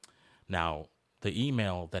 Now, the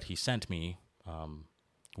email that he sent me,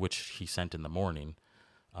 which he sent in the morning,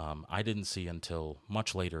 I didn't see until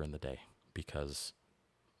much later in the day because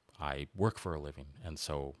I work for a living, and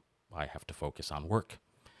so I have to focus on work.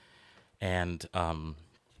 And,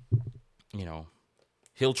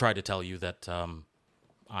 he'll try to tell you that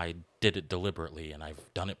I did it deliberately, and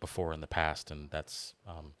I've done it before in the past, and that's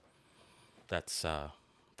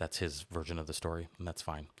his version of the story, and that's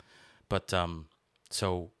fine. But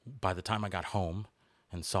so by the time I got home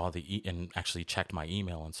and saw and actually checked my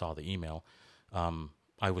email and saw the email,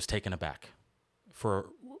 I was taken aback for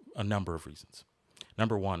a number of reasons.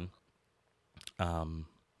 Number one,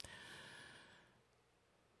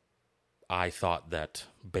 I thought that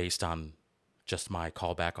based on just my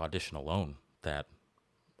callback audition alone, that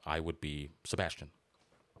I would be Sebastian.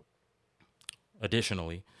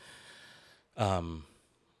 additionally, I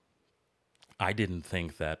didn't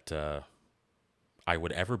think that I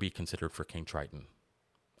would ever be considered for King Triton.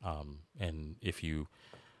 And if you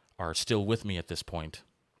are still with me at this point,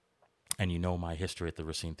 and you know my history at the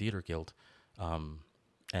Racine Theatre Guild,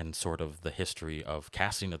 and sort of the history of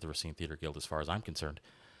casting at the Racine Theatre Guild, as far as I'm concerned,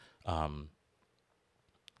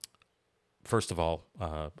 first of all,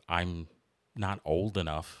 I'm not old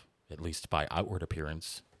enough, at least by outward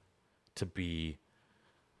appearance, to be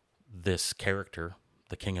this character,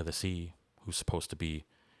 the King of the Sea, who's supposed to be,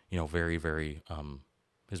 very, very,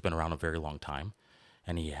 has been around a very long time,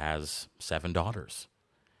 and he has 7 daughters.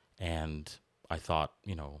 And I thought,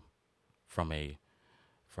 from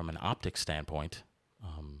an optics standpoint,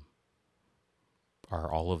 are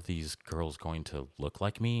all of these girls going to look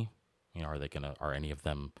like me? Are any of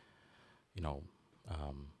them,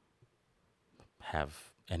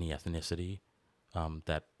 have any ethnicity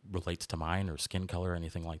that relates to mine, or skin color, or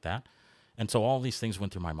anything like that? And so all these things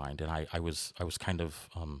went through my mind, and I was kind of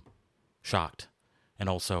shocked, and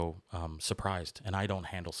also surprised. And I don't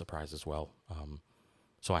handle surprises well,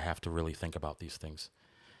 so I have to really think about these things.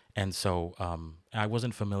 And so I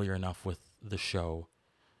wasn't familiar enough with the show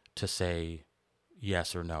to say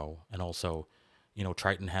yes or no. And also,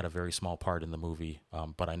 Triton had a very small part in the movie,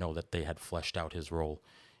 but I know that they had fleshed out his role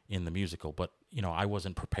in the musical. But, I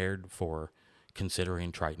wasn't prepared for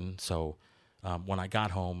considering Triton. So when I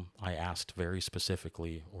got home, I asked very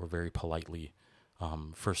specifically, or very politely,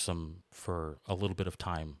 for a little bit of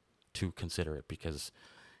time to consider it, because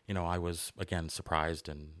I was, again, surprised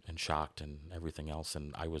and shocked and everything else,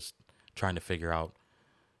 and I was trying to figure out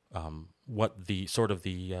what the sort of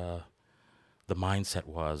the mindset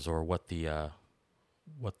was, or what the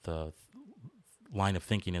line of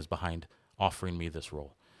thinking is behind offering me this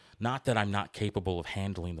role. Not that I'm not capable of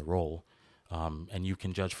handling the role, and you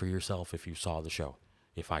can judge for yourself if you saw the show,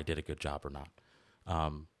 if I did a good job or not.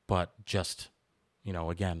 But just,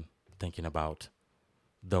 again, thinking about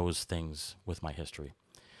those things with my history.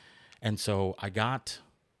 And so I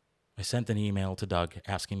sent an email to Doug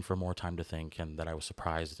asking for more time to think, and that I was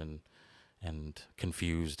surprised and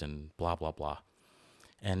confused and blah, blah, blah.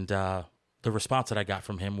 And the response that I got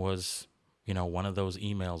from him was, one of those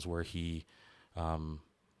emails where he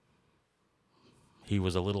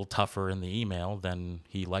was a little tougher in the email than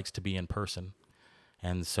he likes to be in person.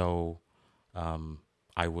 And so I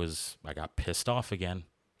got pissed off again,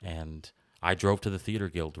 and I drove to the Theater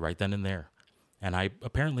Guild right then and there. And I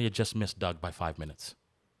apparently had just missed Doug by 5 minutes,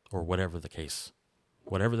 or whatever the case.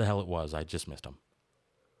 Whatever the hell it was, I just missed him.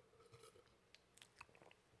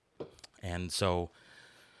 And so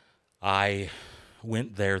I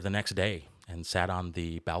went there the next day and sat on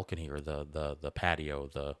the balcony, or the patio,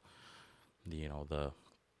 the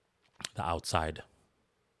outside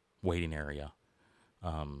waiting area,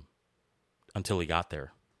 until he got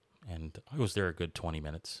there. And I was there a good 20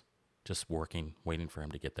 minutes, just working, waiting for him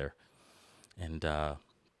to get there.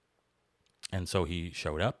 And so he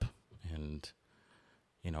showed up, and,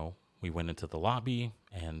 we went into the lobby,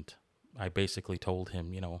 and I basically told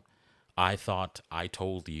him, I thought I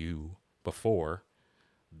told you before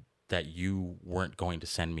that you weren't going to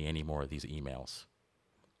send me any more of these emails.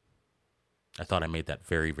 I thought I made that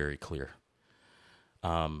very, very clear.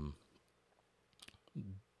 Doug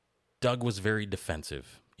was very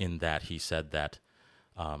defensive in that he said that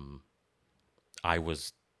I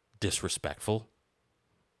was disrespectful,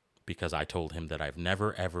 because I told him that I've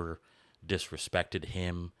never, ever disrespected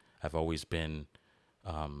him. I've always been,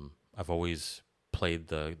 I've always played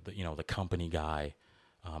the company guy.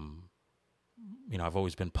 I've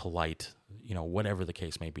always been polite, whatever the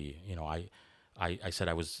case may be. I said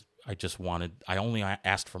I only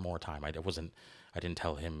asked for more time. I didn't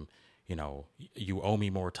tell him, you owe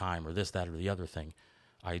me more time, or this, that, or the other thing.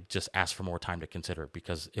 I just asked for more time to consider it,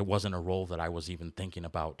 because it wasn't a role that I was even thinking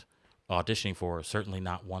about auditioning for, certainly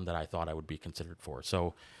not one that I thought I would be considered for.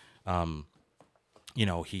 So,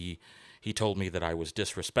 he told me that I was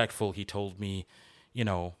disrespectful. He told me,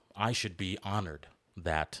 I should be honored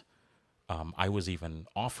that I was even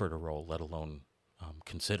offered a role, let alone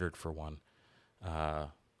considered for one.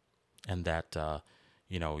 And that,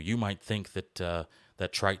 you might think that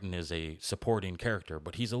Triton is a supporting character,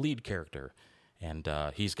 but he's a lead character, and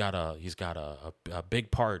he's got a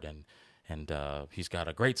big part, and he's got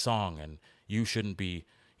a great song, and you shouldn't be,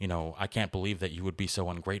 I can't believe that you would be so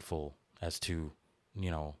ungrateful as to,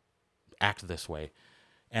 act this way.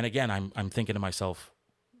 And again, I'm thinking to myself,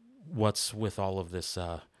 what's with all of this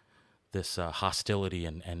hostility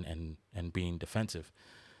and being defensive?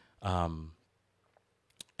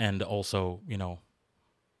 And also,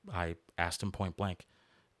 I asked him point blank,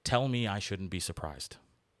 tell me I shouldn't be surprised.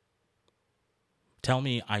 Tell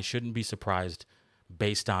me I shouldn't be surprised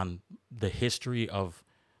based on the history of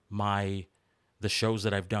the shows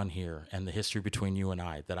that I've done here and the history between you and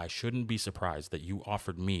I, that I shouldn't be surprised that you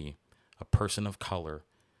offered me, a person of color,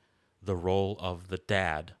 the role of the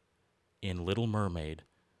dad in Little Mermaid,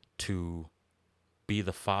 to be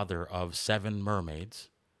the father of 7 mermaids,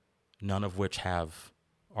 none of which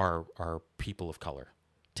are people of color.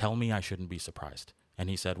 Tell me I shouldn't be surprised. And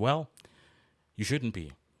he said, well, you shouldn't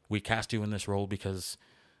be. We cast you in this role because,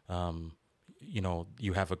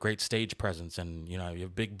 you have a great stage presence, and, you have a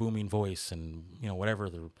big booming voice, and, whatever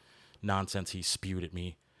the nonsense he spewed at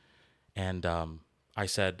me. And I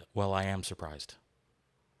said, well, I am surprised.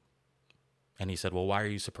 And he said, well, why are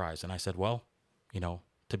you surprised? And I said, well,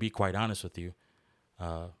 to be quite honest with you,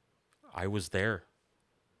 I was there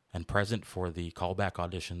and present for the callback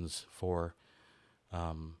auditions for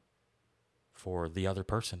the other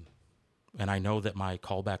person. And I know that my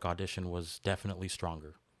callback audition was definitely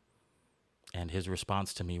stronger. And his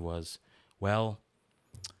response to me was, well,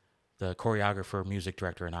 the choreographer, music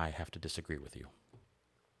director, and I have to disagree with you.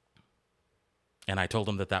 And I told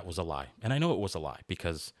him that was a lie. And I know it was a lie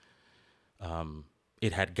because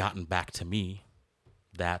it had gotten back to me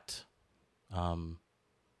that the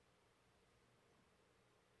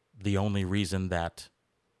only reason that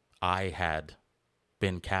I had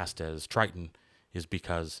been cast as Triton is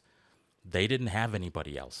because they didn't have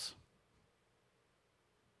anybody else.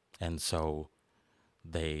 And so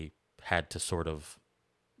they had to sort of,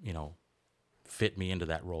 fit me into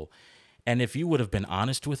that role. And if you would have been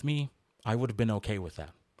honest with me, I would have been okay with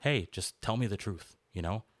that. Hey, just tell me the truth,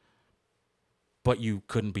 But you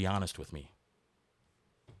couldn't be honest with me.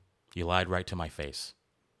 You lied right to my face.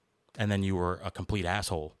 And then you were a complete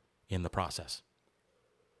asshole in the process.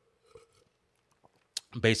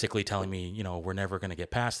 Basically telling me, we're never going to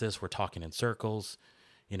get past this. We're talking in circles.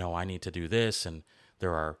 I need to do this. And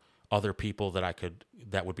there are other people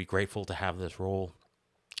that would be grateful to have this role.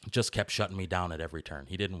 Just kept shutting me down at every turn.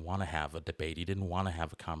 He didn't want to have a debate. He didn't want to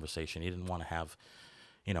have a conversation. He didn't want to have,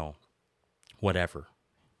 whatever.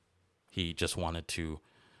 He just wanted to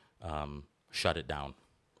shut it down.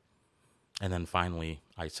 And then finally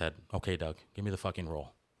I said, okay, Doug, give me the fucking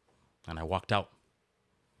role. And I walked out.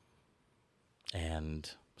 And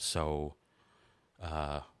so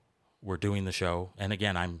we're doing the show. And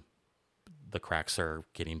again, the cracks are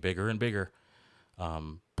getting bigger and bigger.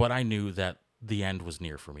 But I knew that the end was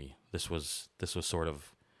near for me. This was sort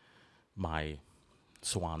of my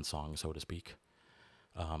swan song, so to speak.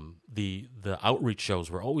 The outreach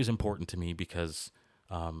shows were always important to me because,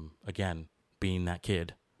 again, being that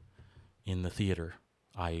kid in the theater,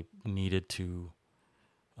 I wanted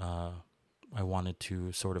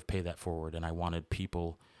to sort of pay that forward, and I wanted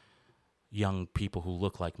young people who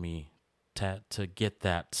look like me to get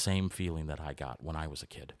that same feeling that I got when I was a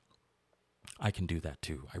kid. I can do that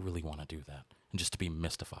too. I really want to do that, and just to be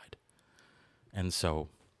mystified. And so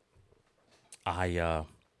I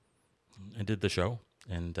did the show,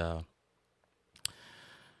 and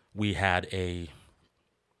we had a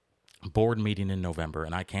board meeting in November,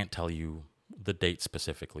 and I can't tell you the date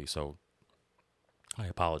specifically, so I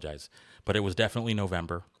apologize. But it was definitely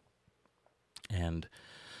November, and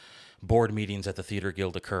board meetings at the Theatre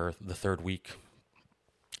Guild occur the third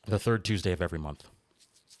Tuesday of every month.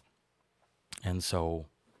 And so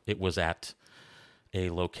it was at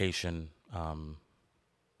a location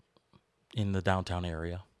in the downtown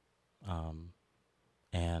area,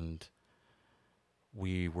 and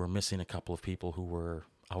we were missing a couple of people who were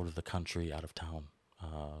out of the country, out of town.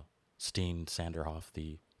 Steen Sanderhoff,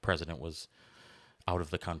 the president, was out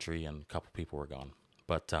of the country, and a couple people were gone.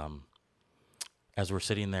 But as we're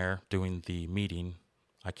sitting there doing the meeting,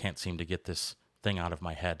 I can't seem to get this thing out of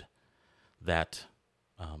my head that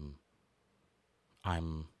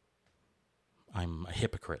I'm a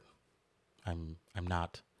hypocrite. I'm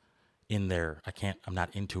not in there. I'm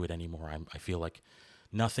not into it anymore. I feel like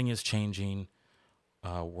nothing is changing.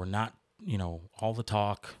 We're not, all the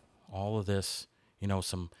talk, all of this,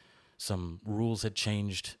 some rules had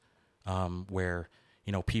changed, where,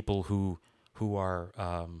 people who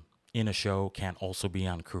are in a show can't also be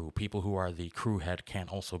on crew. People who are the crew head can't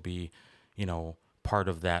also be, part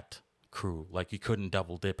of that crew. Like, you couldn't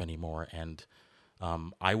double dip anymore. And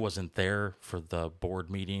I wasn't there for the board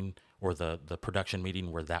meeting or the production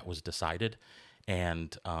meeting where that was decided.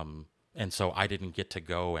 And so I didn't get to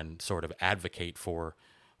go and sort of advocate for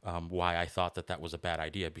why I thought that was a bad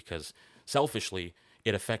idea, because selfishly,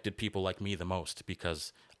 it affected people like me the most,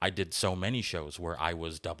 because I did so many shows where I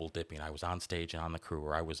was double dipping. I was on stage and on the crew,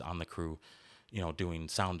 or I was on the crew doing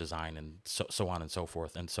sound design and so on and so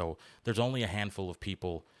forth. And so there's only a handful of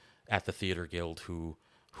people at the Theater Guild who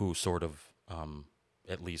sort of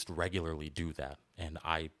at least regularly do that, and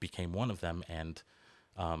I became one of them. And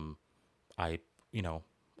I you know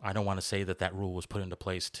I don't want to say that rule was put into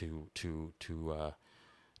place to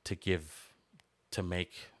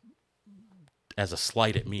make as a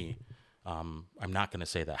slight at me. I'm not going to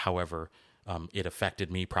say that. However, it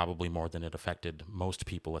affected me probably more than it affected most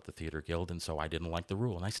people at the Theater Guild, and so I didn't like the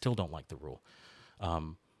rule, and I still don't like the rule.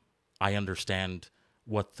 I understand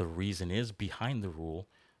what the reason is behind the rule,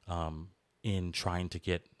 in trying to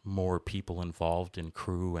get more people involved in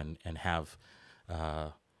crew and have,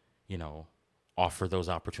 offer those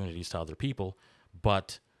opportunities to other people.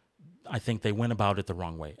 But I think they went about it the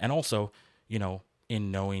wrong way. And also,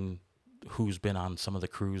 in knowing who's been on some of the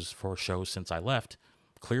crews for shows since I left,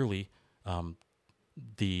 clearly,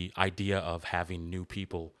 the idea of having new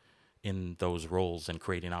people in those roles and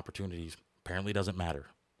creating opportunities apparently doesn't matter.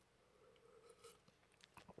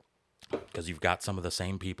 Because you've got some of the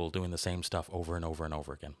same people doing the same stuff over and over and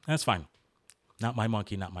over again. That's fine. Not my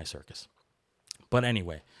monkey, not my circus. But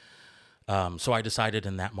anyway, so I decided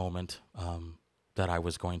in that moment that I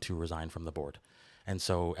was going to resign from the board. And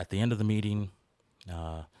so at the end of the meeting,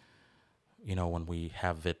 when we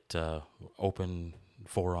have it open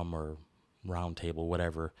forum or round table,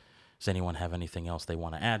 whatever, does anyone have anything else they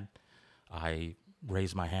want to add? I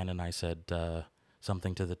raised my hand and I said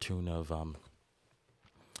something to the tune of,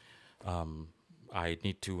 I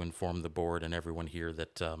need to inform the board and everyone here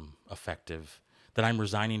that that I'm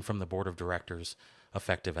resigning from the board of directors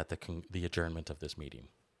effective at the adjournment of this meeting.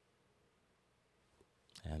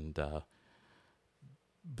 And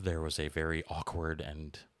there was a very awkward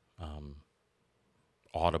and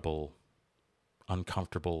audible,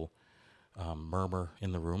 uncomfortable murmur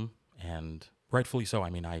in the room, and rightfully so. I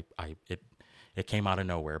mean, it came out of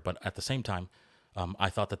nowhere, but at the same time, I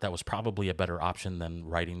thought that was probably a better option than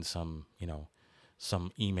writing some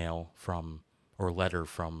email or letter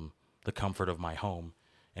from the comfort of my home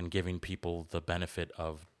and giving people the benefit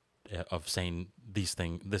of saying this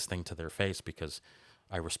thing to their face, because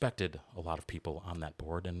I respected a lot of people on that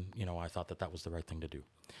board, and I thought that was the right thing to do.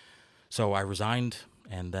 So I resigned,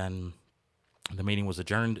 and then the meeting was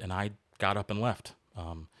adjourned, and I got up and left.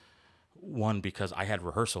 One, because I had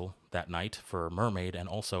rehearsal that night for Mermaid, and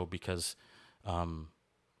also because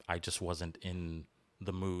I just wasn't in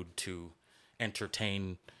the mood to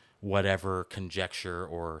entertain whatever conjecture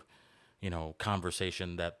or,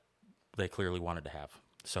 conversation that they clearly wanted to have.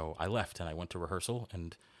 So I left and I went to rehearsal,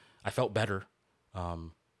 and I felt better.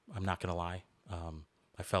 I'm not going to lie.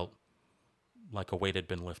 I felt like a weight had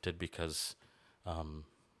been lifted, because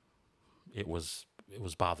it was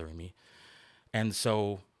bothering me. And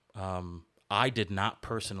so I did not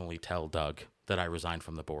personally tell Doug that I resigned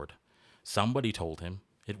from the board. Somebody told him.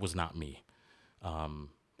 It was not me.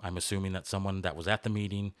 I'm assuming that someone that was at the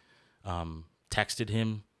meeting texted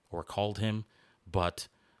him or called him, but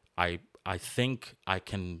I think I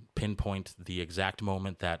can pinpoint the exact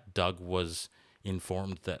moment that Doug was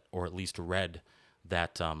informed that, or at least read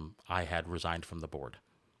that I had resigned from the board,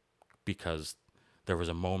 because there was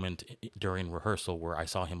a moment during rehearsal where I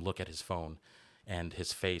saw him look at his phone, and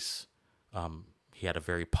his face, he had a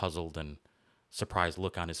very puzzled and surprised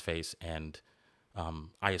look on his face, and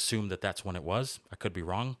I assumed that that's when it was. I could be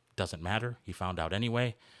wrong. Doesn't matter. He found out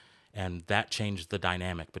anyway, and that changed the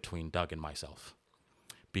dynamic between Doug and myself,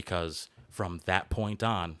 because from that point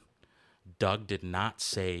on, Doug did not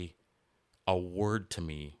say a word to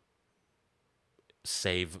me,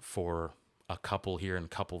 save for a couple here and a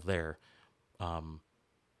couple there,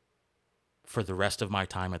 for the rest of my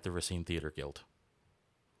time at the Racine Theatre Guild.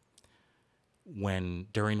 When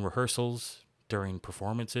during rehearsals, during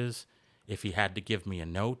performances, if he had to give me a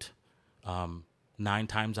note, 9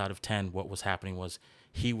 times out of 10, what was happening was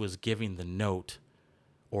he was giving the note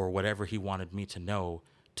or whatever he wanted me to know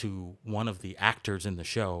to one of the actors in the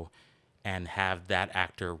show, and have that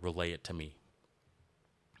actor relay it to me.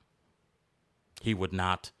 He would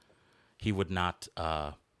not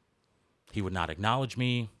acknowledge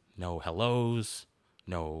me. No hellos.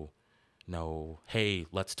 No, hey,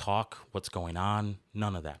 let's talk. What's going on?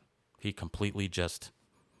 None of that. He completely just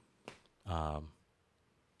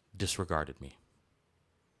disregarded me.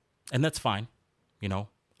 And that's fine.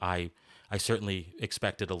 I certainly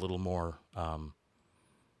expected a little more,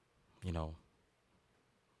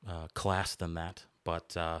 class than that,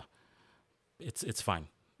 but it's fine.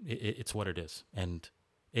 It's what it is. And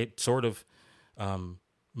it sort of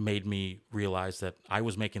made me realize that I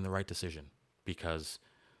was making the right decision, because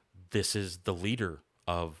this is the leader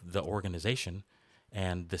of the organization,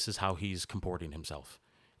 and this is how he's comporting himself.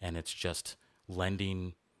 And it's just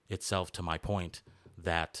lending itself to my point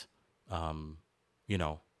that, you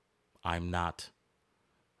know, I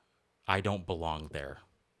don't belong there.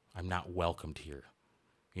 I'm not welcomed here.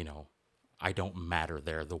 You know, I don't matter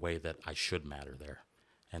there the way that I should matter there.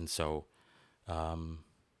 And so,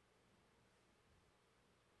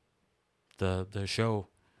 the show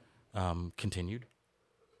continued.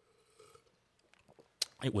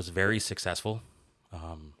 It was very successful.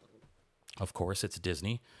 Of course, it's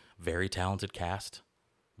Disney. Very talented cast,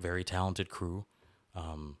 very talented crew.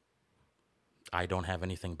 I don't have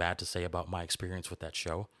anything bad to say about my experience with that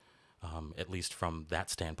show, at least from that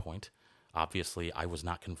standpoint. Obviously, I was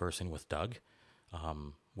not conversing with Doug,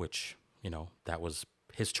 which, that was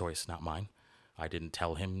his choice, not mine. I didn't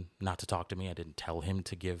tell him not to talk to me. I didn't tell him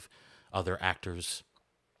to give other actors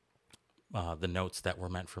the notes that were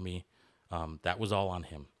meant for me. That was all on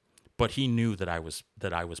him. But he knew that I was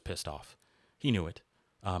pissed off. He knew it.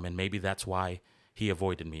 And maybe that's why he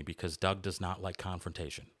avoided me, because Doug does not like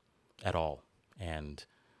confrontation at all. And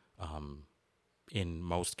in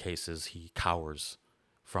most cases, he cowers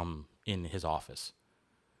from in his office.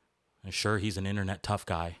 And sure, he's an internet tough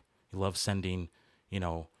guy. He loves sending,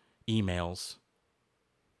 emails,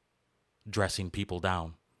 dressing people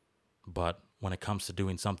down. But when it comes to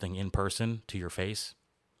doing something in person to your face,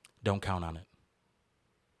 don't count on it.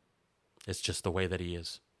 It's just the way that he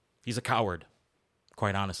is. He's a coward,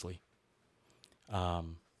 quite honestly.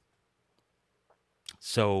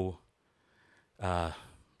 So that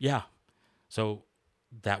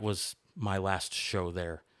was my last show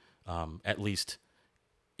there, at least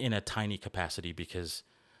in a tiny capacity, because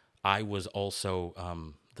I was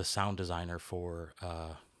also the sound designer for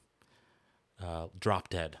Drop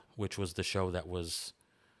Dead, which was the show that was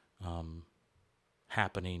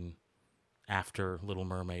happening after Little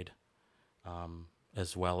Mermaid,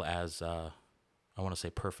 as well as, I want to say,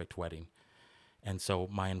 Perfect Wedding. And so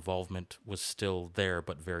my involvement was still there,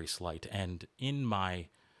 but very slight. And in my,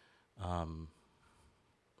 and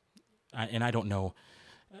I don't know,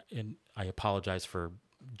 and I apologize for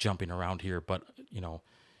jumping around here, but,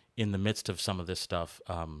 in the midst of some of this stuff,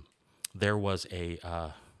 there was a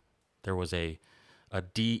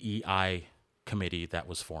DEI committee that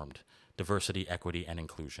was formed, Diversity, Equity, and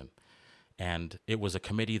Inclusion. And it was a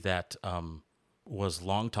committee that was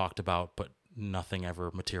long talked about, but nothing ever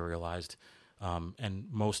materialized. And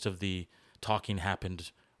most of the talking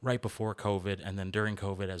happened right before COVID, and then during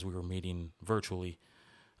COVID, as we were meeting virtually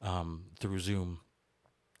through Zoom,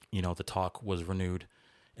 the talk was renewed.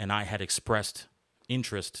 And I had expressed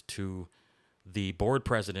interest to the board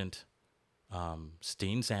president,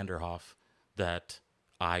 Steen Sanderhoff, that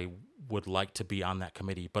I would like to be on that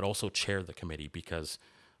committee, but also chair the committee, because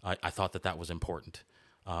I thought that was important.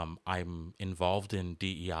 I'm involved in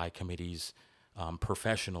DEI committees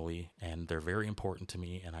professionally, and they're very important to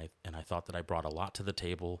me, and I thought that I brought a lot to the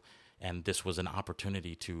table, and this was an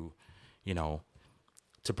opportunity to,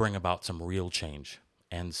 to bring about some real change.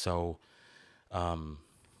 And so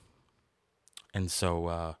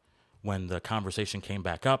when the conversation came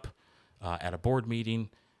back up at a board meeting,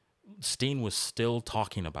 Steen was still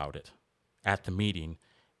talking about it at the meeting,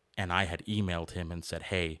 and I had emailed him and said,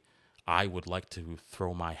 hey, I would like to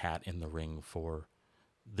throw my hat in the ring for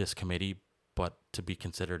this committee, but to be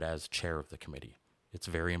considered as chair of the committee. It's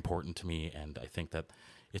very important to me, and I think that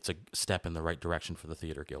it's a step in the right direction for the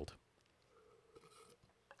Theatre Guild.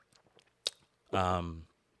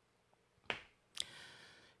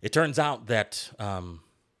 It turns out that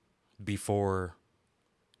before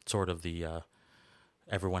sort of the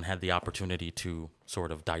everyone had the opportunity to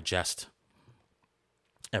sort of digest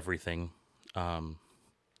everything,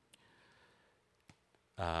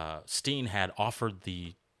 Steen had offered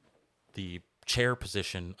the chair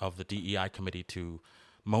position of the DEI committee to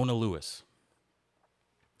Mona Lewis.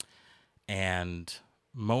 And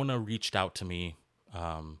Mona reached out to me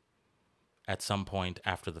at some point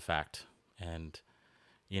after the fact and,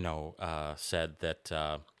 said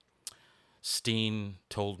that Steen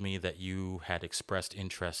told me that you had expressed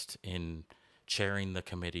interest in chairing the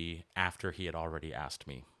committee after he had already asked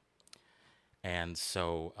me. And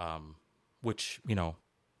so, which,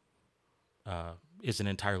 isn't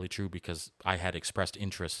entirely true, because I had expressed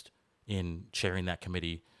interest in chairing that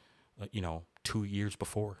committee, 2 years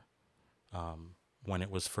before, when it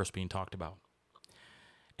was first being talked about.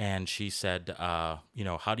 And she said, how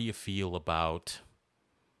do you feel about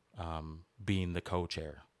being the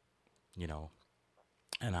co-chair?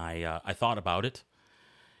 And I thought about it,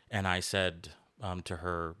 and I said to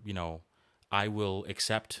her, I will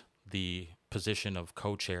accept the position of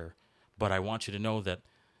co-chair, but I want you to know that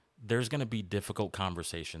there's going to be difficult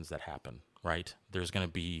conversations that happen, right? There's going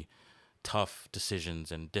to be tough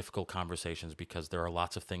decisions and difficult conversations because there are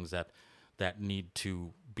lots of things that need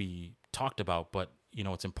to be talked about. But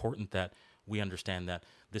it's important that we understand that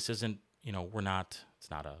this isn't, we're not. It's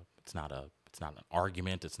not an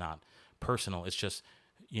argument. It's not personal. It's just,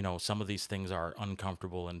 some of these things are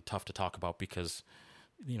uncomfortable and tough to talk about because,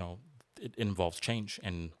 it involves change,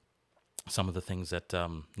 and some of the things that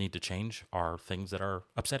need to change are things that are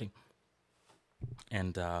upsetting.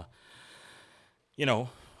 And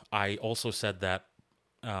I also said that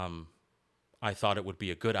I thought it would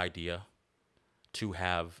be a good idea to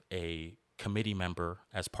have a committee member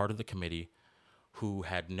as part of the committee who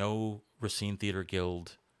had no Racine Theatre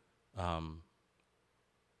Guild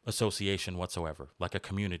association whatsoever, like a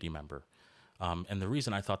community member. And the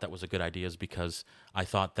reason I thought that was a good idea is because I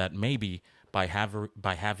thought that maybe by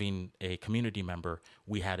having a community member,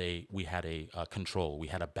 we had a control, we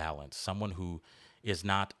had a balance, someone who is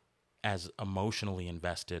not as emotionally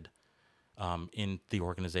invested in the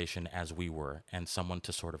organization as we were, and someone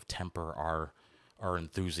to sort of temper our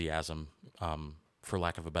enthusiasm, for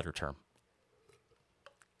lack of a better term.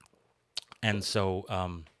 And so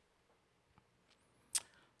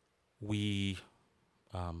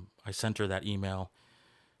I sent her that email,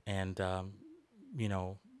 and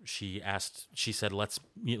she said, let's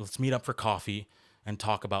meet up for coffee and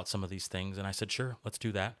talk about some of these things. And I said, sure, let's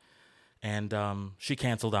do that. And she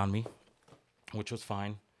canceled on me, which was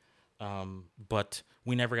fine. But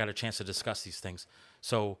we never got a chance to discuss these things.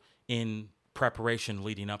 So in preparation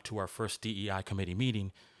leading up to our first DEI committee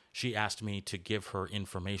meeting, she asked me to give her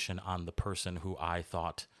information on the person who I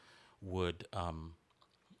thought would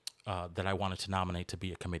that I wanted to nominate to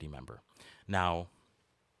be a committee member. Now,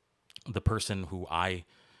 the person who I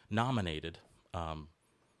nominated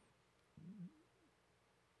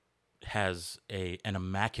has an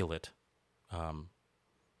immaculate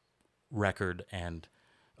record and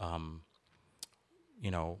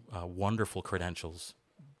wonderful credentials.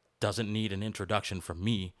 Doesn't need an introduction from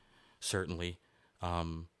me, certainly.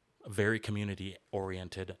 Very community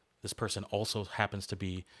oriented. This person also happens to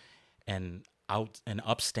be an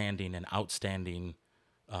upstanding and outstanding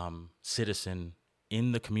citizen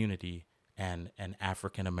in the community, and an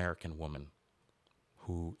African American woman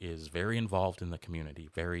who is very involved in the community,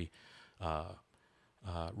 very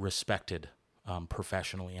respected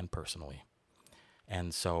professionally and personally.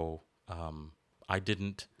 And so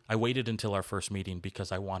I waited until our first meeting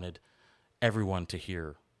because I wanted everyone to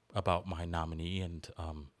hear about my nominee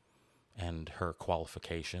and her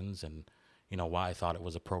qualifications, and why I thought it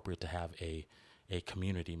was appropriate to have a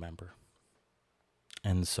community member.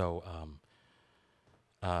 And so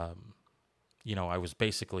I was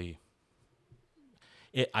basically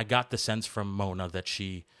I got the sense from Mona that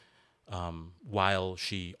she while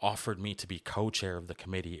she offered me to be co-chair of the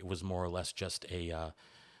committee, it was more or less just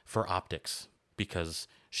for optics, because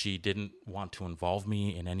she didn't want to involve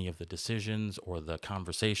me in any of the decisions or the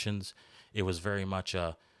conversations. It was very much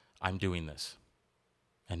I'm doing this,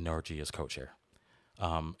 and Norgie is co-chair.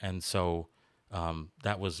 And so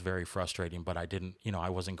that was very frustrating, but I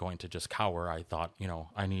wasn't going to just cower. I thought,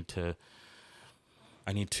 I need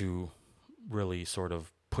to really sort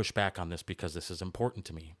of push back on this because this is important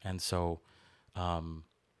to me. And so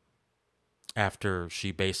after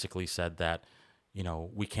she basically said that,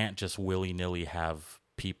 we can't just willy-nilly have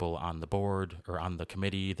people on the board or on the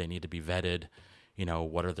committee, they need to be vetted,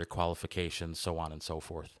 what are their qualifications, so on and so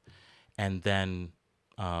forth. And then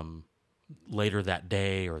later that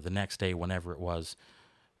day or the next day, whenever it was,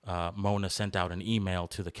 Mona sent out an email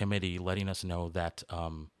to the committee letting us know that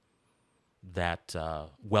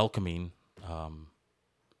welcoming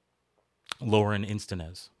Lauren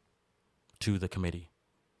Instanez to the committee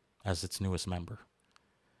as its newest member.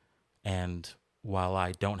 And while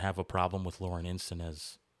I don't have a problem with Lauren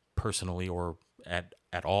Instanez personally or at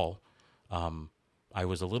all, I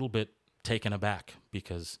was a little bit taken aback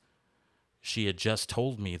because she had just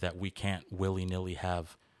told me that we can't willy-nilly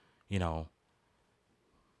have,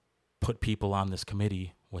 put people on this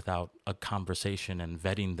committee without a conversation and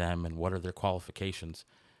vetting them and what are their qualifications.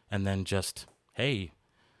 And then just, hey,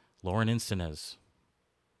 Lauren Instanez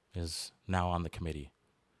is now on the committee.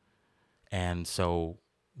 And so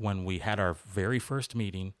when we had our very first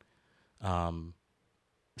meeting,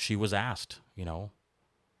 she was asked,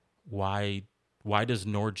 why does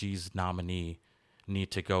Norgie's nominee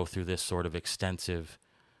need to go through this sort of extensive,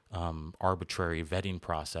 arbitrary vetting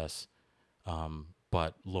process,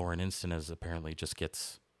 but Lauren Instanez apparently just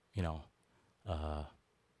gets, what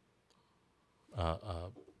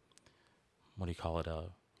do you call it, a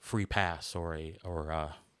free pass or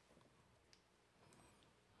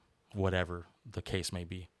whatever the case may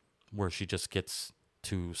be, where she just gets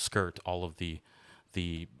to skirt all of the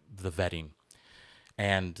vetting.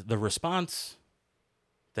 And the response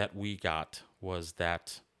that we got was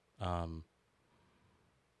that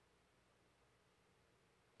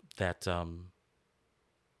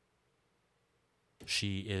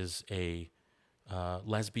she is a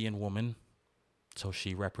lesbian woman, so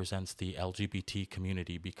she represents the LGBT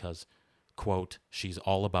community because, quote, she's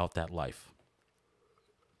all about that life.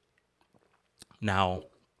 Now,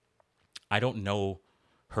 I don't know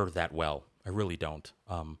her that well. I really don't.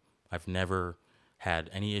 I've never had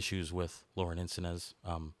any issues with Lauren Incinez.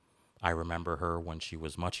 I remember her when she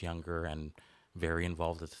was much younger and very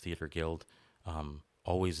involved at the Theatre Guild.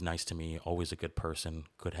 Always nice to me, always a good person,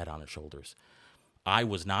 good head on her shoulders. I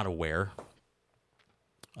was not aware,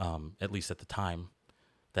 at least at the time,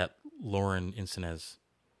 that Lauren Incinez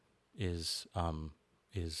is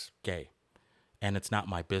gay, and it's not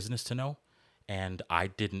my business to know. And I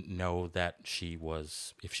didn't know that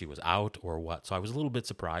if she was out or what. So I was a little bit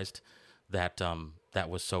surprised that that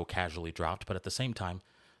was so casually dropped. But at the same time,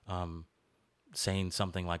 saying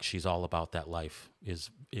something like she's all about that life is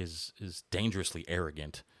dangerously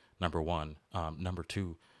arrogant. Number one. Number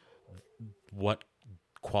two, what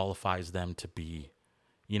qualifies them to be?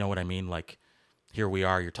 You know what I mean? Like, here we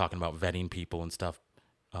are. You're talking about vetting people and stuff.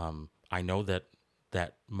 I know that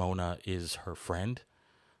Mona is her friend.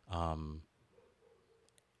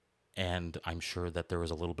 And I'm sure that there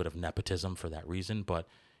was a little bit of nepotism for that reason. But,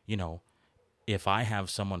 if I have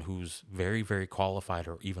someone who's very, very qualified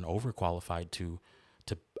or even overqualified to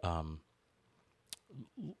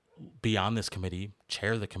be on this committee,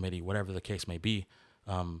 chair the committee, whatever the case may be,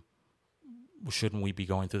 shouldn't we be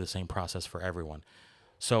going through the same process for everyone?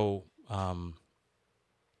 So one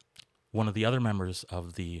of the other members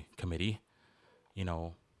of the committee,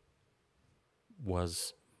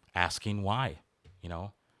 was asking why,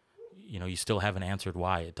 you still haven't answered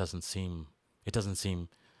why. It doesn't seem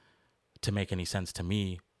to make any sense to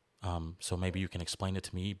me. So maybe you can explain it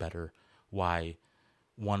to me better, why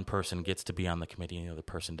one person gets to be on the committee and the other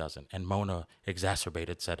person doesn't. And Mona,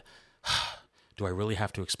 exacerbated, said, do I really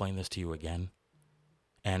have to explain this to you again?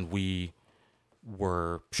 And we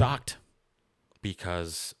were shocked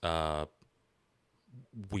because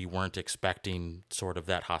we weren't expecting sort of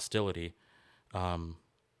that hostility.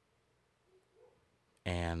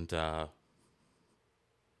 And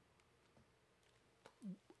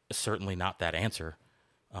certainly not that answer.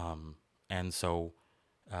 And so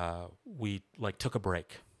we took a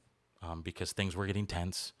break because things were getting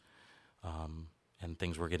tense, and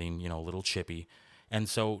things were getting, a little chippy. And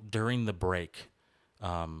so during the break,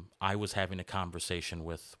 I was having a conversation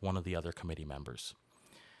with one of the other committee members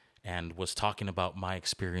and was talking about my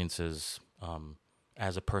experiences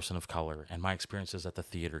as a person of color and my experiences at the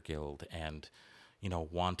Theatre Guild and,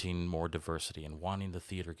 wanting more diversity and wanting the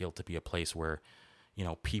Theatre Guild to be a place where,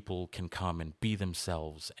 people can come and be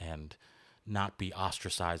themselves and not be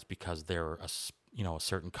ostracized because they're a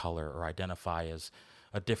certain color or identify as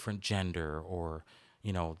a different gender, or,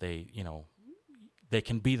 they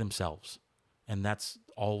can be themselves. And that's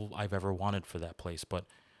all I've ever wanted for that place. But,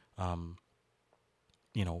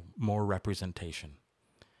 more representation.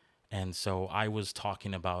 And so I was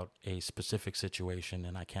talking about a specific situation,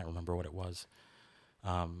 and I can't remember what it was,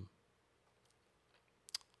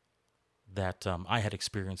 that I had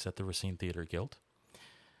experienced at the Racine Theatre Guild.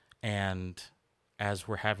 And as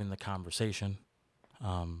we're having the conversation,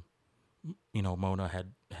 Mona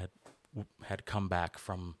had come back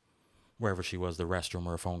from wherever she was, the restroom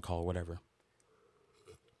or a phone call, whatever.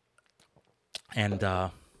 And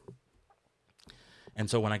so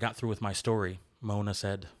when I got through with my story, Mona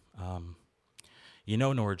said,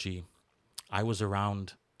 Norgie, I was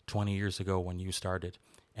around 20 years ago when you started,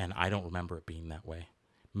 and I don't remember it being that way.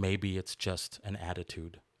 Maybe it's just an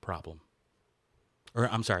attitude problem. Or,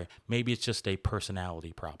 I'm sorry, maybe it's just a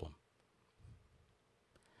personality problem.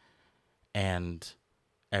 And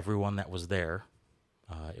everyone that was there,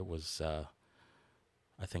 it was, I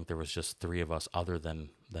think there was just 3 of us other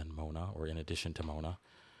than Mona, or in addition to Mona,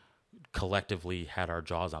 collectively had our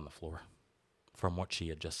jaws on the floor from what she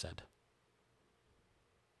had just said.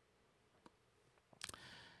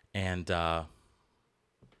 And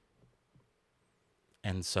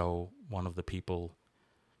so one of the people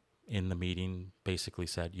in the meeting basically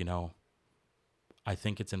said, I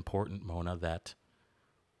think it's important, Mona, that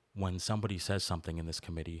when somebody says something in this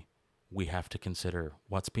committee, we have to consider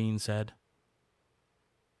what's being said,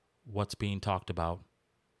 what's being talked about,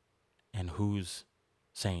 and who's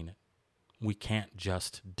saying it. We can't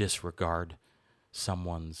just disregard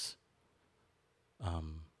someone's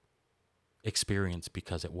experience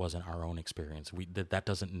because it wasn't our own experience. That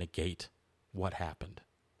doesn't negate what happened.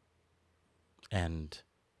 And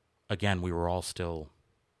again, we were all still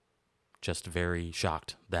just very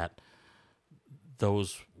shocked that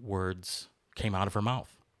those words came out of her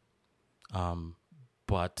mouth.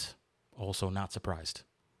 But also not surprised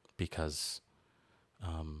because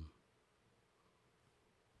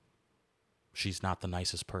she's not the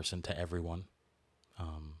nicest person to everyone,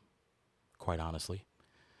 quite honestly.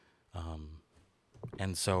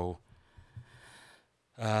 And so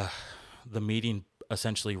the meeting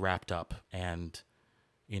essentially wrapped up, and,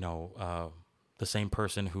 the same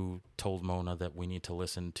person who told Mona that we need to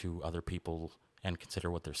listen to other people and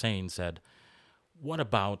consider what they're saying said, what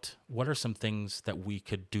are some things that we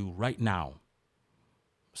could do right now,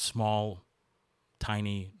 small,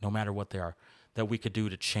 tiny, no matter what they are, that we could do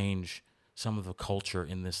to change some of the culture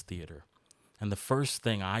in this theater? And the first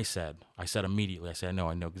thing I said immediately, I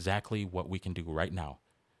know exactly what we can do right now.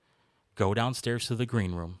 Go downstairs to the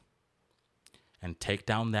green room and take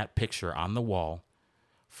down that picture on the wall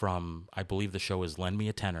from, I believe the show is Lend Me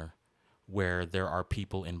a Tenor, where there are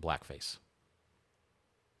people in blackface.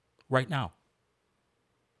 Right now.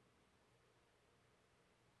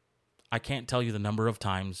 I can't tell you the number of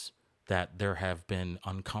times that there have been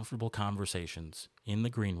uncomfortable conversations in the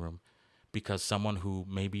green room because someone who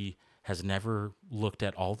maybe has never looked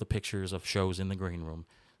at all the pictures of shows in the green room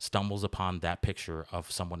stumbles upon that picture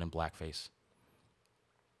of someone in blackface.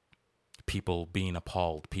 People being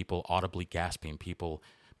appalled, people audibly gasping, people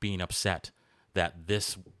being upset that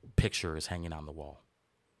this picture is hanging on the wall.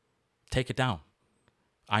 Take it down.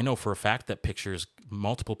 I know for a fact that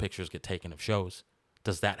multiple pictures get taken of shows.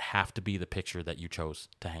 Does that have to be the picture that you chose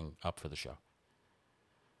to hang up for the show?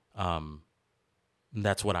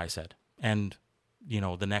 That's what I said. And,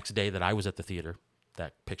 the next day that I was at the theater,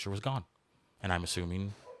 that picture was gone. And I'm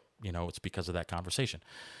assuming, it's because of that conversation.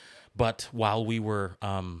 But while we were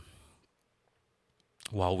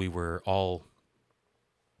all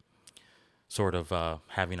sort of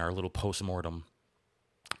having our little postmortem,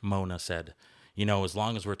 Mona said, as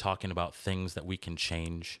long as we're talking about things that we can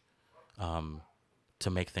change, to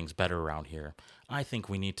make things better around here, I think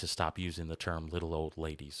we need to stop using the term little old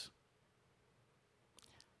ladies.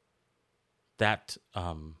 That's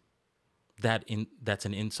an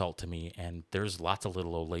insult to me, and there's lots of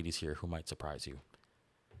little old ladies here who might surprise you.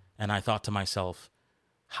 And I thought to myself,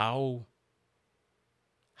 how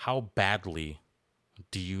badly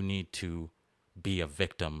do you need to be a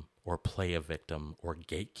victim or play a victim or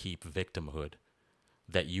gatekeep victimhood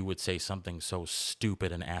that you would say something so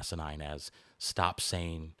stupid and asinine as stop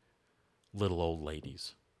saying little old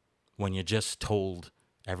ladies when you just told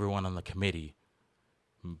everyone on the committee,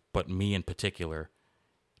 but me in particular,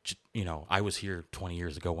 I was here 20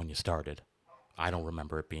 years ago when you started. I don't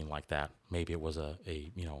remember it being like that. Maybe it was a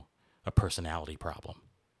personality problem.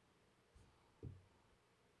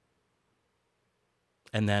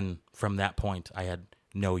 And then from that point, I had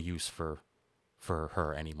no use for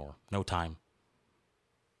her anymore. No time.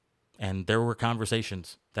 And there were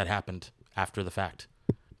conversations that happened after the fact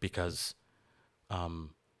because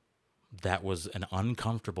that was an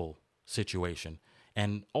uncomfortable situation.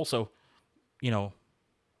 And also,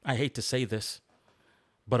 I hate to say this,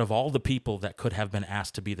 but of all the people that could have been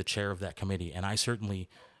asked to be the chair of that committee, and I certainly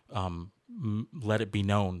let it be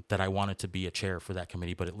known that I wanted to be a chair for that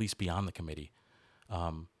committee, but at least be on the committee,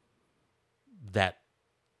 that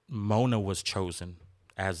Mona was chosen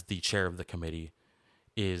as the chair of the committee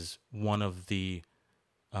is one of the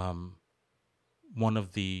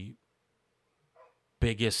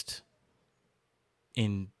biggest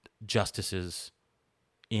injustices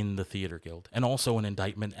in the Theater Guild, and also an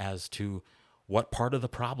indictment as to what part of the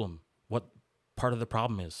problem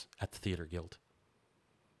is at the Theater Guild.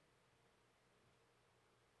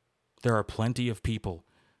 There are plenty of people,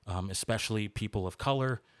 especially people of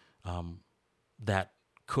color, that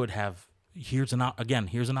could have. Here's an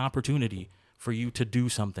opportunity for you to do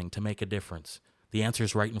something to make a difference. The answer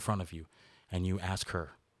is right in front of you, and you ask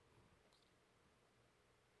her,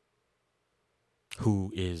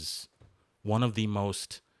 who is one of the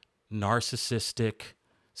most narcissistic,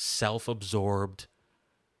 self-absorbed,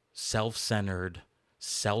 self-centered,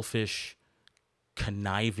 selfish,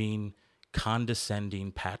 conniving,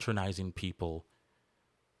 condescending, patronizing people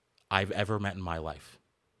I've ever met in my life.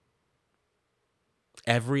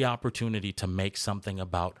 Every opportunity to make something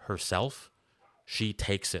about herself, she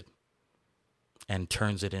takes it and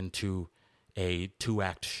turns it into a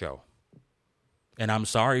 2-act show. And I'm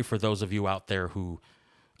sorry for those of you out there who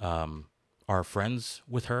are friends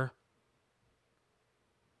with her,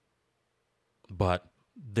 but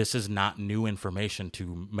this is not new information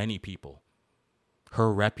to many people.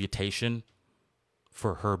 her reputation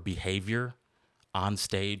for her behavior on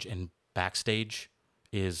stage and backstage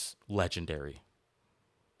is legendary.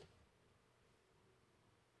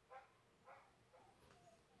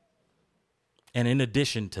 And in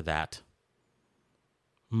addition to that,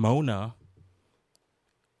 Mona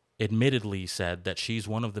admittedly said that she's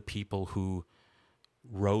one of the people who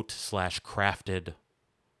wrote/crafted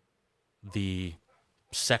the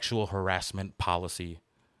sexual harassment policy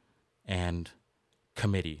and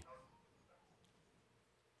committee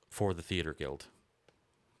for the Theater Guild.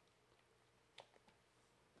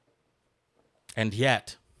 And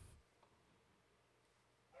yet,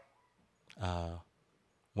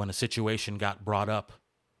 when a situation got brought up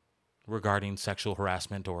regarding sexual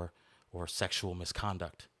harassment or sexual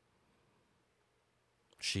misconduct,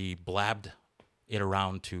 she blabbed it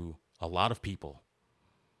around to a lot of people.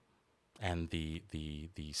 And the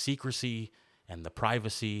secrecy and the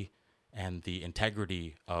privacy and the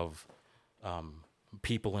integrity of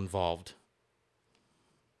people involved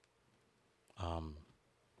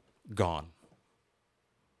gone.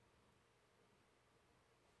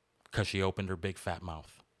 Because she opened her big fat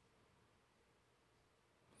mouth.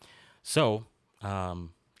 So,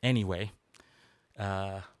 anyway,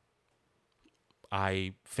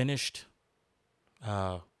 I finished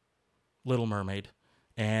Little Mermaid,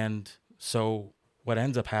 and so what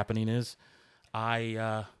ends up happening is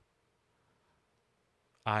I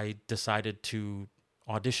decided to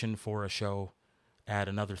audition for a show at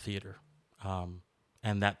another theater,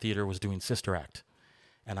 and that theater was doing Sister Act.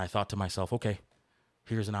 And I thought to myself, okay,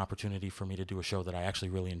 here's an opportunity for me to do a show that I actually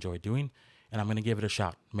really enjoy doing, and I'm going to give it a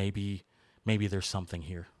shot. Maybe there's something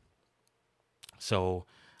here. So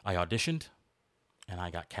I auditioned, and I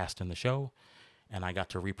got cast in the show, and I got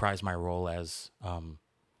to reprise my role as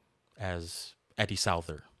Eddie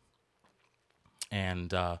Souther.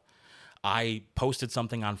 And I posted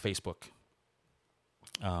something on Facebook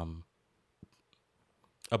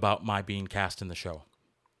about my being cast in the show.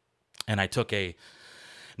 And I took a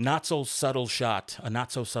not so subtle shot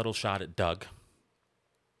at Doug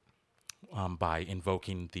by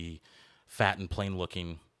invoking the fat and plain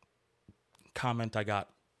looking comment I got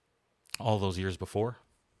all those years before.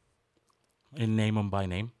 And name him by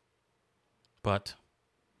name. But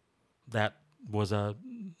that was a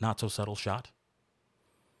not so subtle shot.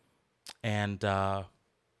 And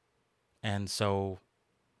so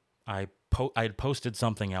I had posted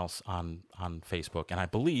something else on Facebook, and I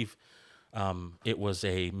believe it was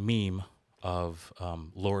a meme of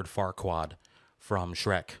Lord Farquaad from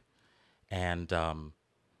Shrek, and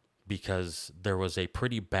because there was a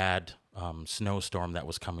pretty bad snowstorm that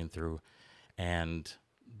was coming through, and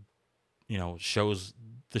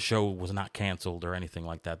the show was not canceled or anything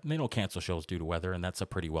like that. They don't cancel shows due to weather, and that's a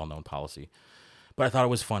pretty well-known policy. But I thought it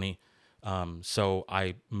was funny, so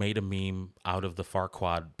I made a meme out of the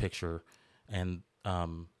Farquaad picture, and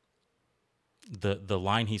the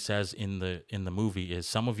line he says in the movie is,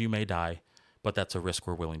 "Some of you may die, but that's a risk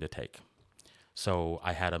we're willing to take." So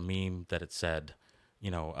I had a meme that it said,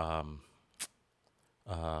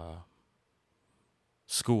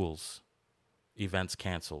 schools, events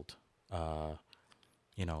canceled,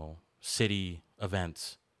 city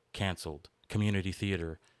events canceled, community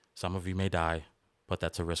theater, some of you may die, but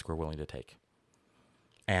that's a risk we're willing to take.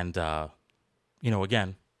 And,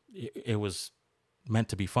 again, it was meant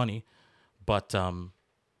to be funny, but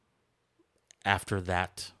after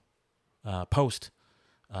that post,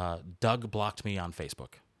 Doug blocked me on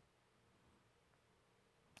Facebook.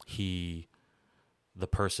 The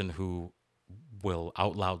person who will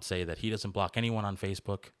out loud say that he doesn't block anyone on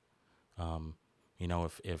Facebook.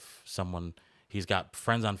 If someone, he's got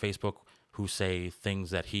friends on Facebook who say things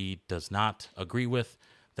that he does not agree with,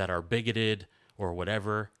 that are bigoted or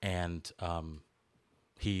whatever, and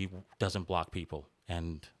he doesn't block people.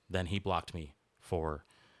 And then he blocked me for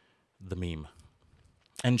the meme.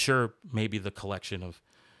 And sure, maybe the collection of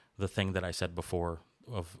the thing that I said before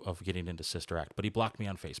of getting into Sister Act, but he blocked me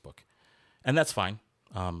on Facebook. And that's fine.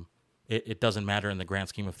 It doesn't matter in the grand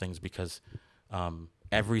scheme of things, because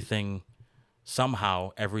everything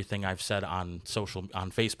I've said on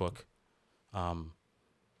Facebook,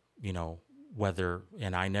 whether,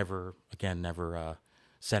 and I never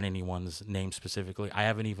said anyone's name specifically. I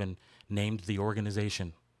haven't even named the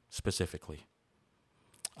organization specifically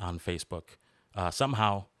on Facebook.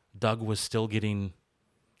 Somehow Doug was still getting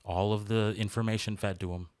all of the information fed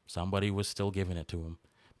to him. Somebody was still giving it to him,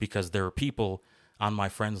 because there are people on my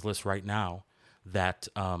friends list right now that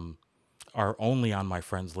are only on my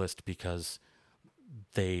friends list because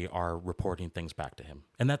they are reporting things back to him.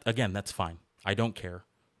 And that, again, that's fine. I don't care.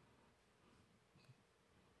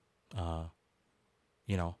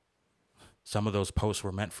 you know, some of those posts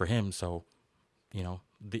were meant for him. So,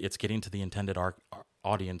 it's getting to the intended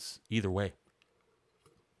audience either way.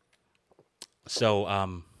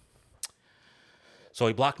 So, so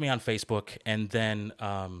he blocked me on Facebook, and then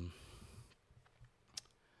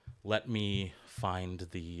let me find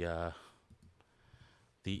the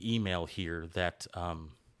email here that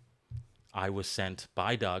I was sent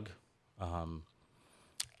by Doug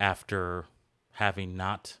after having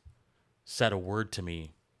not said a word to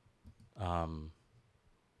me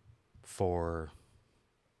for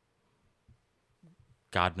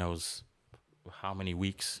God knows how many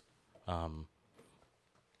weeks.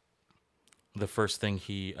 The first thing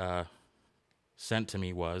he sent to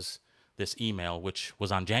me was this email, which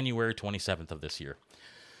was on January 27th of this year.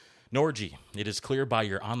 Norgie, it is clear by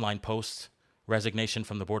your online posts, resignation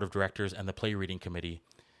from the board of directors and the play reading committee,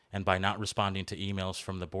 and by not responding to emails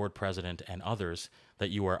from the board president and others, that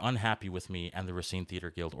you are unhappy with me and the Racine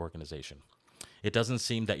Theatre Guild organization. It doesn't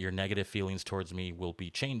seem that your negative feelings towards me will be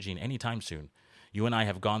changing anytime soon. You and I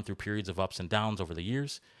have gone through periods of ups and downs over the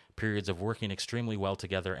years, periods of working extremely well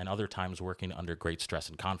together and other times working under great stress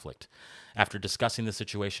and conflict. After discussing the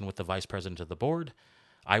situation with the vice president of the board,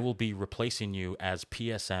 I will be replacing you as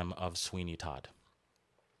PSM of Sweeney Todd.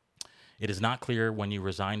 It is not clear when you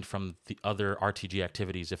resigned from the other RTG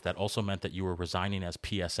activities if that also meant that you were resigning as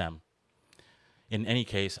PSM. In any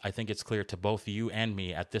case, I think it's clear to both you and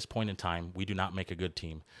me at this point in time, we do not make a good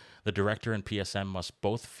team. The director and PSM must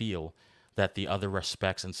both feel that the other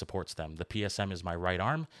respects and supports them. The PSM is my right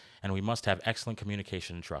arm, and we must have excellent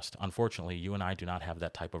communication and trust. Unfortunately, you and I do not have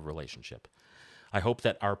that type of relationship. I hope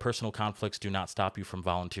that our personal conflicts do not stop you from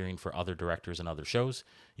volunteering for other directors and other shows.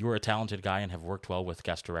 You are a talented guy and have worked well with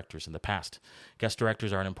guest directors in the past. Guest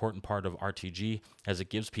directors are an important part of RTG as it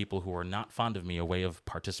gives people who are not fond of me a way of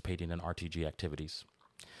participating in RTG activities.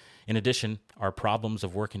 In addition, our problems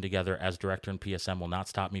of working together as director and PSM will not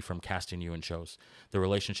stop me from casting you in shows. The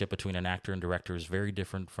relationship between an actor and director is very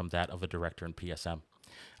different from that of a director and PSM.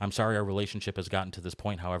 I'm sorry our relationship has gotten to this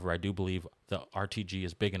point. However, I do believe the RTG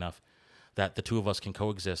is big enough that the two of us can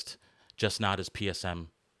coexist, just not as PSM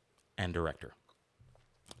and director.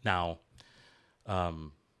 Now,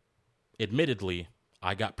 admittedly,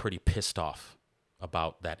 I got pretty pissed off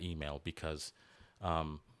about that email because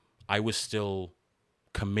I was still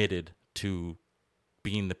committed to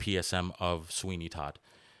being the PSM of Sweeney Todd,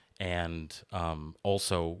 and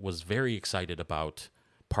also was very excited about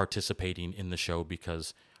participating in the show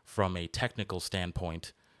because from a technical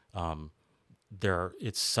standpoint,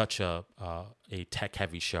 it's such a tech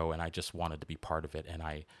heavy show, and I just wanted to be part of it, and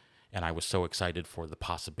I was so excited for the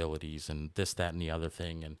possibilities and this, that, and the other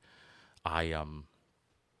thing, and I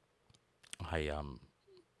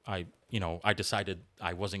decided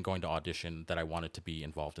I wasn't going to audition, that I wanted to be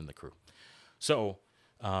involved in the crew. So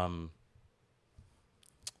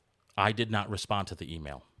I did not respond to the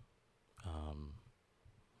email.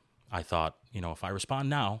 I thought, if I respond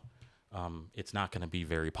now, it's not going to be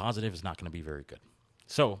very positive. It's not going to be very good.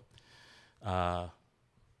 So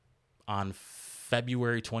on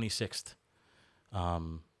February 26th,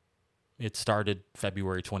 it started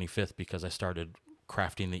February 25th because I started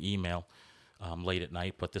crafting the email late at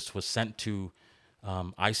night, but this was sent to,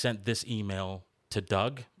 I sent this email to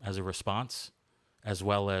Doug as a response, as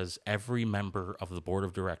well as every member of the board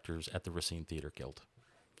of directors at the Racine Theatre Guild,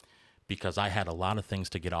 because I had a lot of things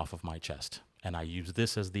to get off of my chest, and I used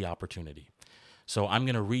this as the opportunity. So I'm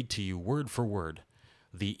going to read to you word for word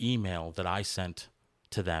the email that I sent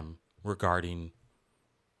to them regarding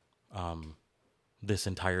this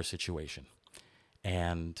entire situation.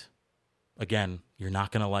 And again, you're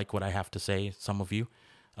not going to like what I have to say, some of you,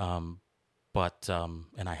 but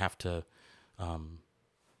and I have to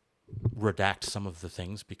redact some of the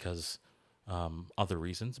things because other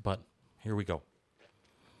reasons, but here we go.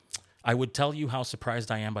 I would tell you how surprised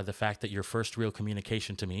I am by the fact that your first real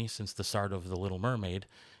communication to me since the start of The Little Mermaid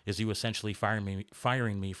is you essentially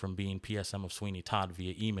firing me from being PSM of Sweeney Todd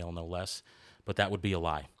via email, no less, but that would be a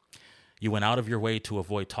lie. You went out of your way to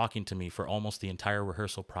avoid talking to me for almost the entire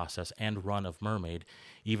rehearsal process and run of Mermaid,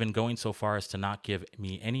 even going so far as to not give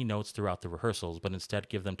me any notes throughout the rehearsals, but instead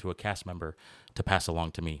give them to a cast member to pass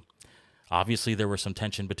along to me. Obviously, there was some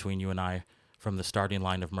tension between you and I from the starting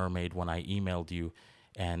line of Mermaid when I emailed you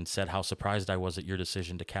and said how surprised I was at your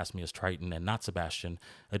decision to cast me as Triton and not Sebastian,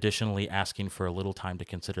 additionally asking for a little time to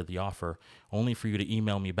consider the offer, only for you to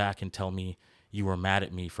email me back and tell me you were mad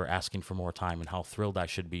at me for asking for more time and how thrilled I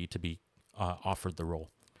should be to be offered the role.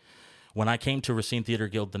 When I came to Racine Theatre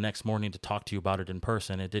Guild the next morning to talk to you about it in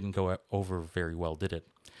person, it didn't go over very well, did it?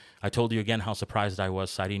 I told you again how surprised I was,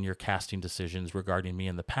 citing your casting decisions regarding me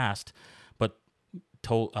in the past, but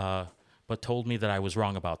told me that I was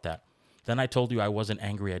wrong about that. Then I told you I wasn't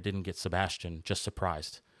angry I didn't get Sebastian, just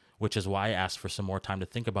surprised, which is why I asked for some more time to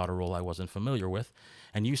think about a role I wasn't familiar with,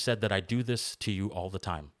 and you said that I do this to you all the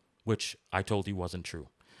time, which I told you wasn't true.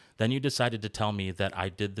 Then you decided to tell me that I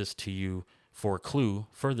did this to you for a clue,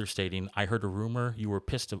 further stating, I heard a rumor you were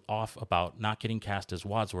pissed off about not getting cast as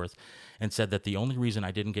Wadsworth, and said that the only reason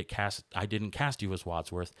I didn't cast you as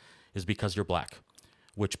Wadsworth is because you're black,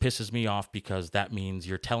 which pisses me off because that means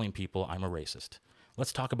you're telling people I'm a racist.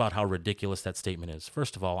 Let's talk about how ridiculous that statement is.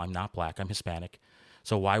 First of all, I'm not black, I'm Hispanic,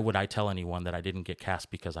 so why would I tell anyone that I didn't get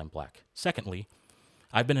cast because I'm black? Secondly,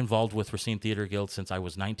 I've been involved with Racine Theatre Guild since I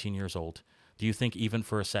was 19 years old. Do you think even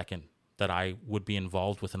for a second that I would be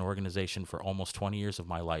involved with an organization for almost 20 years of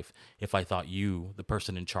my life if I thought you, the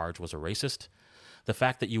person in charge, was a racist? The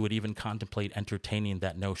fact that you would even contemplate entertaining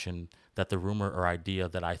that notion that the rumor or idea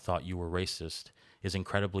that I thought you were racist is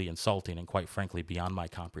incredibly insulting and quite frankly beyond my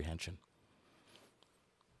comprehension.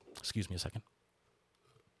 Excuse me a second.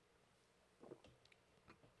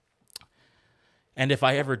 And if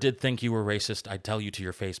I ever did think you were racist, I'd tell you to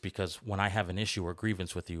your face, because when I have an issue or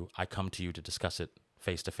grievance with you, I come to you to discuss it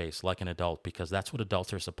face to face like an adult, because that's what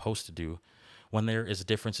adults are supposed to do when there is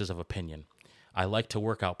differences of opinion. I like to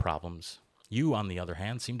work out problems. You, on the other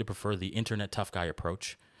hand, seem to prefer the internet tough guy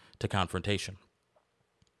approach to confrontation.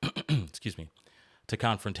 Excuse me. To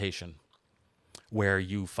confrontation, where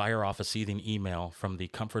you fire off a seething email from the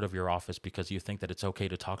comfort of your office because you think that it's okay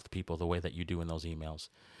to talk to people the way that you do in those emails.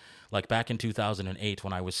 Like back in 2008,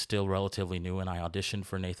 when I was still relatively new and I auditioned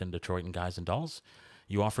for Nathan Detroit and Guys and Dolls,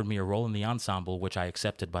 you offered me a role in the ensemble, which I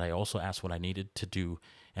accepted, but I also asked what I needed to do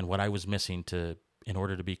and what I was missing in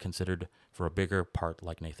order to be considered for a bigger part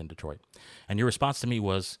like Nathan Detroit. And your response to me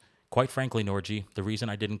was, quite frankly, Norgie, the reason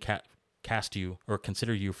I didn't cast you or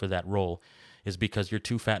consider you for that role is because you're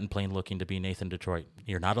too fat and plain looking to be Nathan Detroit.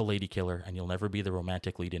 You're not a lady killer, and you'll never be the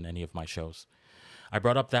romantic lead in any of my shows. I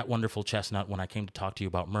brought up that wonderful chestnut when I came to talk to you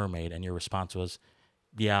about Mermaid, and your response was,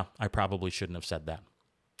 yeah, I probably shouldn't have said that.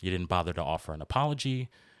 You didn't bother to offer an apology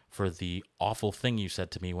for the awful thing you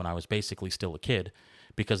said to me when I was basically still a kid,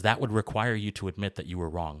 because that would require you to admit that you were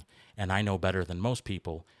wrong. And I know better than most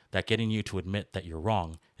people that getting you to admit that you're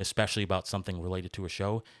wrong, especially about something related to a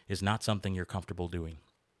show, is not something you're comfortable doing.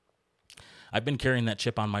 I've been carrying that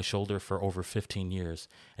chip on my shoulder for over 15 years,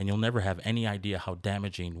 and you'll never have any idea how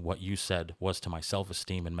damaging what you said was to my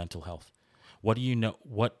self-esteem and mental health. What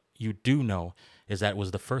you do know is that it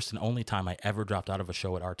was the first and only time I ever dropped out of a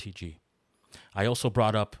show at RTG. I also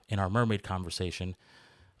brought up in our Mermaid conversation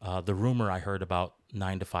the rumor I heard about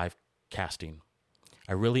 9 to 5 casting.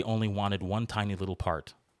 I really only wanted one tiny little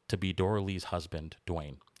part, to be Dora Lee's husband,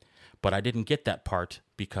 Dwayne. But I didn't get that part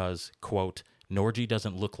because, quote, Norgie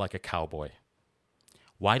doesn't look like a cowboy.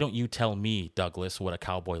 Why don't you tell me, Douglas, what a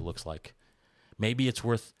cowboy looks like? Maybe it's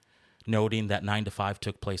worth noting that 9 to 5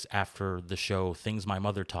 took place after the show Things My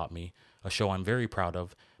Mother Taught Me, a show I'm very proud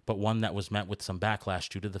of, but one that was met with some backlash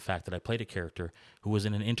due to the fact that I played a character who was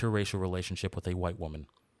in an interracial relationship with a white woman.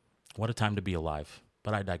 What a time to be alive,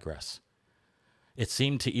 but I digress. It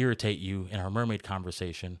seemed to irritate you in our Mermaid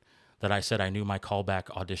conversation that I said I knew my callback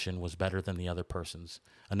audition was better than the other person's,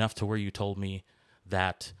 enough to where you told me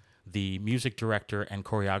that the music director and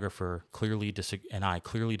choreographer clearly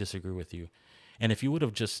disagree with you. And if you would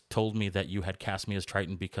have just told me that you had cast me as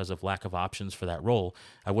Triton because of lack of options for that role,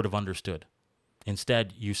 I would have understood.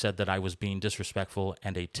 Instead, you said that I was being disrespectful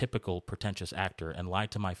and a typical pretentious actor, and lied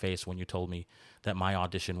to my face when you told me that my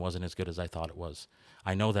audition wasn't as good as I thought it was.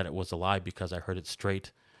 I know that it was a lie because I heard it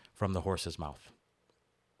straight from the horse's mouth.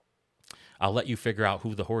 I'll let you figure out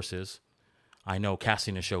who the horse is. I know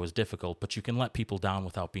casting a show is difficult, but you can let people down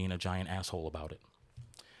without being a giant asshole about it.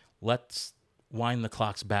 Let's wind the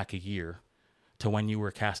clocks back a year to when you were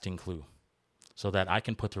casting Clue, so that I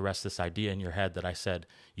can put to rest this idea in your head that I said,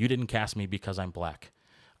 you didn't cast me because I'm black.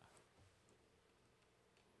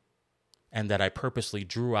 And that I purposely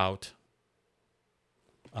drew out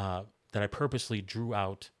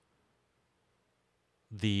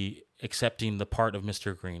the accepting the part of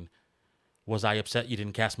Mr. Green. Was I upset you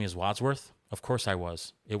didn't cast me as Wadsworth? Of course I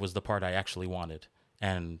was. It was the part I actually wanted.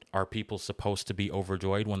 And are people supposed to be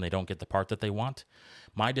overjoyed when they don't get the part that they want?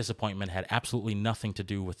 My disappointment had absolutely nothing to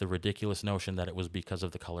do with the ridiculous notion that it was because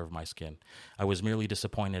of the color of my skin. I was merely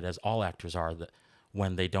disappointed, as all actors are, that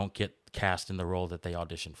when they don't get cast in the role that they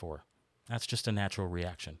audition for. That's just a natural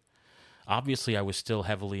reaction. Obviously, I was still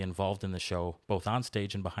heavily involved in the show, both on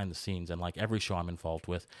stage and behind the scenes, and like every show I'm involved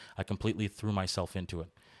with, I completely threw myself into it.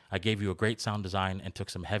 I gave you a great sound design and took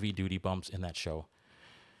some heavy-duty bumps in that show.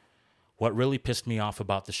 What really pissed me off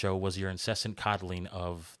about the show was your incessant coddling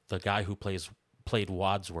of the guy who plays played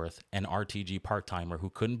Wadsworth, an RTG part-timer who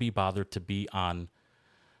couldn't be bothered to be on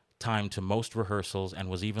time to most rehearsals and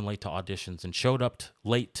was even late to auditions and showed up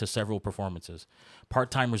late to several performances.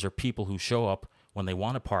 Part-timers are people who show up when they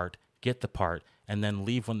want a part, get the part, and then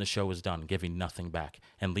leave when the show is done, giving nothing back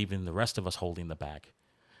and leaving the rest of us holding the bag.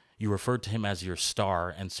 You referred to him as your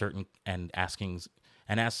star and asked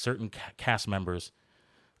certain cast members,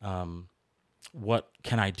 what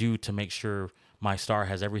can I do to make sure my star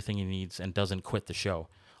has everything he needs and doesn't quit the show?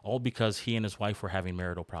 All because he and his wife were having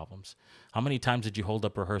marital problems. How many times did you hold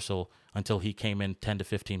up rehearsal until he came in 10 to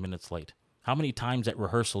 15 minutes late? How many times at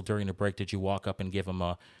rehearsal during a break did you walk up and give him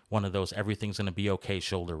one of those everything's going to be okay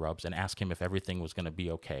shoulder rubs and ask him if everything was going to be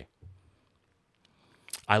okay?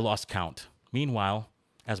 I lost count. Meanwhile,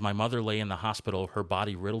 as my mother lay in the hospital, her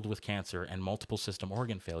body riddled with cancer and multiple system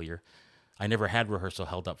organ failure, I never had rehearsal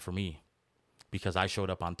held up for me because I showed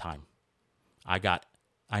up on time.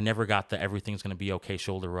 I never got the everything's going to be okay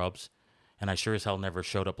shoulder rubs, and I sure as hell never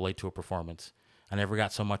showed up late to a performance. I never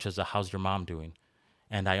got so much as a how's your mom doing?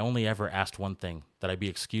 And I only ever asked one thing, that I be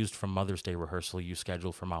excused from Mother's Day rehearsal you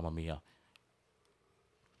scheduled for Mamma Mia.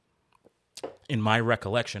 In my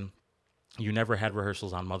recollection, you never had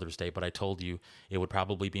rehearsals on Mother's Day, but I told you it would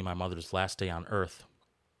probably be my mother's last day on Earth,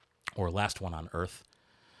 or last one on Earth,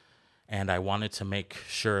 and I wanted to make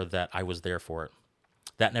sure that I was there for it.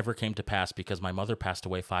 That never came to pass because my mother passed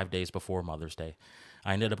away 5 days before Mother's Day.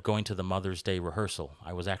 I ended up going to the Mother's Day rehearsal.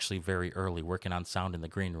 I was actually very early, working on sound in the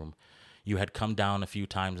green room. You had come down a few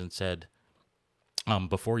times and said,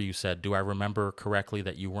 before you said, do I remember correctly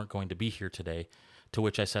that you weren't going to be here today? To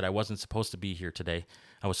which I said I wasn't supposed to be here today.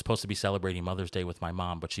 I was supposed to be celebrating Mother's Day with my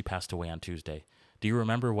mom, but she passed away on Tuesday. Do you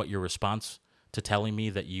remember what your response to telling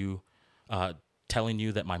you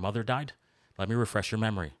that my mother died? Let me refresh your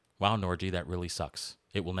memory. Wow, Norgie, that really sucks.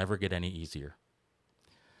 It will never get any easier.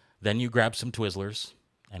 Then you grabbed some Twizzlers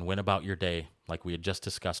and went about your day like we had just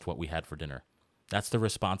discussed what we had for dinner. That's the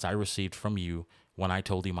response I received from you when I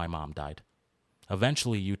told you my mom died.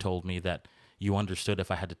 Eventually, you told me that you understood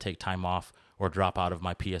if I had to take time off or drop out of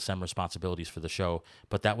my PSM responsibilities for the show,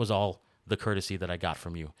 but that was all the courtesy that I got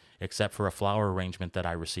from you, except for a flower arrangement that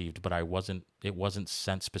I received, but it wasn't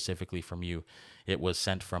sent specifically from you. It was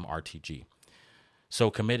sent from RTG. So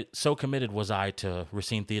committed was I to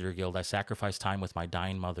Racine Theatre Guild, I sacrificed time with my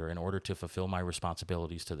dying mother in order to fulfill my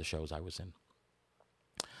responsibilities to the shows I was in.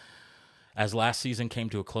 As last season came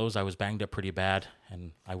to a close, I was banged up pretty bad,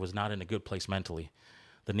 and I was not in a good place mentally.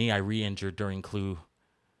 The knee I re-injured during Clue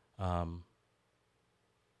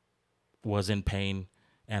was in pain,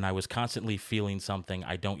 and I was constantly feeling something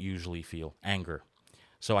I don't usually feel, anger.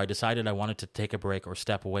 So I decided I wanted to take a break or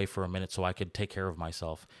step away for a minute so I could take care of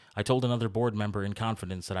myself. I told another board member in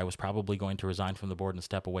confidence that I was probably going to resign from the board and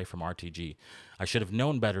step away from RTG. I should have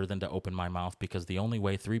known better than to open my mouth because the only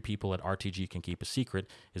way 3 people at RTG can keep a secret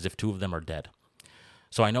is if 2 of them are dead.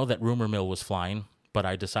 So I know that rumor mill was flying, but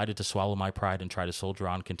I decided to swallow my pride and try to soldier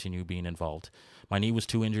on, continue being involved. My knee was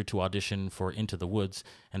too injured to audition for Into the Woods,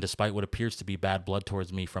 and despite what appears to be bad blood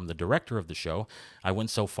towards me from the director of the show, I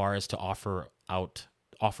went so far as to offer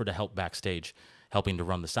to help backstage, helping to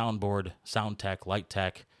run the soundboard, sound tech, light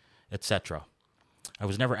tech, etc. I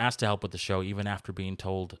was never asked to help with the show, even after being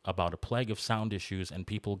told about a plague of sound issues and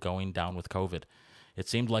people going down with COVID. It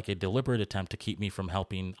seemed like a deliberate attempt to keep me from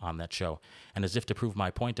helping on that show. And as if to prove my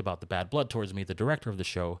point about the bad blood towards me, the director of the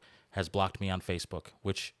show has blocked me on Facebook,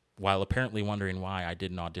 which, while apparently wondering why I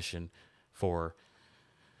didn't audition for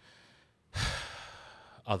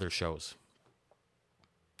other shows.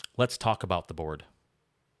 Let's talk about the board.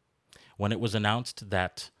 When it was announced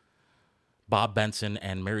that Bob Benson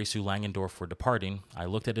and Mary Sue Langendorf were departing, I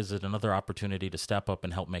looked at it as another opportunity to step up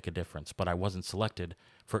and help make a difference, but I wasn't selected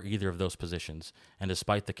for either of those positions. And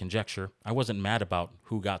despite the conjecture, I wasn't mad about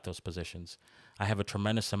who got those positions. I have a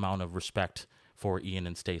tremendous amount of respect for Ian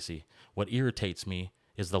and Stacy. What irritates me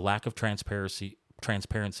is the lack of transparency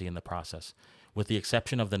in the process. With the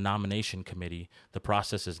exception of the nomination committee, the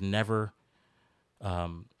process is never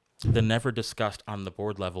discussed on the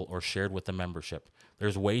board level or shared with the membership.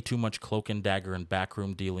 There's way too much cloak and dagger and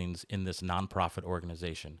backroom dealings in this nonprofit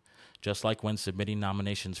organization. Just like when submitting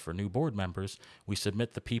nominations for new board members, we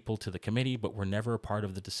submit the people to the committee, but we're never a part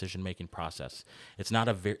of the decision-making process. It's not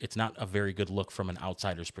a very good look from an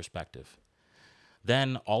outsider's perspective.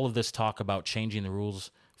 Then all of this talk about changing the rules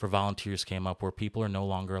for volunteers came up, where people are no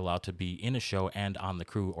longer allowed to be in a show and on the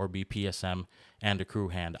crew, or be PSM and a crew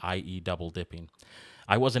hand, i.e. double dipping.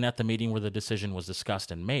 I wasn't at the meeting where the decision was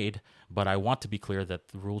discussed and made, but I want to be clear that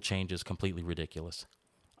the rule change is completely ridiculous.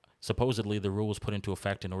 Supposedly, the rule was put into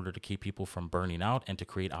effect in order to keep people from burning out and to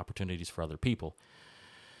create opportunities for other people.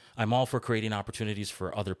 I'm all for creating opportunities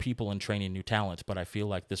for other people and training new talent, but I feel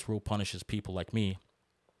like this rule punishes people like me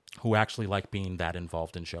who actually like being that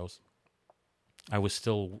involved in shows. I was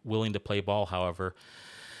still willing to play ball, however,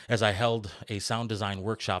 as I held a sound design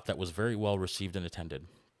workshop that was very well received and attended.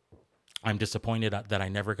 I'm disappointed that I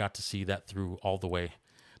never got to see that through all the way.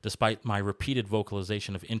 Despite my repeated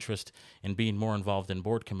vocalization of interest in being more involved in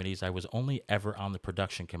board committees, I was only ever on the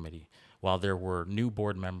production committee, while there were new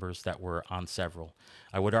board members that were on several.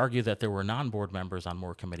 I would argue that there were non-board members on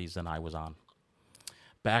more committees than I was on.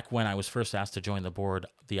 Back when I was first asked to join the board,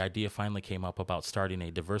 the idea finally came up about starting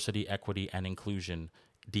a diversity, equity, and inclusion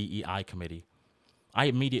DEI committee. I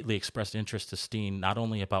immediately expressed interest to Steen not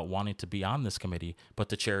only about wanting to be on this committee, but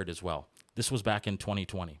to chair it as well. This was back in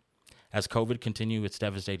 2020. As COVID continued its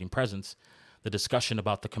devastating presence, the discussion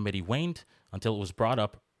about the committee waned until it was brought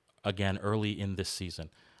up again early in this season.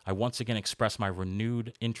 I once again expressed my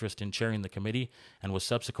renewed interest in chairing the committee and was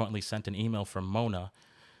subsequently sent an email from Mona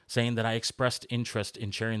saying that I expressed interest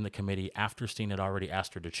in chairing the committee after Steen had already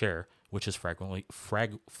asked her to chair, which is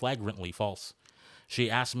flagrantly false.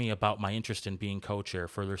 She asked me about my interest in being co-chair,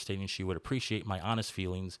 further stating she would appreciate my honest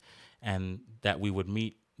feelings and that we would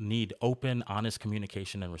need open, honest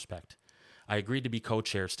communication and respect. I agreed to be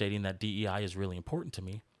co-chair, stating that DEI is really important to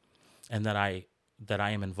me and that I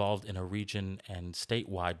am involved in a region and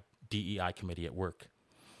statewide DEI committee at work.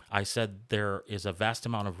 I said there is a vast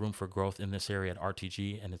amount of room for growth in this area at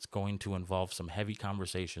RTG, and it's going to involve some heavy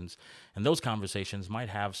conversations, and those conversations might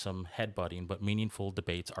have some headbutting, but meaningful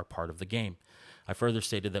debates are part of the game. I further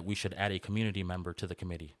stated that we should add a community member to the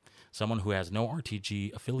committee, someone who has no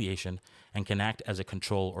RTG affiliation and can act as a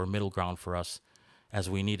control or middle ground for us, as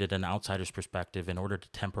we needed an outsider's perspective in order to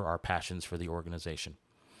temper our passions for the organization.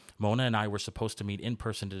 Mona and I were supposed to meet in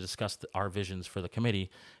person to discuss our visions for the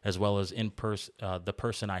committee, as well as the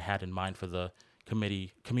person I had in mind for the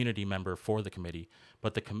community member for the committee,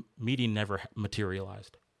 but the meeting never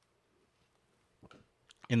materialized.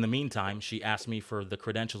 In the meantime, she asked me for the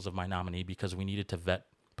credentials of my nominee because we needed to vet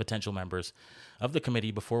potential members of the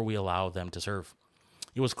committee before we allow them to serve.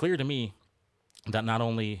 It was clear to me that not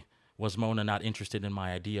only was Mona not interested in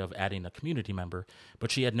my idea of adding a community member, but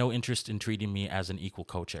she had no interest in treating me as an equal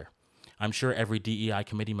co-chair. I'm sure every DEI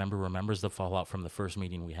committee member remembers the fallout from the first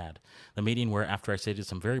meeting we had. The meeting where, after I stated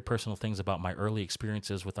some very personal things about my early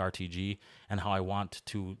experiences with RTG and how I want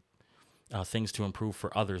things to improve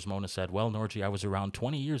for others, Mona said, "Well, Norgie, I was around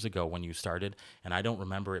 20 years ago when you started, and I don't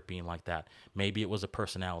remember it being like that. Maybe it was a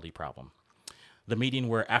personality problem." The meeting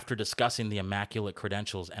where, after discussing the immaculate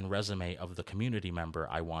credentials and resume of the community member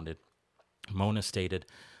I wanted, Mona stated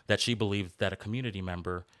that she believed that a community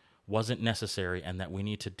member wasn't necessary and that we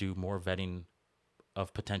need to do more vetting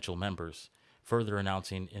of potential members, further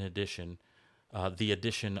announcing, in addition, the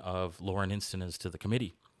addition of Lauren Instanez to the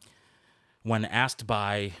committee. When asked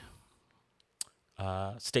by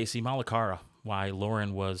Stacy Malakara why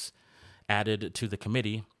Lauren was added to the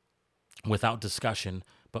committee without discussion,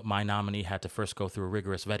 but my nominee had to first go through a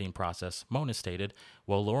rigorous vetting process, Mona stated,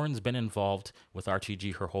 "Well, Lauren's been involved with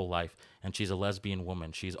RTG her whole life, and she's a lesbian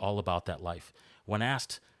woman. She's all about that life." When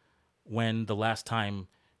asked when the last time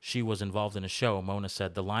she was involved in a show, Mona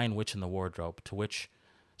said, "The Lion, Witch, and the Wardrobe," to which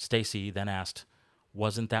Stacy then asked,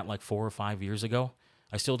 "Wasn't that like 4 or 5 years ago?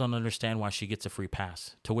 I still don't understand why she gets a free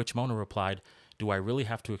pass." To which Mona replied, "Do I really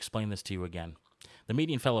have to explain this to you again?" The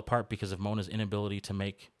meeting fell apart because of Mona's inability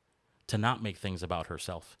to not make things about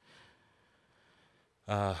herself.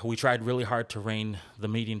 We tried really hard to rein the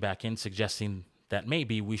meeting back in, suggesting that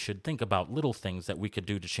maybe we should think about little things that we could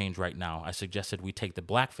do to change right now. I suggested we take the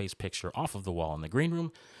blackface picture off of the wall in the green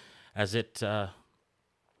room, as it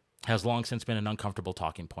has long since been an uncomfortable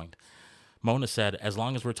talking point. Mona said, "As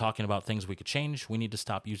long as we're talking about things we could change, we need to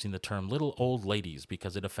stop using the term little old ladies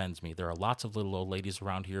because it offends me. There are lots of little old ladies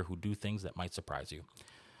around here who do things that might surprise you."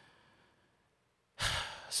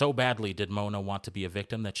 So badly did Mona want to be a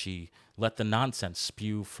victim that she let the nonsense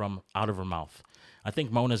spew from out of her mouth. I think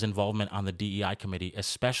Mona's involvement on the DEI committee,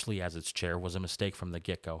 especially as its chair, was a mistake from the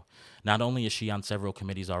get-go. Not only is she on several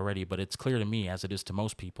committees already, but it's clear to me, as it is to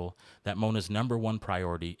most people, that Mona's number one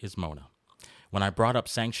priority is Mona. When I brought up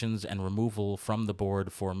sanctions and removal from the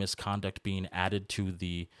board for misconduct being added to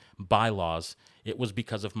the bylaws, it was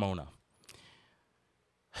because of Mona.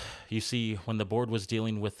 You see, when the board was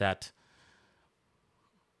dealing with that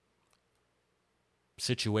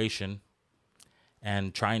situation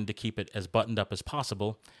and trying to keep it as buttoned up as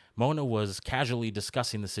possible, Mona was casually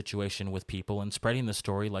discussing the situation with people and spreading the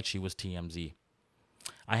story like she was TMZ.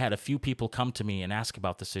 I had a few people come to me and ask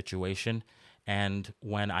about the situation, and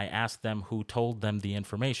when I asked them who told them the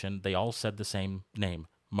information, they all said the same name,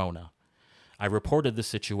 Mona. I reported the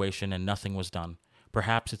situation and nothing was done.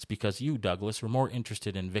 Perhaps it's because you, Douglas, were more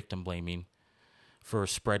interested in victim blaming for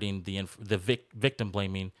spreading victim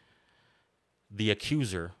blaming the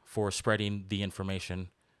accuser for spreading the information,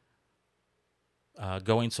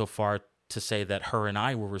 going so far to say that her and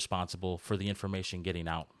I were responsible for the information getting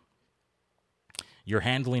out. Your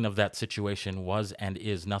handling of that situation was and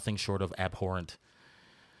is nothing short of abhorrent.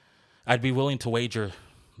 I'd be willing to wager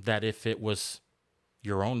that if it was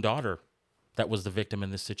your own daughter that was the victim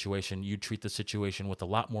in this situation, you'd treat the situation with a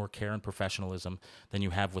lot more care and professionalism than you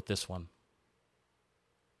have with this one.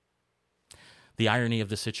 The irony of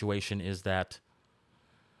the situation is that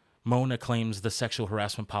Mona claims the sexual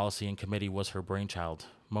harassment policy and committee was her brainchild.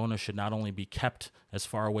 Mona should not only be kept as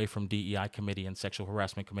far away from DEI committee and sexual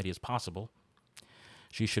harassment committee as possible,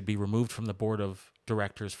 she should be removed from the board of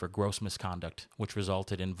directors for gross misconduct, which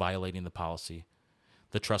resulted in violating the policy,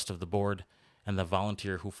 the trust of the board, and the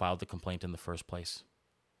volunteer who filed the complaint in the first place.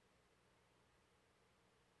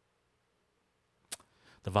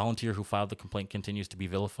 The volunteer who filed the complaint continues to be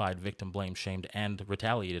vilified, victim blamed, shamed, and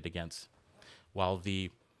retaliated against, while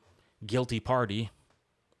the guilty party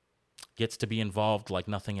gets to be involved like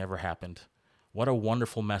nothing ever happened. What a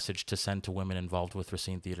wonderful message to send to women involved with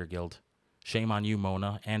Racine Theatre Guild. Shame on you,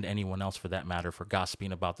 Mona, and anyone else for that matter, for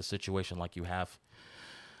gossiping about the situation like you have.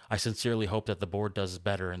 I sincerely hope that the board does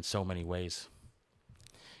better in so many ways.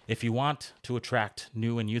 If you want to attract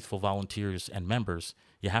new and youthful volunteers and members,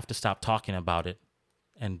 you have to stop talking about it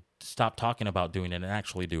and stop talking about doing it and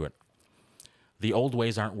actually do it. The old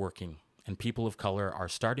ways aren't working, and people of color are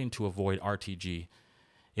starting to avoid RTG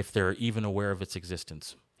if they're even aware of its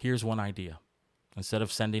existence. Here's one idea. Instead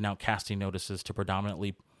of sending out casting notices to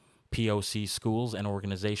predominantly POC schools and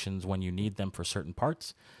organizations when you need them for certain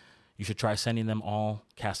parts, you should try sending them all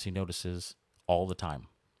casting notices all the time.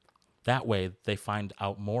 That way, they find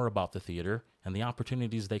out more about the theater and the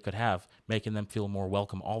opportunities they could have, making them feel more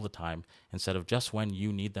welcome all the time instead of just when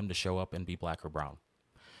you need them to show up and be black or brown.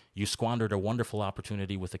 You squandered a wonderful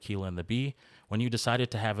opportunity with Aquila and the Bee when you decided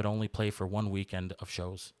to have it only play for one weekend of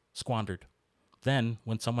shows. Squandered. Then,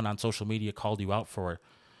 when someone on social media called you out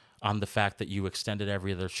on the fact that you extended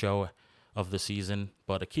every other show of the season,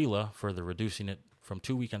 but Aquila, further reducing it from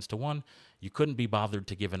 2 weekends to one, you couldn't be bothered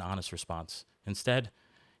to give an honest response. Instead,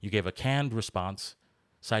 you gave a canned response,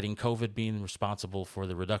 citing COVID being responsible for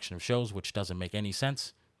the reduction of shows, which doesn't make any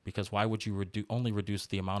sense, because why would you only reduce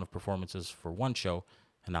the amount of performances for one show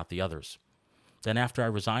and not the others? Then after I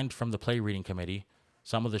resigned from the play reading committee,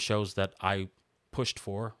 some of the shows that I pushed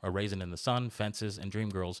for, A Raisin in the Sun, Fences, and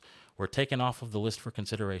Dreamgirls, were taken off of the list for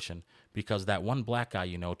consideration because that one black guy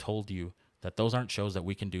you know told you that those aren't shows that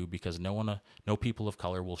we can do because no people of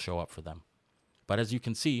color will show up for them. But as you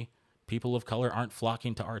can see, people of color aren't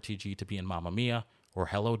flocking to RTG to be in Mamma Mia or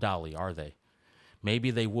Hello Dolly, are they? Maybe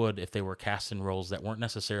they would if they were cast in roles that weren't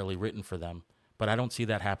necessarily written for them, but I don't see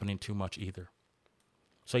that happening too much either.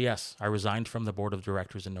 So yes, I resigned from the board of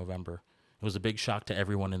directors in November. It was a big shock to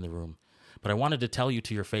everyone in the room, but I wanted to tell you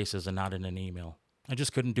to your faces and not in an email. I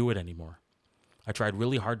just couldn't do it anymore. I tried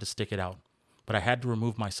really hard to stick it out, but I had to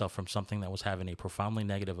remove myself from something that was having a profoundly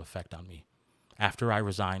negative effect on me. After I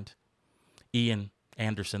resigned, Ian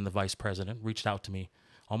Anderson, the vice president, reached out to me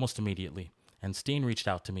almost immediately, and Steen reached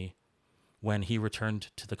out to me when he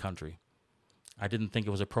returned to the country. I didn't think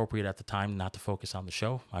it was appropriate at the time not to focus on the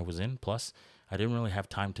show I was in, plus I didn't really have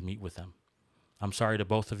time to meet with them. I'm sorry to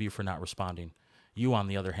both of you for not responding. You, on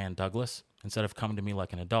the other hand, Douglas, instead of coming to me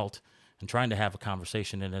like an adult and trying to have a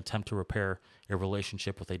conversation in an attempt to repair a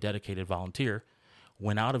relationship with a dedicated volunteer,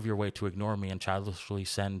 went out of your way to ignore me and childishly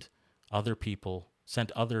sent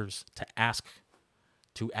others to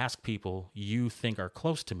ask people you think are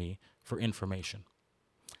close to me for information.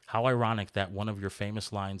 How ironic that one of your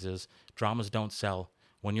famous lines is, "Dramas don't sell,"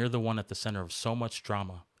 when you're the one at the center of so much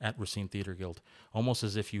drama at Racine Theatre Guild, almost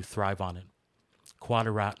as if you thrive on it.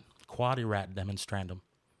 Quadirat demonstrandum.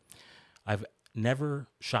 I've never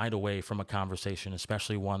shied away from a conversation,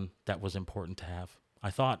 especially one that was important to have. I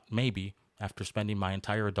thought maybe, after spending my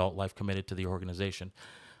entire adult life committed to the organization,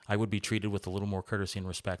 I would be treated with a little more courtesy and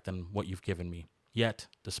respect than what you've given me. Yet,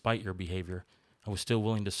 despite your behavior, I was still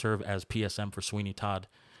willing to serve as PSM for Sweeney Todd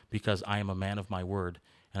because I am a man of my word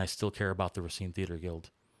and I still care about the Racine Theatre Guild.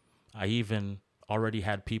 I even already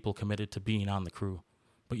had people committed to being on the crew,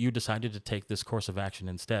 but you decided to take this course of action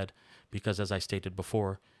instead because, as I stated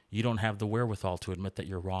before, you don't have the wherewithal to admit that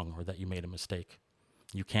you're wrong or that you made a mistake.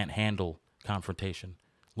 You can't handle confrontation.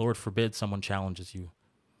 Lord forbid someone challenges you.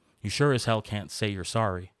 You sure as hell can't say you're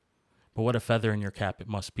sorry. But what a feather in your cap it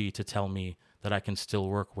must be to tell me that I can still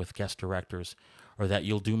work with guest directors or that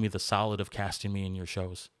you'll do me the solid of casting me in your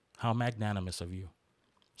shows. How magnanimous of you.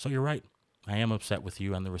 So you're right. I am upset with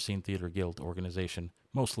you and the Racine Theatre Guild organization,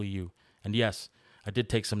 mostly you. And yes, I did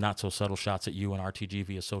take some not-so-subtle shots at you and RTG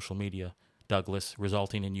via social media, Douglas,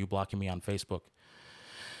 resulting in you blocking me on Facebook.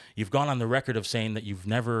 You've gone on the record of saying that you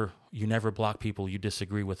never block people you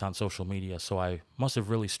disagree with on social media, so I must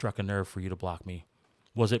have really struck a nerve for you to block me.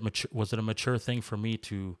 Was it a mature thing for me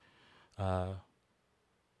to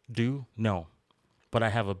do? No. But I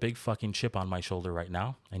have a big fucking chip on my shoulder right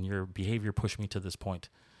now, and your behavior pushed me to this point.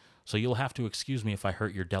 So you'll have to excuse me if I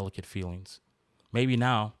hurt your delicate feelings. Maybe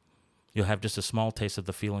now you'll have just a small taste of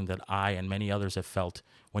the feeling that I and many others have felt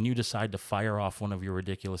when you decide to fire off one of your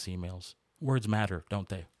ridiculous emails. Words matter, don't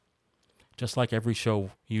they? Just like every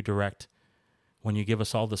show you direct, when you give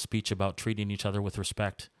us all the speech about treating each other with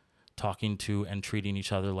respect, talking to and treating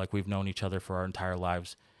each other like we've known each other for our entire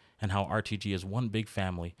lives, and how RTG is one big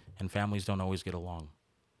family, and families don't always get along.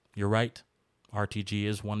 You're right. RTG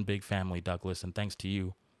is one big family, Douglas, and thanks to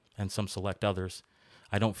you, and some select others,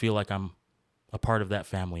 I don't feel like I'm a part of that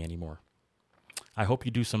family anymore. I hope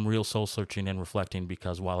you do some real soul searching and reflecting,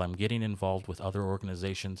 because while I'm getting involved with other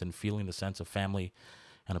organizations and feeling the sense of family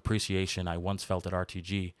and appreciation I once felt at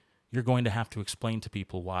RTG, you're going to have to explain to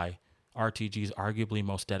people why RTG's arguably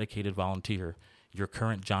most dedicated volunteer, your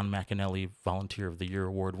current John McAnally Volunteer of the Year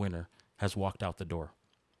Award winner, has walked out the door.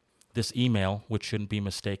 This email, which shouldn't be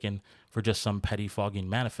mistaken for just some petty-fogging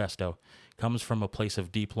manifesto, comes from a place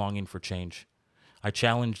of deep longing for change. I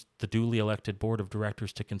challenge the duly elected board of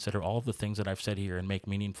directors to consider all of the things that I've said here and make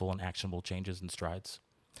meaningful and actionable changes and strides.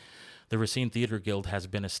 The Racine Theatre Guild has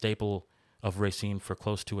been a staple of Racine for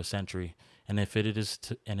close to a century, and if it is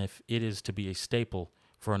to be a staple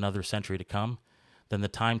for another century to come, then the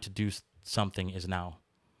time to do something is now.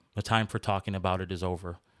 The time for talking about it is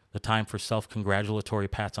over. The time for self-congratulatory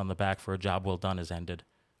pats on the back for a job well done is ended.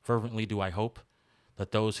 Fervently do I hope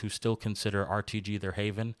that those who still consider RTG their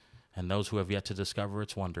haven and those who have yet to discover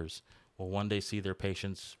its wonders will one day see their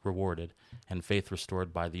patience rewarded and faith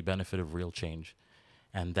restored by the benefit of real change,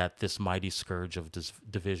 and that this mighty scourge of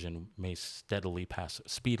division may speedily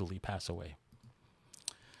pass away.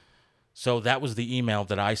 So that was the email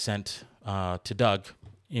that I sent to Doug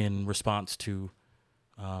in response to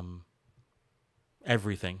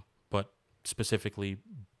everything, but specifically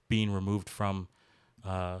being removed from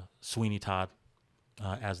Sweeney Todd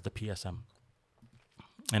as the PSM.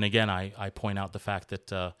 And again, I point out the fact that,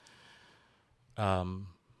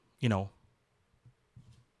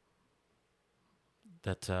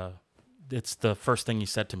 that it's the first thing he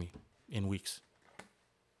said to me in weeks.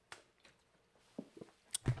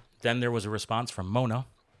 Then there was a response from Mona.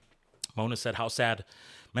 Mona said, "How sad.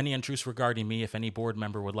 Many untruths regarding me. If any board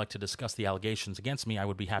member would like to discuss the allegations against me, I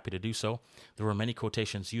would be happy to do so. There were many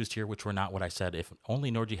quotations used here which were not what I said. If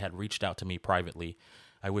only Norji had reached out to me privately.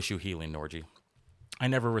 I wish you healing, Norji." I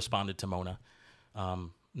never responded to Mona.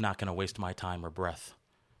 Not going to waste my time or breath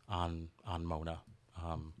on Mona.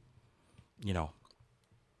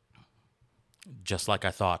 Just like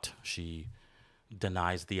I thought, she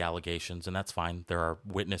denies the allegations, and that's fine. There are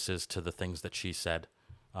witnesses to the things that she said.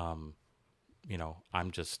 I'm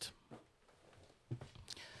just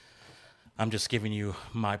giving you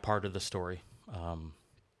my part of the story.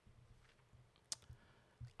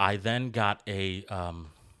 I then got an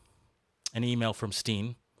email from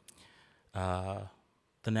Steen the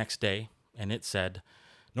next day, and it said,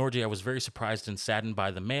 "Norji, I was very surprised and saddened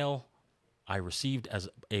by the mail I received as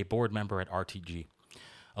a board member at RTG.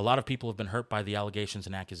 A lot of people have been hurt by the allegations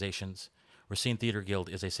and accusations. Racine Theatre Guild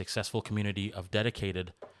is a successful community of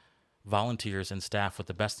dedicated volunteers and staff with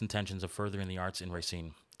the best intentions of furthering the arts in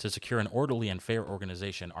Racine. To secure an orderly and fair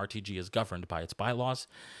organization, RTG is governed by its bylaws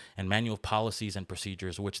and manual of policies and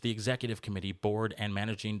procedures, which the executive committee, board, and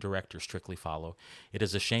managing director strictly follow. It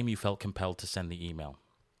is a shame you felt compelled to send the email."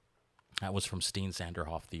 That was from Steen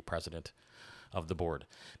Sanderhoff, the president of the board.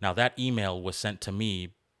 Now, that email was sent to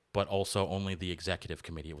me, but also only the executive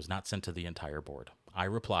committee. It was not sent to the entire board. I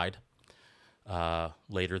replied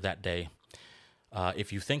later that day,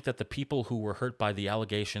 "If you think that the people who were hurt by the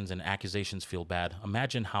allegations and accusations feel bad,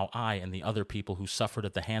 imagine how I and the other people who suffered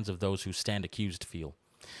at the hands of those who stand accused feel.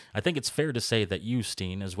 I think it's fair to say that you,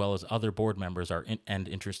 Steen, as well as other board members and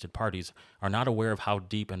interested parties, are not aware of how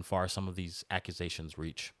deep and far some of these accusations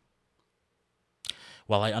reach.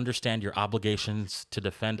 While I understand your obligations to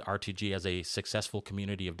defend RTG as a successful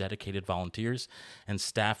community of dedicated volunteers and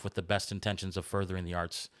staff with the best intentions of furthering the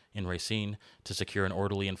arts in Racine, to secure an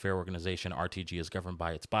orderly and fair organization, RTG is governed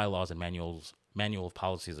by its bylaws and manuals Manual of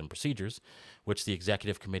Policies and Procedures, which the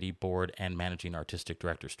Executive Committee, Board, and Managing Artistic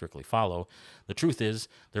Director strictly follow. The truth is,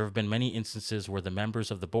 there have been many instances where the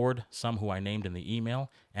members of the board, some who I named in the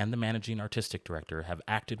email, and the Managing Artistic Director have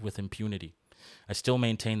acted with impunity. I still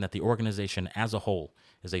maintain that the organization as a whole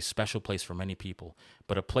is a special place for many people,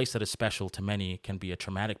 but a place that is special to many can be a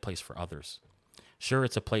traumatic place for others. Sure,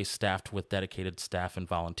 it's a place staffed with dedicated staff and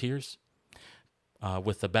volunteers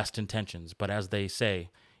with the best intentions, but as they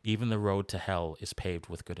say, even the road to hell is paved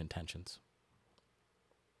with good intentions.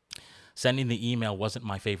 Sending the email wasn't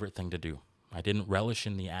my favorite thing to do. I didn't relish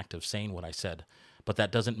in the act of saying what I said, but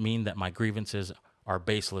that doesn't mean that my grievances are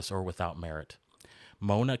baseless or without merit.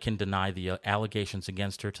 Mona can deny the allegations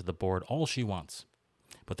against her to the board all she wants,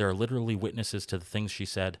 but there are literally witnesses to the things she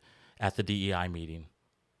said at the DEI meeting,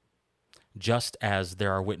 just as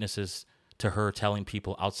there are witnesses to her telling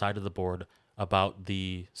people outside of the board about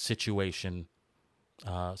the situation,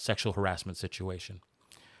 sexual harassment situation.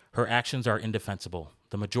 Her actions are indefensible.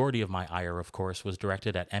 The majority of my ire, of course, was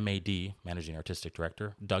directed at MAD, Managing Artistic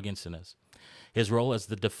Director, Doug Incinez. His role as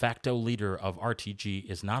the de facto leader of RTG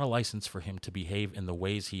is not a license for him to behave in the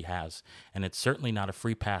ways he has, and it's certainly not a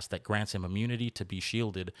free pass that grants him immunity to be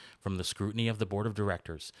shielded from the scrutiny of the Board of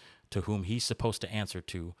Directors, to whom he's supposed to answer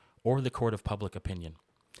to, or the court of public opinion.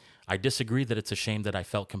 I disagree that it's a shame that I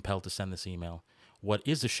felt compelled to send this email. What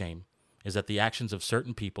is a shame is that the actions of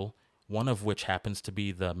certain people, one of which happens to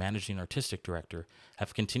be the Managing Artistic Director,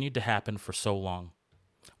 have continued to happen for so long,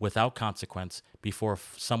 without consequence, before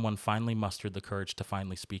someone finally mustered the courage to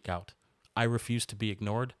finally speak out. I refuse to be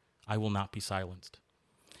ignored. I will not be silenced.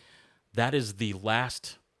 That is the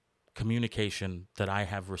last communication that I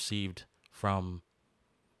have received from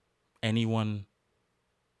anyone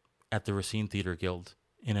at the Racine Theatre Guild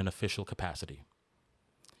in an official capacity.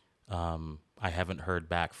 I haven't heard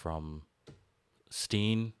back from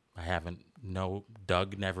Steen.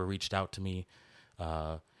 Doug never reached out to me.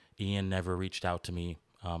 Ian never reached out to me.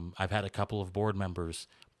 I've had a couple of board members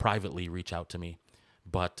privately reach out to me,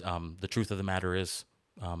 but the truth of the matter is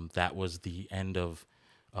that was the end of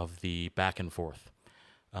the back and forth.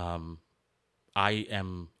 I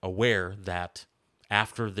am aware that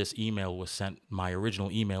after this email was sent, my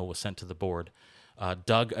original email was sent to the board,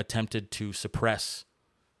 Doug attempted to suppress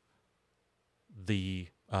the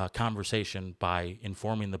conversation by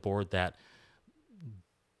informing the board that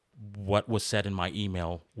what was said in my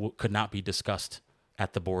email could not be discussed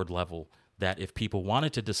at the board level, that if people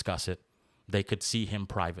wanted to discuss it, they could see him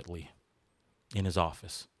privately in his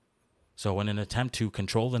office. So in an attempt to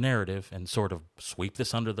control the narrative and sort of sweep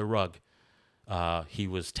this under the rug, he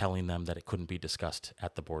was telling them that it couldn't be discussed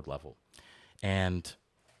at the board level. And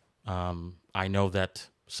I know that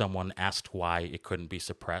someone asked why it couldn't be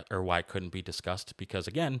suppressed or why it couldn't be discussed, because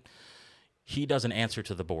again, he doesn't answer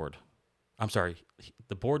to the board. I'm sorry,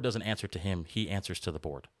 the board doesn't answer to him. He answers to the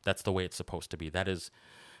board. That's the way it's supposed to be. That is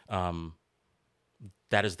the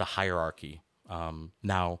hierarchy.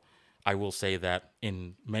 Now, I will say that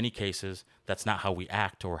in many cases, that's not how we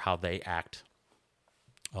act or how they act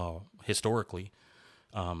historically.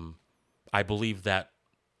 I believe that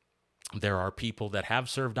there are people that have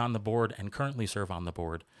served on the board and currently serve on the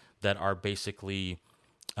board that are basically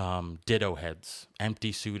ditto heads,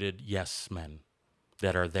 empty-suited yes men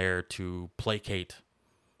that are there to placate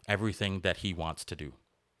everything that he wants to do.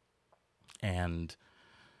 And,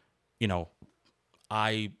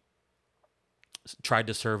 I tried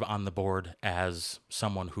to serve on the board as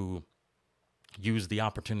someone who used the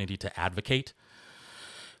opportunity to advocate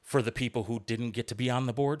for the people who didn't get to be on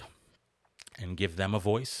the board and give them a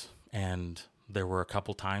voice. And there were a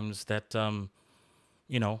couple times that,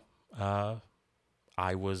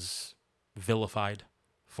 I was vilified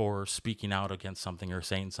for speaking out against something or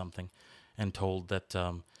saying something, and told that,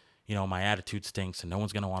 my attitude stinks and no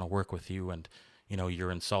one's going to want to work with you, and,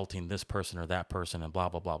 you're insulting this person or that person, and blah,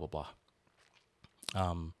 blah, blah, blah, blah.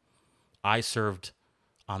 I served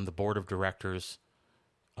on the board of directors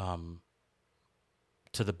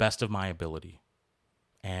to the best of my ability,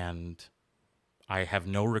 and I have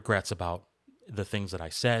no regrets about the things that I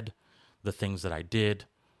said, the things that I did,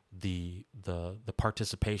 the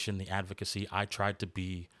participation, the advocacy. I tried to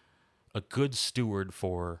be a good steward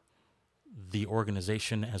for the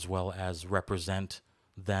organization as well as represent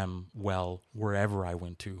them well wherever I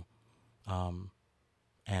went to,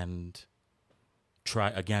 and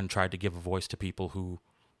tried to give a voice to people who,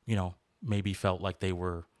 maybe felt like they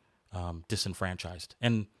were disenfranchised.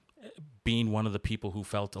 And being one of the people who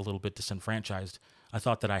felt a little bit disenfranchised, I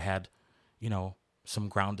thought that I had, some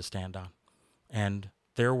ground to stand on. And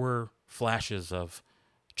there were flashes of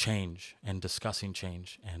change and discussing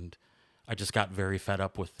change. And I just got very fed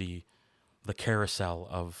up with the the carousel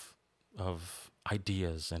of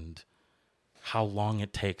ideas and how long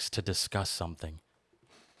it takes to discuss something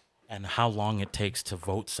and how long it takes to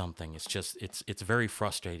vote something. It's very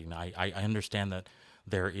frustrating. I understand that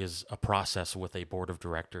there is a process with a board of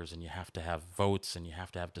directors, and you have to have votes and you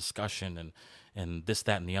have to have discussion and this,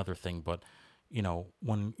 that, and the other thing. But,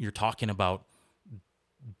 when you're talking about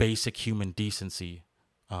basic human decency,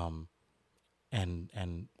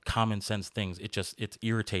 and common sense things, it's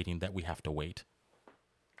irritating that we have to wait.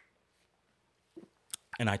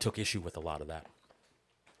 And I took issue with a lot of that.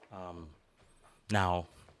 Now,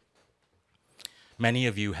 many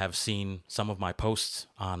of you have seen some of my posts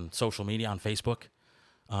on social media, on Facebook.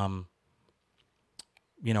 And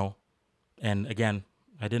again,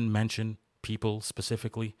 I didn't mention people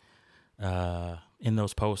specifically in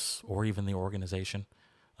those posts or even the organization.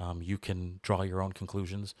 You can draw your own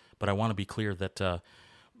conclusions, but I want to be clear that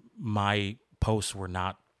my posts were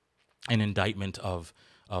not an indictment of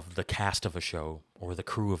the cast of a show or the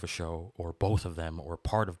crew of a show or both of them or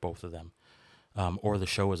part of both of them, or the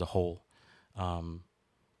show as a whole. And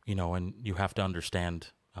you have to understand,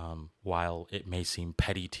 while it may seem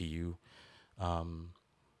petty to you, I'm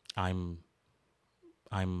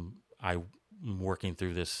working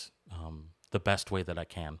through this the best way that I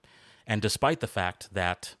can. And despite the fact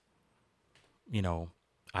that,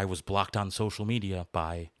 I was blocked on social media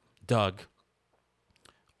by Doug,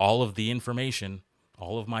 all of the information,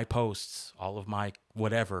 all of my posts, all of my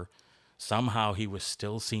whatever, somehow he was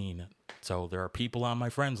still seeing it. So there are people on my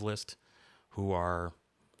friends list who are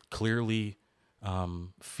clearly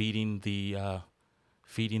feeding the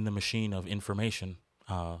machine of information,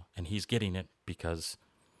 and he's getting it because,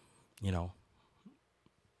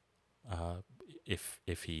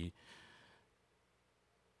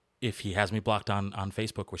 if he has me blocked on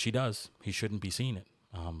Facebook, which he does, he shouldn't be seeing it.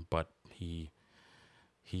 But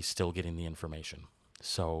he's still getting the information.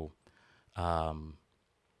 So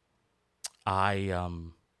I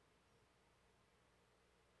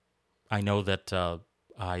know that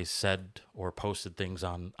I said or posted things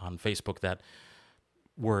on Facebook that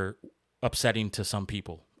were upsetting to some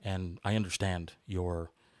people, and I understand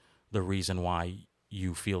the reason why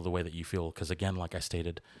you feel the way that you feel, because again, like I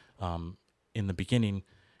stated in the beginning,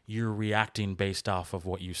 you're reacting based off of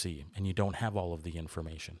what you see, and you don't have all of the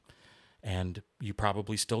information, and you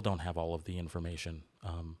probably still don't have all of the information.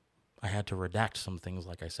 I had to redact some things,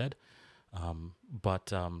 like I said,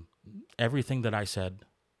 but everything that I said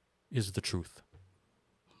is the truth,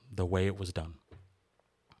 the way it was done.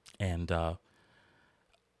 And I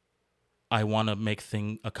want to make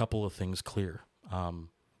a couple of things clear.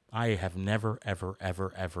 I have never, ever,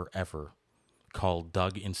 ever, ever, ever called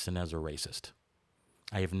Doug Instanez a racist.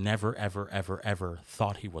 I have never, ever, ever, ever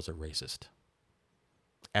thought he was a racist.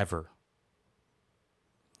 Ever.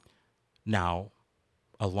 Now,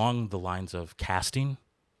 along the lines of casting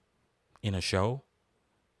in a show,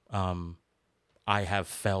 I have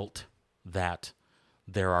felt that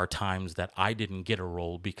there are times that I didn't get a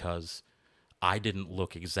role because I didn't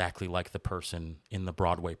look exactly like the person in the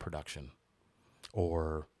Broadway production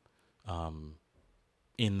or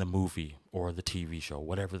in the movie or the TV show,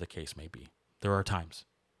 whatever the case may be. There are times.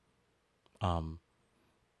 But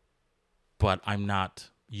I'm not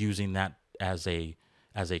using that as a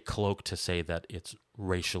cloak to say that it's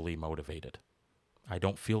racially motivated. I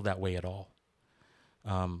don't feel that way at all.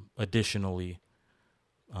 Additionally,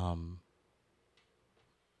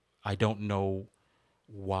 I don't know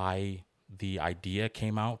why the idea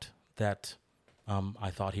came out that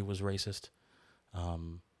I thought he was racist.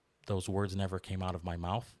 Those words never came out of my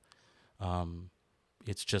mouth.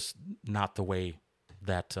 It's just not the way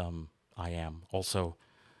that I am. Also,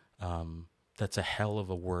 that's a hell of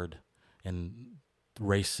a word, and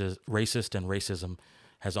racist and racism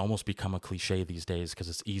has almost become a cliche these days because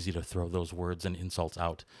it's easy to throw those words and insults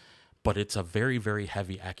out. But it's a very, very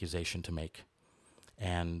heavy accusation to make.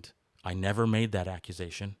 And I never made that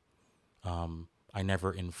accusation. I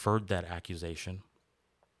never inferred that accusation,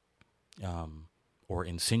 or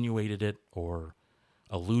insinuated it, or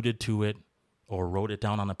alluded to it, or wrote it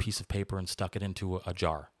down on a piece of paper and stuck it into a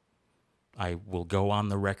jar. I will go on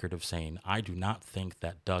the record of saying I do not think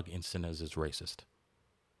that Doug Instanez is racist.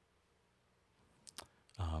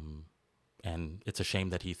 And it's a shame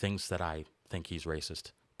that he thinks that I think he's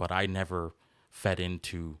racist, but I never fed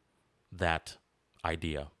into that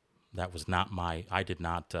idea. That was not I did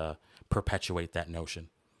not perpetuate that notion.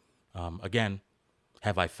 Again,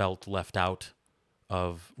 have I felt left out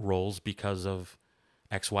of roles because of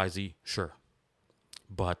XYZ? Sure.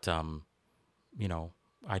 But,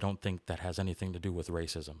 I don't think that has anything to do with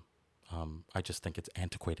racism. I just think it's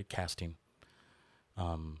antiquated casting.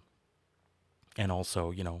 And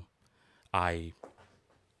also, I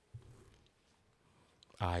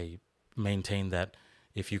I maintain that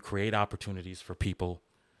if you create opportunities for people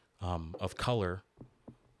of color,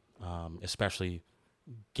 especially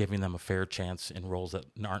giving them a fair chance in roles that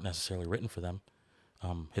aren't necessarily written for them,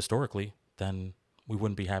 historically, then we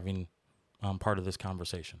wouldn't be having part of this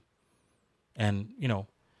conversation. And,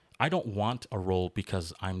 I don't want a role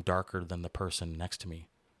because I'm darker than the person next to me.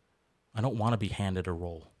 I don't want to be handed a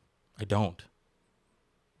role. I don't.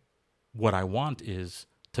 What I want is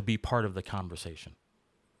to be part of the conversation.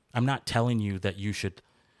 I'm not telling you that you should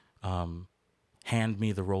hand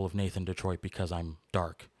me the role of Nathan Detroit because I'm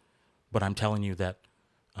dark, but I'm telling you that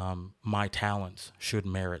my talents should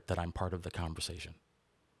merit that I'm part of the conversation.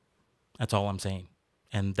 That's all I'm saying.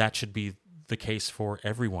 And that should be the case for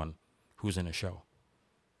everyone who's in a show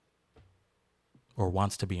or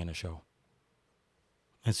wants to be in a show.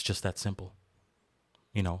 It's just that simple.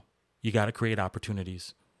 You got to create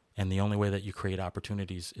opportunities. And the only way that you create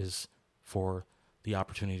opportunities is for the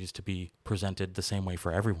opportunities to be presented the same way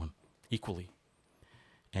for everyone, equally.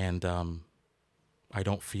 And I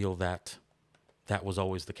don't feel that was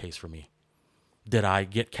always the case for me. Did I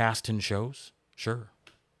get cast in shows? Sure.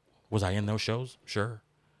 Was I in those shows? Sure.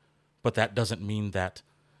 But that doesn't mean that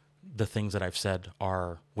the things that I've said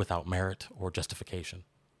are without merit or justification,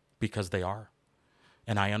 because they are.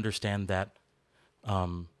 And I understand that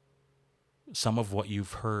some of what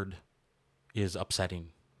you've heard is upsetting.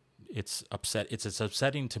 It's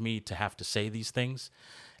upsetting to me to have to say these things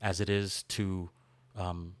as it is to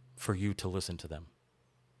for you to listen to them.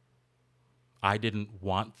 I didn't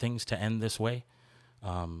want things to end this way.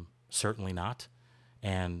 Certainly not.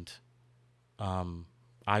 And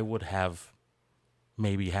I would have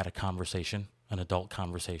maybe had a conversation, an adult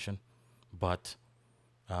conversation, but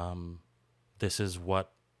this is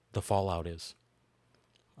what the fallout is.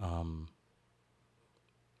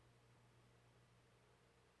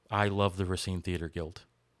 I love the Racine Theatre Guild.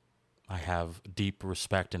 I have deep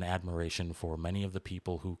respect and admiration for many of the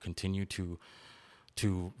people who continue to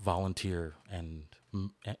volunteer and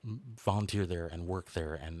volunteer there and work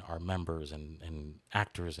there and are members and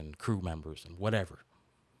actors and crew members and whatever.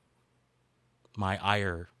 My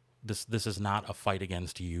ire, this is not a fight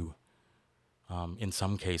against you. In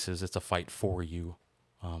some cases, it's a fight for you.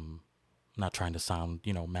 I'm not trying to sound,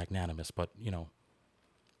 magnanimous, but,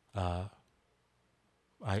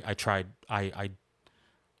 I tried,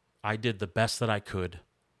 I did the best that I could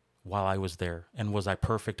while I was there. And was I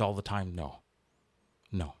perfect all the time? No.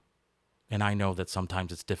 And I know that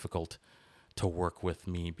sometimes it's difficult to work with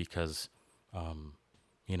me because, I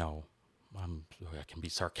can be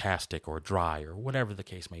sarcastic or dry or whatever the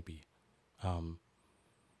case may be.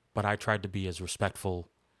 But I tried to be as respectful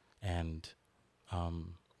and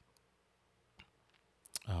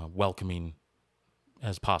welcoming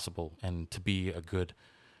as possible, and to be a good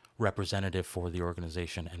representative for the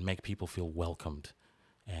organization and make people feel welcomed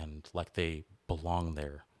and like they belong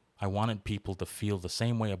there. I wanted people to feel the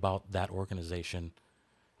same way about that organization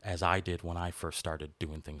as I did when I first started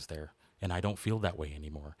doing things there. And I don't feel that way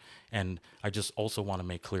anymore. And I just also want to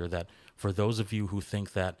make clear that for those of you who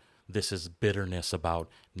think that this is bitterness about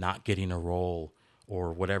not getting a role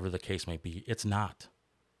or whatever the case may be, it's not.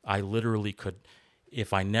 I literally could,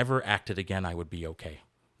 if I never acted again, I would be okay.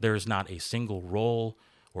 There's not a single role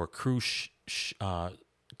or crew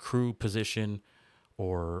position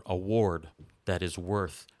or award that is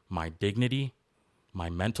worth my dignity, my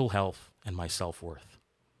mental health, and my self-worth.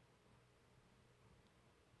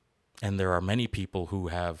 And there are many people who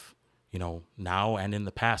have, now and in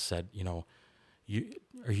the past said,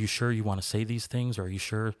 are you sure you want to say these things? Or are you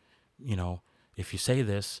sure, if you say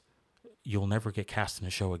this, you'll never get cast in a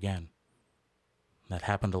show again? That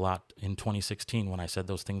happened a lot in 2016 when I said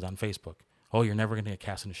those things on Facebook. Oh, you're never going to get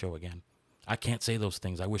cast in a show again. I can't say those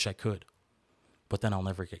things. I wish I could. But then I'll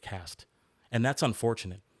never get cast. And that's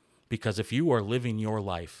unfortunate, because if you are living your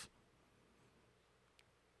life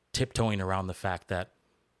tiptoeing around the fact that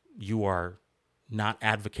you are not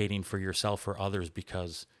advocating for yourself or others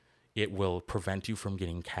because it will prevent you from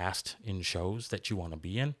getting cast in shows that you want to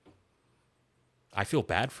be in, I feel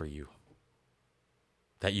bad for you.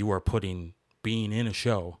 That you are putting being in a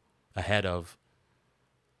show ahead of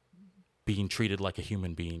being treated like a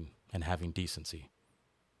human being and having decency.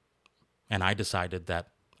 And I decided that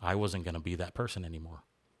I wasn't going to be that person anymore.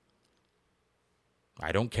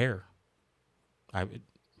 I don't care. I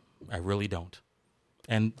really don't.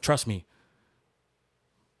 And trust me,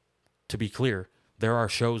 to be clear, there are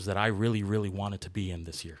shows that I really, really wanted to be in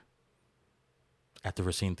this year at the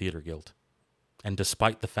Racine Theatre Guild. And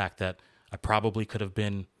despite the fact that I probably could have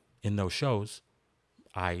been in those shows,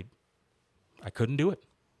 I I couldn't do it.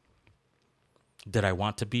 Did I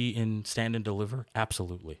want to be in Stand and Deliver?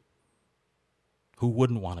 Absolutely. Who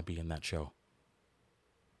wouldn't want to be in that show?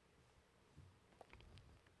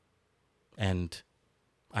 And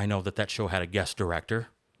I know that show had a guest director,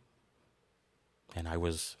 and I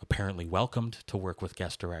was apparently welcomed to work with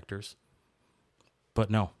guest directors. But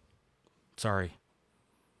no, sorry.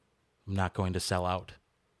 I'm not going to sell out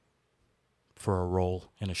for a role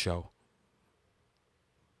in a show.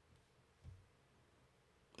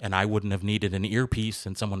 And I wouldn't have needed an earpiece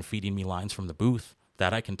and someone feeding me lines from the booth.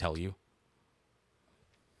 That I can tell you.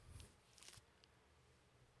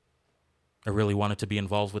 I really wanted to be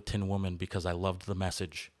involved with Tin Woman because I loved the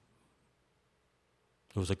message.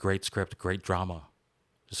 It was a great script, great drama,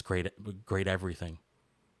 just great everything.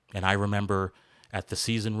 And I remember at the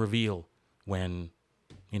season reveal when,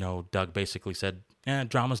 Doug basically said,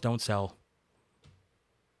 dramas don't sell,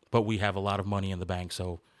 but we have a lot of money in the bank,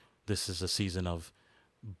 so this is a season of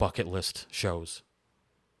bucket list shows.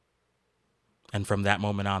 And from that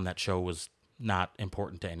moment on, that show was not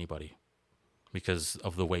important to anybody because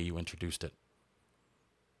of the way you introduced it.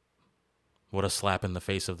 What a slap in the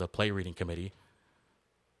face of the play reading committee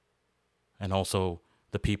and also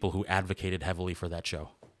the people who advocated heavily for that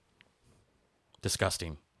show.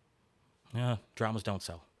 Disgusting. Yeah, dramas don't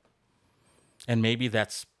sell. And maybe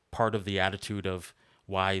that's part of the attitude of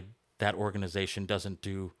why that organization doesn't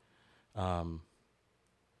do,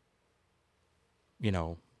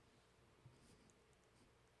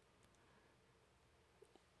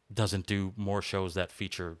 doesn't do more shows that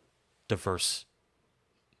feature diverse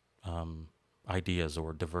ideas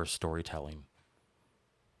or diverse storytelling.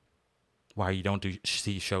 Why you don't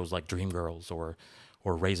see shows like Dreamgirls or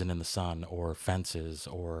Raisin in the Sun or Fences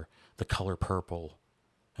or The Color Purple,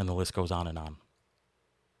 and the list goes on and on.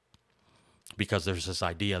 Because there's this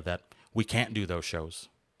idea that we can't do those shows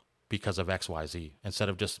because of XYZ, instead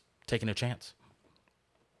of just taking a chance.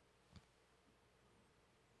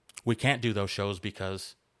 We can't do those shows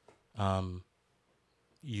because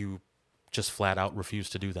you just flat out refuse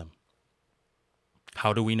to do them.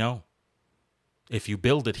 How do we know? If you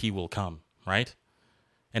build it, he will come, right?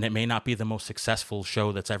 And it may not be the most successful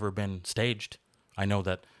show that's ever been staged. I know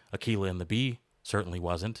that Aquila and the Bee certainly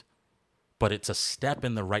wasn't, but it's a step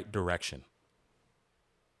in the right direction.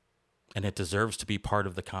 And it deserves to be part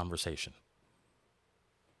of the conversation.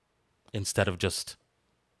 Instead of just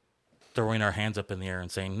throwing our hands up in the air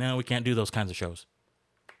and saying, no, we can't do those kinds of shows.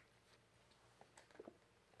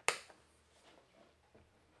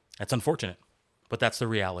 That's unfortunate, but that's the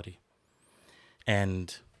reality.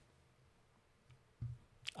 And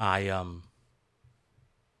I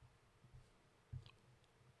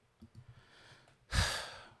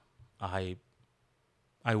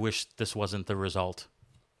wish this wasn't the result.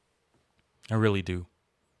 I really do.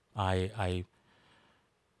 I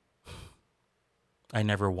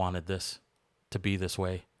never wanted this to be this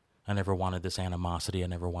way. I never wanted this animosity. I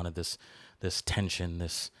never wanted this tension,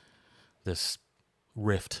 this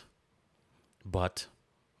rift. But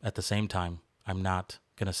at the same time, I'm not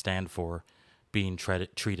going to stand for being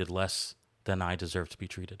treated less than I deserve to be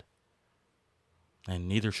treated. And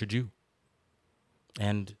neither should you.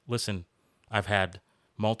 And listen, I've had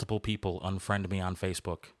multiple people unfriend me on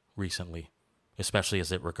Facebook recently, especially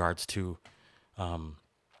as it regards to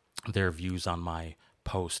their views on my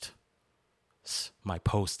posts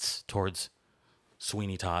towards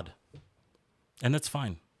Sweeney Todd. And that's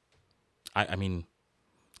fine. I mean,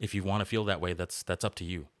 if you want to feel that way, that's up to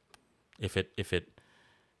you. If it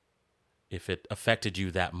affected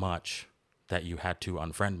you that much that you had to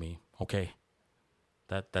unfriend me, okay,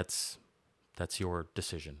 that's your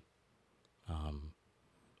decision.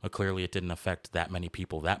 But clearly, it didn't affect that many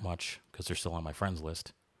people that much because they're still on my friends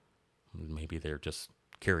list. Maybe they're just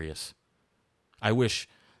curious. I wish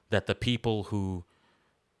that the people who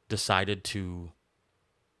decided to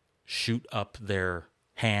shoot up their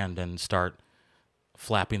hand and start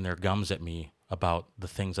flapping their gums at me about the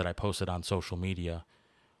things that I posted on social media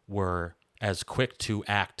were as quick to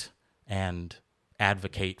act and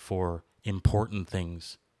advocate for important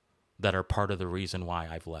things that are part of the reason why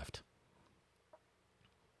I've left.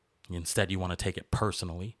 Instead, you want to take it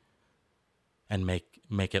personally and make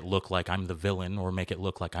it look like I'm the villain, or make it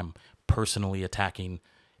look like I'm personally attacking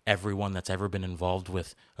everyone that's ever been involved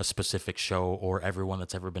with a specific show or everyone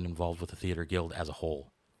that's ever been involved with the theater guild as a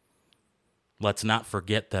whole. Let's not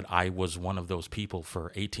forget that I was one of those people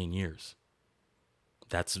for 18 years.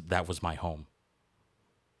 That was my home.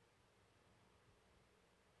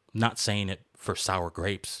 Not saying it for sour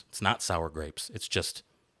grapes. It's not sour grapes. It's just,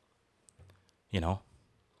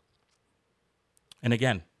 And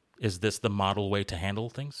again, is this the model way to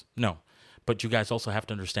handle things? No. But you guys also have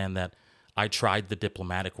to understand that I tried the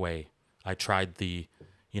diplomatic way. I tried the,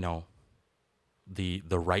 you know, the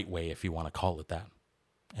right way, if you want to call it that.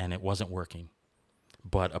 And it wasn't working.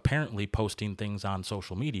 But apparently posting things on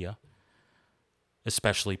social media,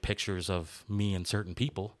 especially pictures of me and certain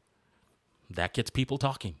people, that gets people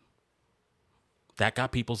talking. That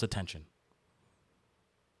got people's attention.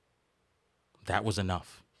 That was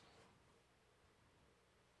enough.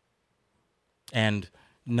 And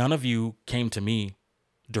none of you came to me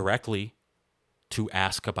directly to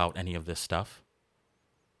ask about any of this stuff.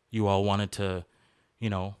 You all wanted to,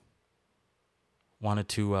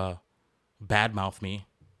 badmouth me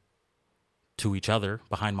to each other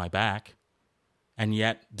behind my back. And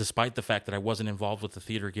yet, despite the fact that I wasn't involved with the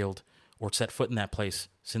theater guild or set foot in that place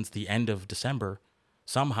since the end of December,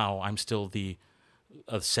 somehow I'm still the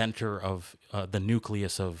center of the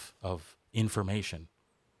nucleus of information.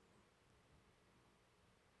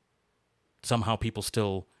 Somehow people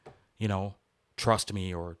still, trust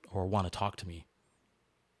me or want to talk to me.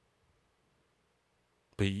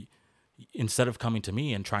 But instead of coming to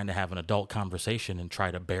me and trying to have an adult conversation and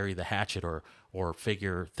try to bury the hatchet or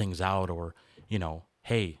figure things out or,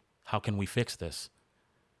 hey, how can we fix this?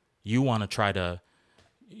 You want to try to,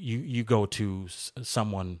 you go to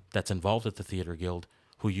someone that's involved at the theater guild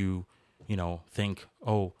who you think,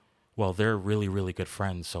 oh, well, they're really, really good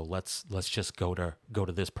friends, so let's just go to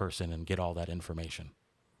this person and get all that information.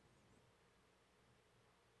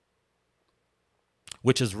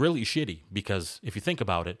 Which is really shitty because if you think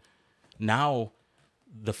about it, now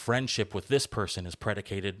the friendship with this person is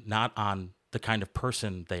predicated not on the kind of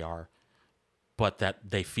person they are, but that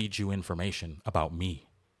they feed you information about me.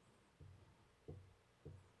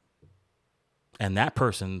 And that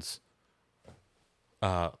person's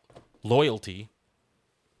loyalty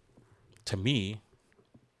to me,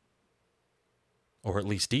 or at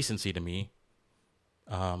least decency to me,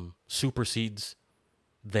 supersedes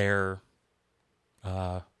their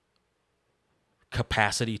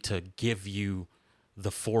capacity to give you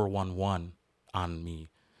the 411 on me,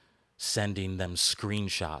 sending them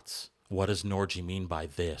screenshots. What does Norgie mean by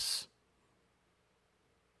this?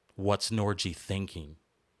 What's Norgie thinking?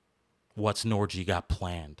 What's Norgie got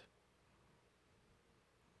planned?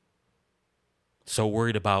 So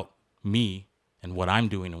worried about me and what I'm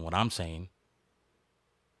doing and what I'm saying.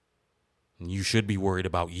 And you should be worried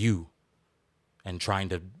about you and trying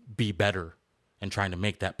to be better and trying to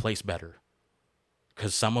make that place better.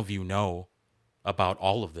 Because some of you know about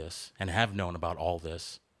all of this and have known about all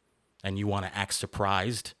this, and you want to act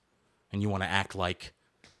surprised and you want to act like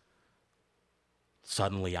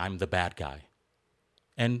suddenly I'm the bad guy.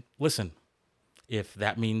 And listen, if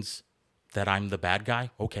that means that I'm the bad guy,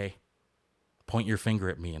 okay. Point your finger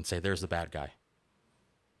at me and say, there's the bad guy.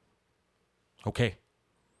 Okay.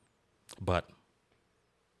 But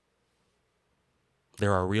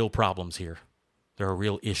there are real problems here. There are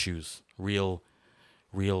real issues, real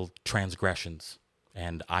transgressions,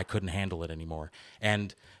 and I couldn't handle it anymore.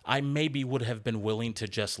 And I maybe would have been willing to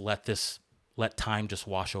just let time just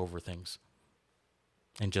wash over things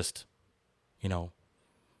and just,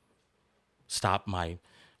 stop my,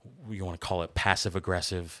 you want to call it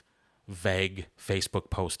passive-aggressive, vague Facebook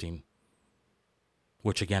posting,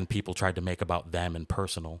 which again, people tried to make about them and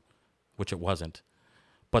personal, which it wasn't.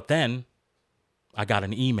 But then I got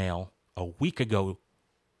an email a week ago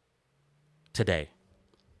today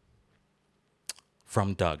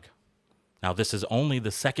from Doug. Now, this is only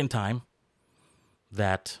the second time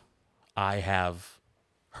that I have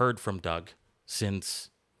heard from Doug since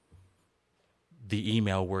the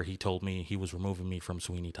email where he told me he was removing me from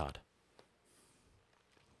Sweeney Todd.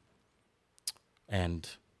 And,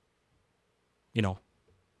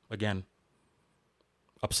 again,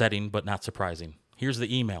 upsetting but not surprising. Here's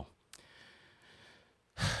the email.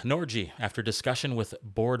 Norgie, after discussion with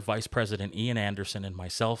Board Vice President Ian Anderson and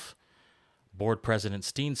myself, Board President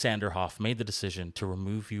Steen Sanderhoff made the decision to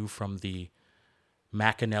remove you from the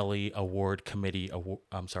McAnally Award Committee.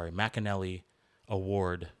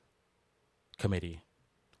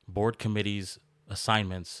 Board committee's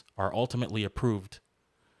assignments are ultimately approved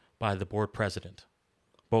by the board president.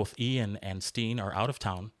 Both Ian and Steen are out of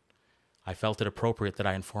town. I felt it appropriate that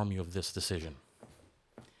I inform you of this decision.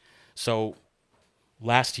 So,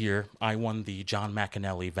 last year, I won the John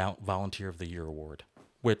McAnally Volunteer of the Year Award,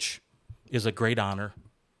 which is a great honor,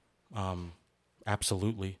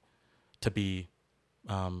 absolutely, to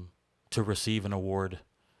receive an award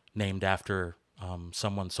named after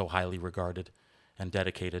someone so highly regarded and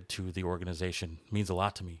dedicated to the organization. It means a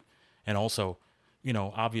lot to me. And also,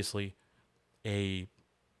 obviously, a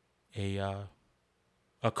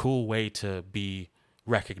cool way to be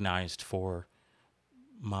recognized for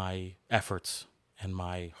my efforts and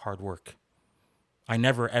my hard work. I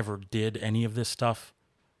never ever did any of this stuff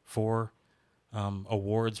for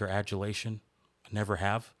awards or adulation. I never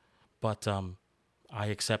have. But I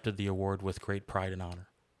accepted the award with great pride and honor.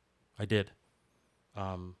 I did.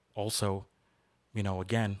 Also,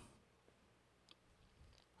 again,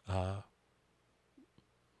 I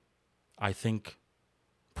think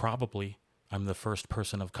probably I'm the first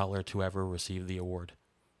person of color to ever receive the award,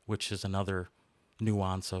 which is another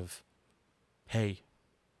nuance of, hey,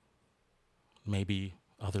 maybe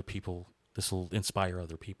other people, this will inspire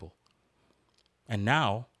other people. And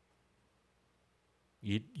now,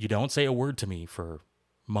 you don't say a word to me for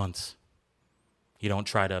months. You don't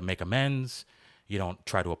try to make amends. You don't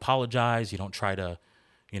try to apologize. You don't try to,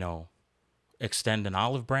 extend an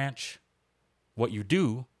olive branch. What you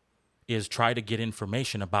do is try to get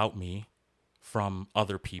information about me from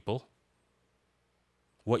other people.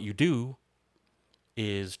 What you do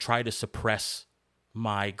is try to suppress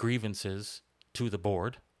my grievances to the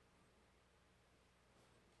board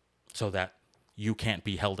so that you can't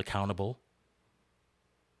be held accountable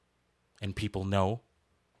and people know.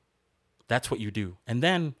 That's what you do. And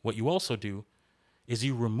then what you also do is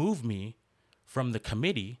you remove me from the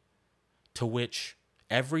committee to which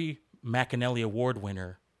every McAnally Award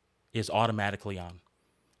winner is automatically on.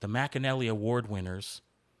 The McAnally Award winners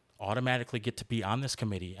automatically get to be on this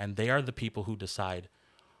committee, and they are the people who decide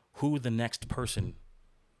who the next person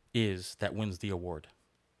is that wins the award.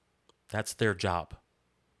 That's their job.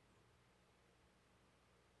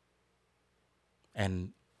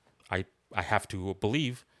 And I have to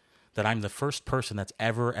believe that I'm the first person that's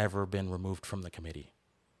ever been removed from the committee.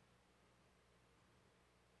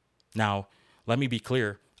 Now, let me be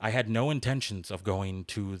clear. I had no intentions of going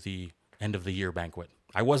to the end of the year banquet.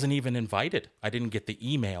 I wasn't even invited. I didn't get the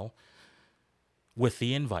email with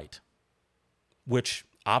the invite, which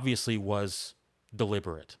obviously was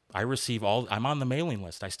deliberate. I'm on the mailing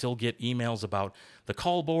list. I still get emails about the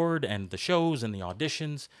call board and the shows and the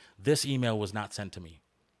auditions. This email was not sent to me.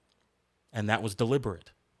 And that was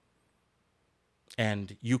deliberate.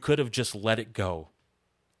 And you could have just let it go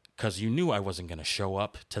because you knew I wasn't going to show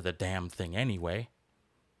up to the damn thing anyway.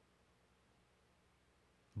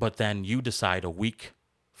 But then you decide a week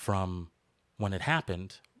from when it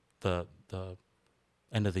happened, the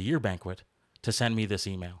end of the year banquet, to send me this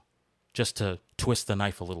email just to twist the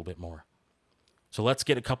knife a little bit more. So let's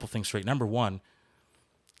get a couple things straight. Number one,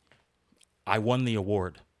 I won the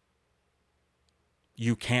award.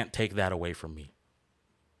 You can't take that away from me.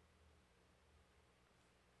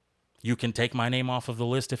 You can take my name off of the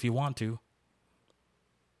list if you want to.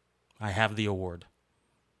 I have the award.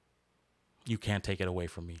 You can't take it away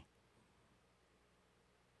from me.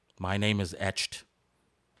 My name is etched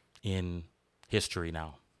in history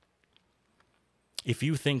now. If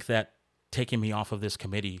you think that taking me off of this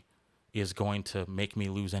committee is going to make me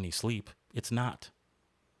lose any sleep, it's not.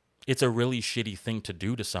 It's a really shitty thing to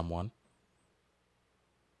do to someone.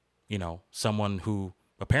 Someone who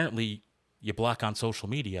apparently you block on social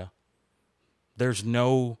media. There's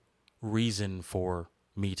no reason for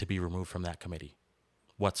me to be removed from that committee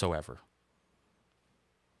whatsoever.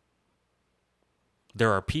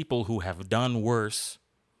 There are people who have done worse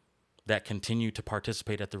that continue to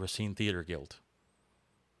participate at the Racine Theatre Guild.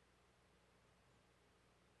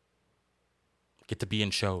 Get to be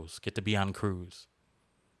in shows, get to be on crews.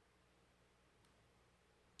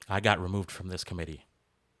 I got removed from this committee.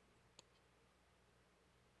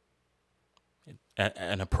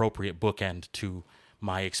 An appropriate bookend to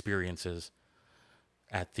my experiences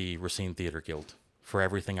at the Racine Theatre Guild for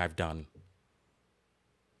everything I've done.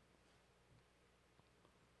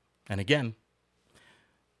 And again,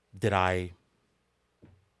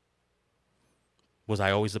 was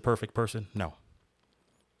I always the perfect person? No.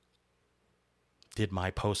 Did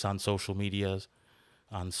my posts on social media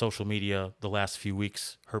the last few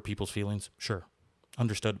weeks hurt people's feelings? Sure.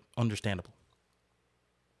 Understandable.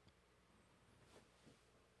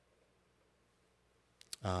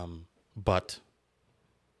 But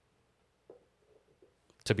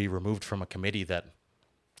to be removed from a committee that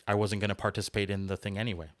I wasn't going to participate in the thing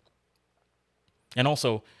anyway. And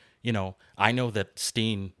also, I know that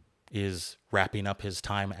Steen is wrapping up his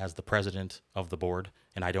time as the president of the board,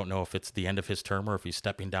 and I don't know if it's the end of his term or if he's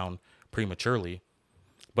stepping down prematurely,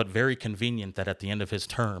 but very convenient that at the end of his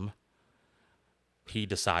term, he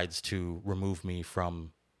decides to remove me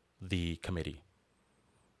from the committee.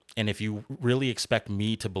 And if you really expect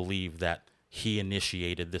me to believe that he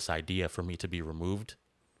initiated this idea for me to be removed,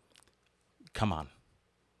 come on.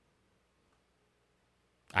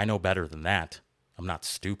 I know better than that. I'm not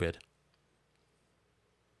stupid.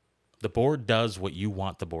 The board does what you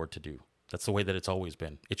want the board to do. That's the way that it's always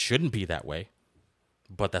been. It shouldn't be that way,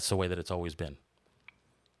 but that's the way that it's always been.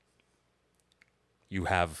 You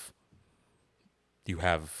have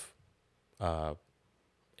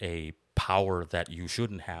a power that you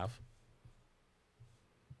shouldn't have.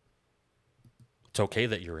 It's okay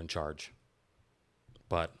that you're in charge,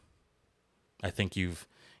 but I think you've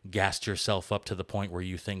gassed yourself up to the point where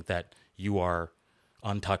you think that you are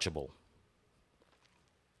untouchable.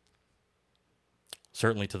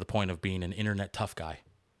 Certainly to the point of being an internet tough guy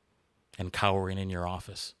and cowering in your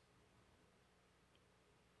office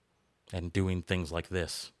and doing things like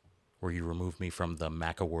this, where you remove me from the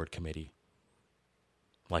MAC Award committee,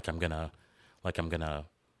 like I'm gonna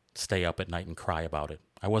stay up at night and cry about it.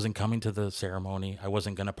 I wasn't coming to the ceremony. I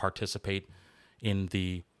wasn't gonna participate in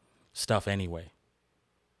the stuff anyway.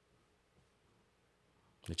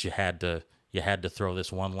 That you had to throw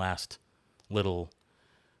this one last little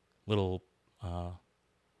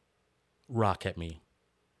rock at me.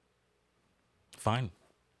 Fine.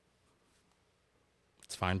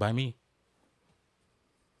 It's fine by me.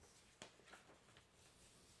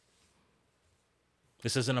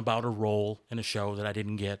 This isn't about a role in a show that I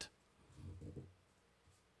didn't get.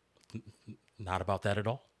 Not about that at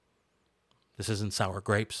all. This isn't sour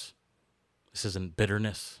grapes. This isn't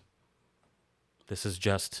bitterness. This is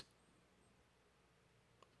just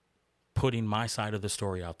putting my side of the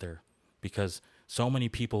story out there, because so many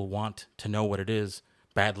people want to know what it is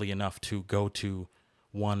badly enough to go to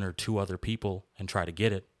one or two other people and try to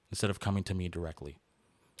get it instead of coming to me directly.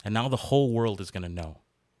 And now the whole world is going to know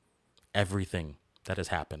everything that has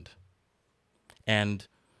happened. And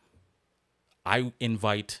I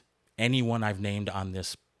invite anyone I've named on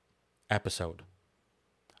this episode: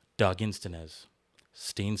 Doug Instinez,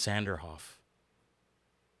 Steen Sanderhoff,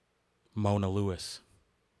 Mona Lewis,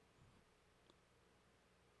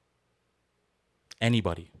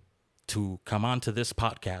 anybody, to come onto this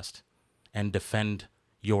podcast and defend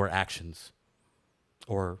your actions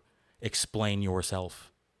or explain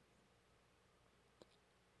yourself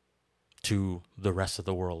to the rest of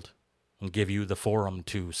the world and give you the forum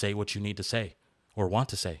to say what you need to say or want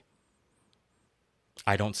to say.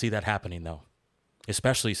 I don't see that happening, though,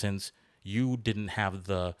 especially since you didn't have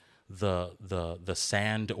the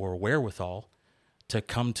sand or wherewithal to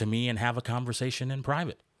come to me and have a conversation in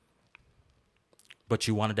private. But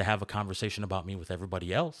you wanted to have a conversation about me with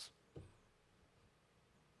everybody else.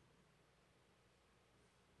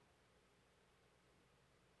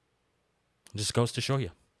 It just goes to show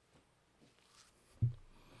you.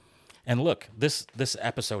 And look, this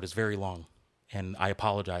episode is very long, and I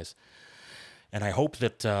apologize. And I hope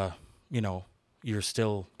that, you're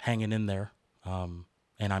still hanging in there. And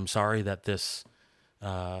I'm sorry that this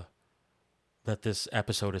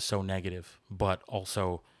episode is so negative, but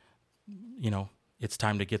also, it's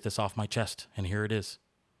time to get this off my chest, and here it is.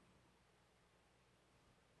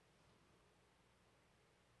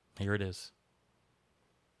 Here it is.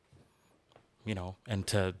 And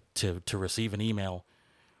to receive an email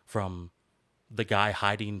from the guy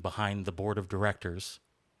hiding behind the board of directors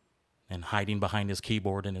and hiding behind his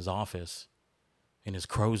keyboard in his office, in his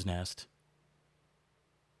crow's nest,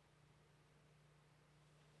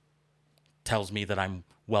 tells me that I'm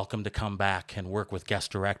welcome to come back and work with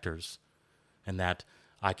guest directors, and that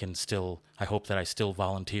I hope that I still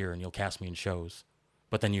volunteer and you'll cast me in shows.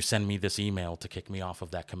 But then you send me this email to kick me off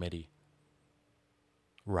of that committee.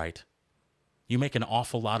 Right. You make an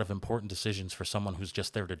awful lot of important decisions for someone who's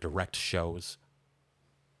just there to direct shows.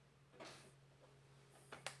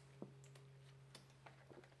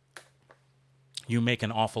 You make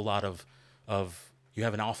an awful lot you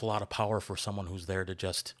have an awful lot of power for someone who's there to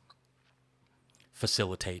just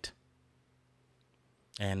facilitate.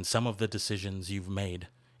 And some of the decisions you've made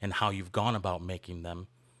and how you've gone about making them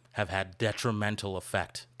have had detrimental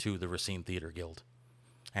effect to the Racine Theatre Guild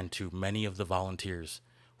and to many of the volunteers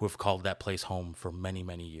who have called that place home for many,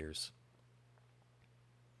 many years.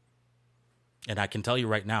 And I can tell you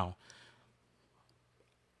right now,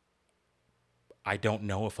 I don't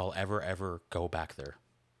know if I'll ever go back there.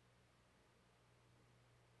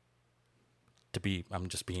 I'm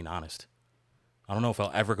just being honest. I don't know if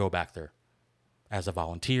I'll ever go back there. As a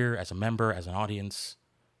volunteer, as a member, as an audience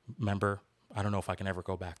member, I don't know if I can ever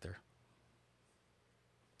go back there.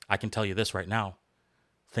 I can tell you this right now.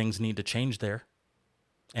 Things need to change there.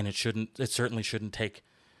 And it certainly shouldn't take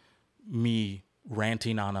me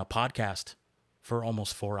ranting on a podcast for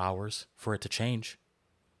almost 4 hours for it to change.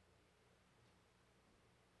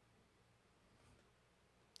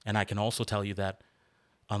 And I can also tell you that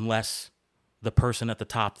unless the person at the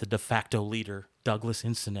top, the de facto leader, Douglas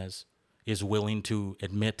Instinez, is willing to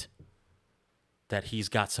admit that he's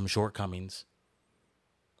got some shortcomings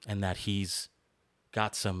and that he's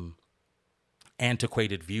got some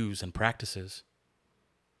antiquated views and practices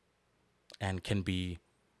and can be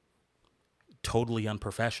totally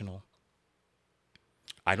unprofessional,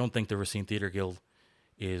 I don't think the Racine Theatre Guild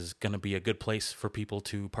is going to be a good place for people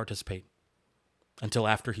to participate until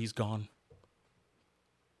after he's gone.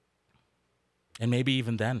 And maybe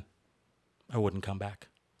even then, I wouldn't come back.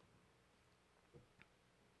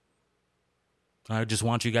 I just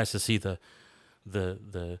want you guys to see the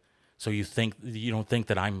so you don't think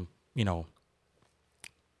that I'm,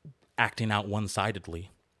 acting out one-sidedly,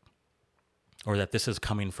 or that this is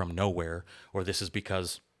coming from nowhere, or this is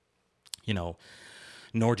because,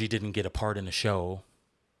 Norgie didn't get a part in a show,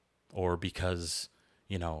 or because,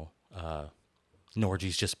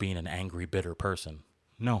 Norgie's just being an angry, bitter person.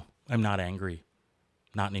 No, I'm not angry.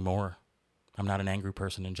 Not anymore. I'm not an angry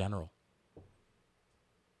person in general.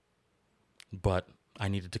 But I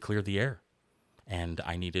needed to clear the air, and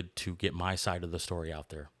I needed to get my side of the story out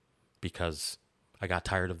there because I got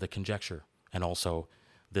tired of the conjecture. And also,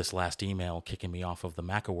 this last email kicking me off of the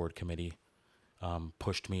MAC Award Committee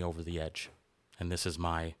pushed me over the edge. And this is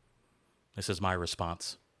my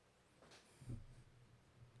response.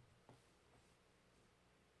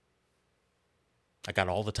 I got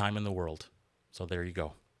all the time in the world, so there you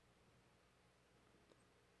go.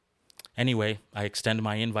 Anyway, I extend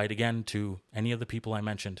my invite again to any of the people I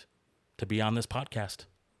mentioned to be on this podcast.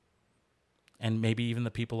 And maybe even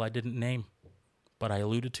the people I didn't name, but I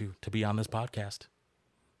alluded to be on this podcast.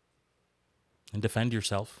 And defend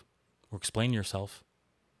yourself, or explain yourself.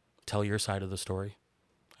 Tell your side of the story.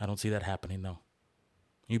 I don't see that happening, though.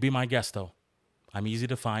 You be my guest, though. I'm easy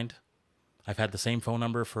to find. I've had the same phone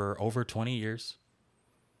number for over 20 years.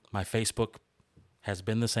 My Facebook has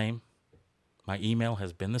been the same. My email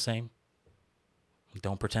has been the same.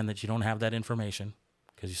 Don't pretend that you don't have that information,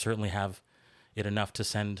 because you certainly have it enough to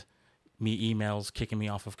send me emails kicking me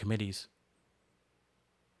off of committees.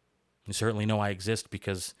 You certainly know I exist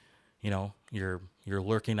because, you're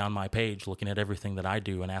lurking on my page, looking at everything that I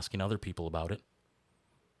do and asking other people about it.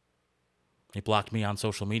 You blocked me on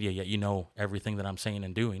social media, yet you know everything that I'm saying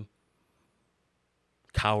and doing.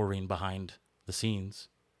 Cowering behind the scenes.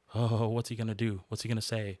 Oh, what's he going to do? What's he going to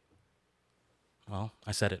say? Well,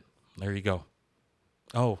 I said it. There you go.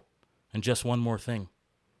 Oh, and just one more thing.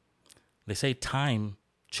 They say time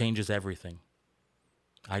changes everything.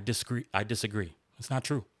 I disagree. It's not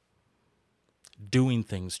true. Doing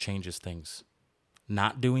things changes things.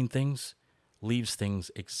 Not doing things leaves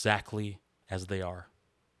things exactly as they are.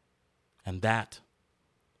 And that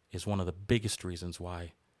is one of the biggest reasons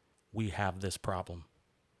why we have this problem.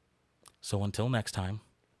 So until next time,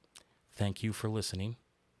 thank you for listening.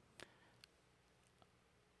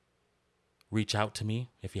 Reach out to me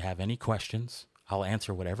if you have any questions. I'll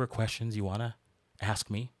answer whatever questions you want to ask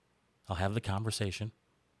me. I'll have the conversation.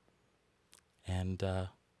 And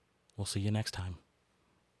we'll see you next time.